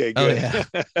you? Okay, good.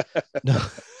 Oh, yeah.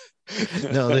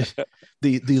 No,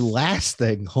 the last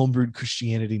thing homebrewed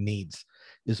Christianity needs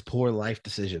is poor life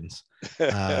decisions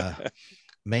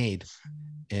made.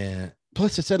 And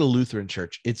plus it's at a Lutheran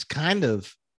church. It's kind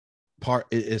of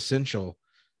essential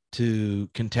to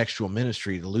contextual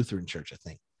ministry, the Lutheran church, I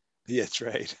think. Yeah, that's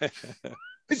right.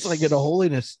 It's like in a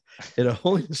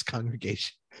holiness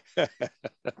congregation.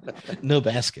 No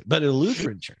basket, but a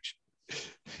Lutheran church.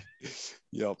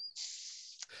 Yep.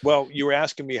 Well, you were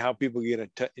asking me how people get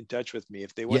in touch with me.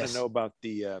 If they want to know about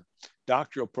the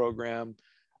doctoral program,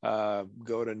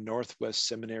 go to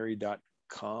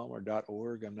northwestseminary.com or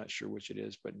 .org. I'm not sure which it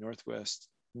is, but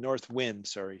Northwind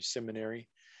Seminary.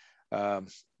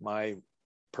 My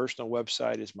personal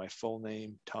website is my full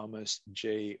name, Thomas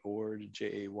J. Oord,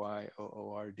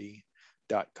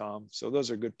 JAYOORD.com. So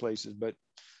those are good places, but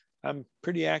I'm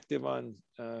pretty active on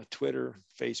Twitter,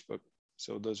 Facebook.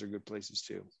 So those are good places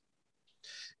too.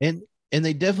 And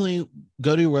they definitely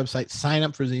go to your website, sign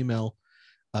up for his email,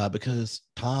 because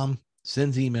Tom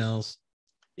sends emails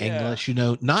and lets you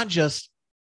know not just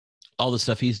all the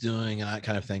stuff he's doing and that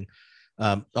kind of thing.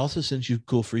 Also sends you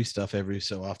cool free stuff every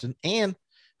so often. And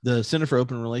the Center for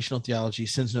Open Relational Theology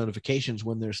sends notifications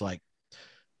when there's like,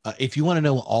 if you want to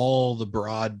know all the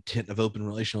broad tent of open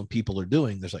relational people are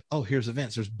doing, there's like, oh, here's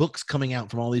events. There's books coming out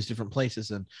from all these different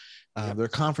places, and there are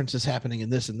conferences happening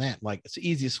and this and that. Like, it's the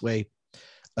easiest way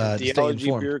to stay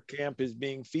informed. Beer Camp is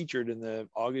being featured in the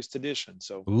August edition.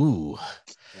 So, ooh,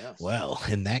 well,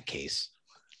 in that case,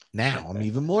 now I'm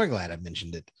even more glad I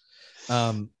mentioned it.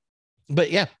 But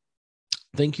yeah,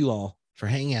 thank you all for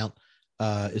hanging out.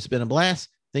 It's been a blast.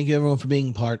 Thank you everyone for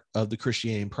being part of the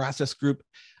Christianity in Process group.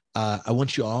 I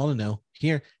want you all to know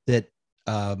here that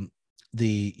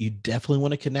you definitely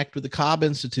want to connect with the Cobb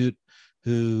Institute,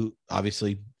 who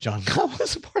obviously John Cobb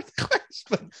was a part of the class,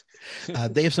 but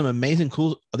they have some amazing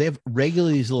they have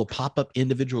regularly these little pop-up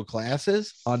individual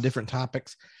classes on different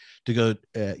topics to go.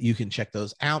 You can check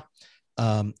those out.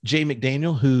 Jay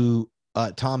McDaniel, who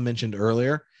Tom mentioned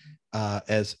earlier,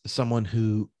 as someone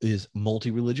who is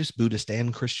multi-religious, Buddhist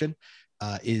and Christian,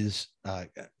 is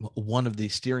one of the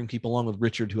steering people, along with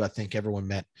Richard, who I think everyone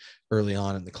met early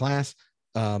on in the class.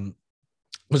 It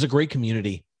was a great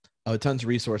community, tons of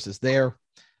resources there.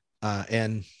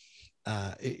 And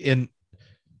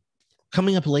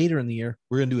coming up later in the year,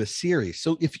 we're going to do a series.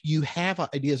 So if you have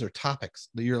ideas or topics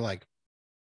that you're like,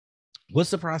 what's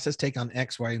the process take on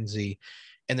X, Y, and Z?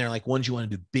 And they're like ones you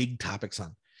want to do big topics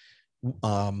on.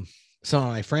 Some of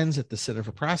my friends at the Center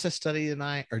for Process Study and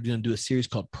I are going to do a series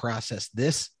called Process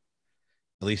This.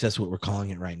 At least that's what we're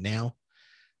calling it right now.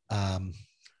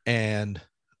 And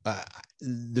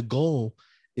the goal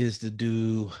is to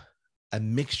do a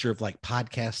mixture of like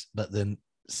podcasts, but then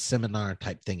seminar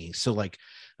type thingy. So like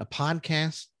a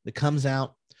podcast that comes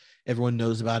out, everyone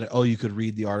knows about it. Oh, you could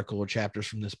read the article or chapters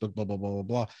from this book, blah, blah, blah, blah,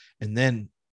 blah. And then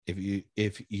if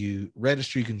you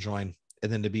register, you can join.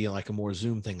 And then to be like a more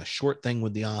Zoom thing, a short thing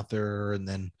with the author, and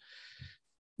then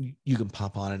you can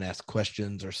pop on and ask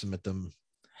questions or submit them.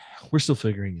 We're still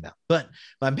figuring it out. But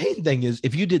my main thing is,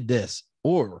 if you did this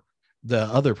or the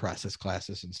other process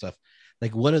classes and stuff,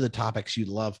 like what are the topics you'd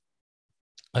love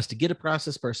us to get a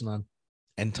process person on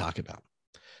and talk about?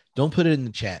 Don't put it in the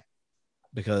chat,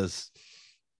 because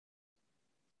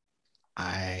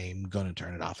I'm going to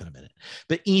turn it off in a minute,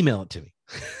 but email it to me.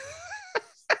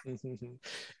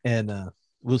 And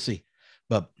we'll see.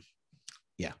 But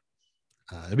yeah,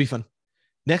 it'll be fun.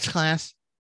 Next class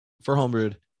for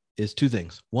Homebrewed is two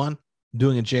things. One,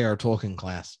 doing a J.R. Tolkien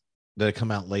class that'll come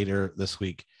out later this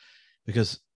week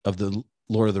because of the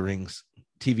Lord of the Rings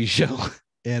TV show.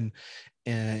 And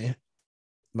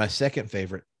my second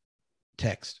favorite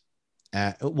text,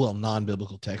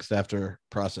 non-biblical text after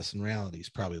Process and Reality, is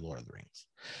probably Lord of the Rings.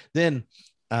 Then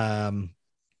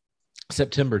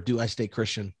September, Do I Stay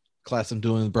Christian class I'm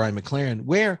doing with Brian McLaren,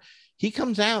 where he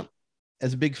comes out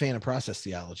as a big fan of process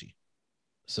theology.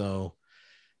 So,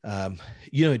 Tom,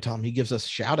 he gives us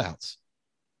shout outs.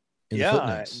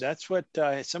 That's what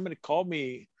somebody called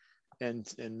me and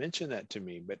mentioned that to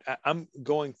me, but I'm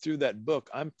going through that book.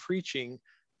 I'm preaching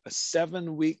a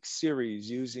 7-week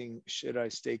series using Should I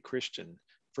Stay Christian.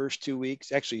 First 2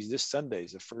 weeks, actually this Sunday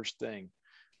is the first thing.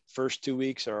 First 2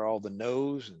 weeks are all the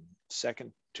no's, and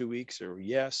second 2 weeks are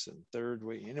yes, and third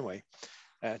week. Anyway,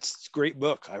 it's a great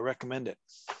book. I recommend it.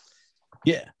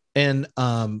 Yeah. And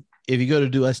if you go to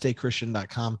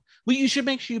doistaychristian.com, well, you should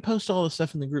make sure you post all the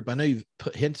stuff in the group. I know you've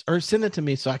put hints, or send it to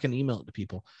me so I can email it to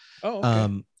people. Oh,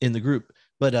 okay. In the group.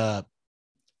 But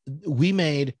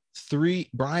Brian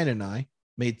and I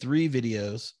made 3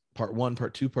 videos, part 1,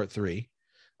 part 2, part 3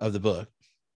 of the book.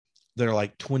 That are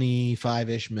like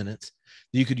 25-ish minutes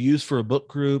that you could use for a book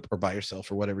group or by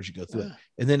yourself or whatever as you go through it.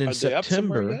 And then in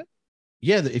September,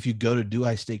 if you go to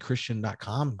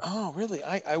doistaychristian.com. Oh, really?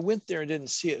 I went there and didn't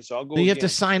see it. So I'll go. You have to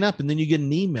sign up, and then you get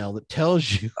an email that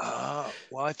tells you.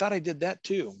 Well, I thought I did that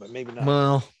too, but maybe not.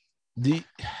 Well,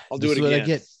 I'll do it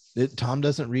again. Tom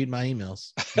doesn't read my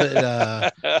emails,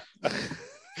 but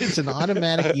it's an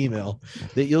automatic email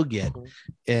that you'll get,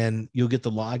 and you'll get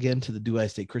the login to the Do I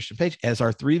Stay Christian page as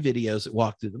our 3 videos that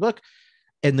walk through the book.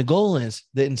 And the goal is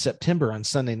that in September on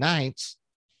Sunday nights,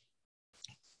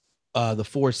 the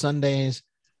 4 Sundays,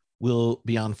 we'll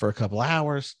be on for a couple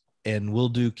hours, and we'll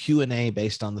do Q&A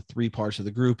based on the 3 parts of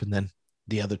the group, and then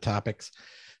the other topics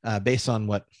based on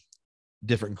what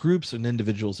different groups and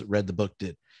individuals that read the book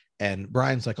did. And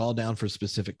Brian's like all down for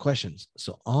specific questions.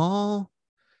 So all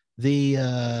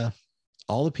the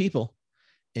people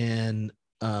in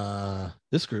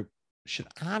this group should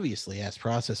obviously ask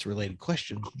process related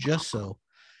questions, just so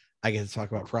I get to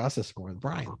talk about process more with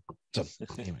Brian. So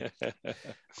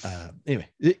anyway,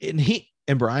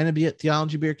 and Brian will be at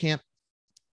Theology Beer Camp,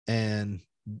 and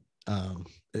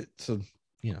it's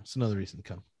another reason to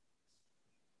come.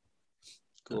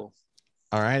 Cool.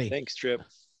 All righty. Thanks, Trip.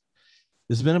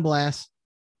 This has been a blast.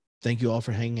 Thank you all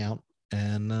for hanging out,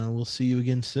 and we'll see you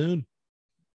again soon.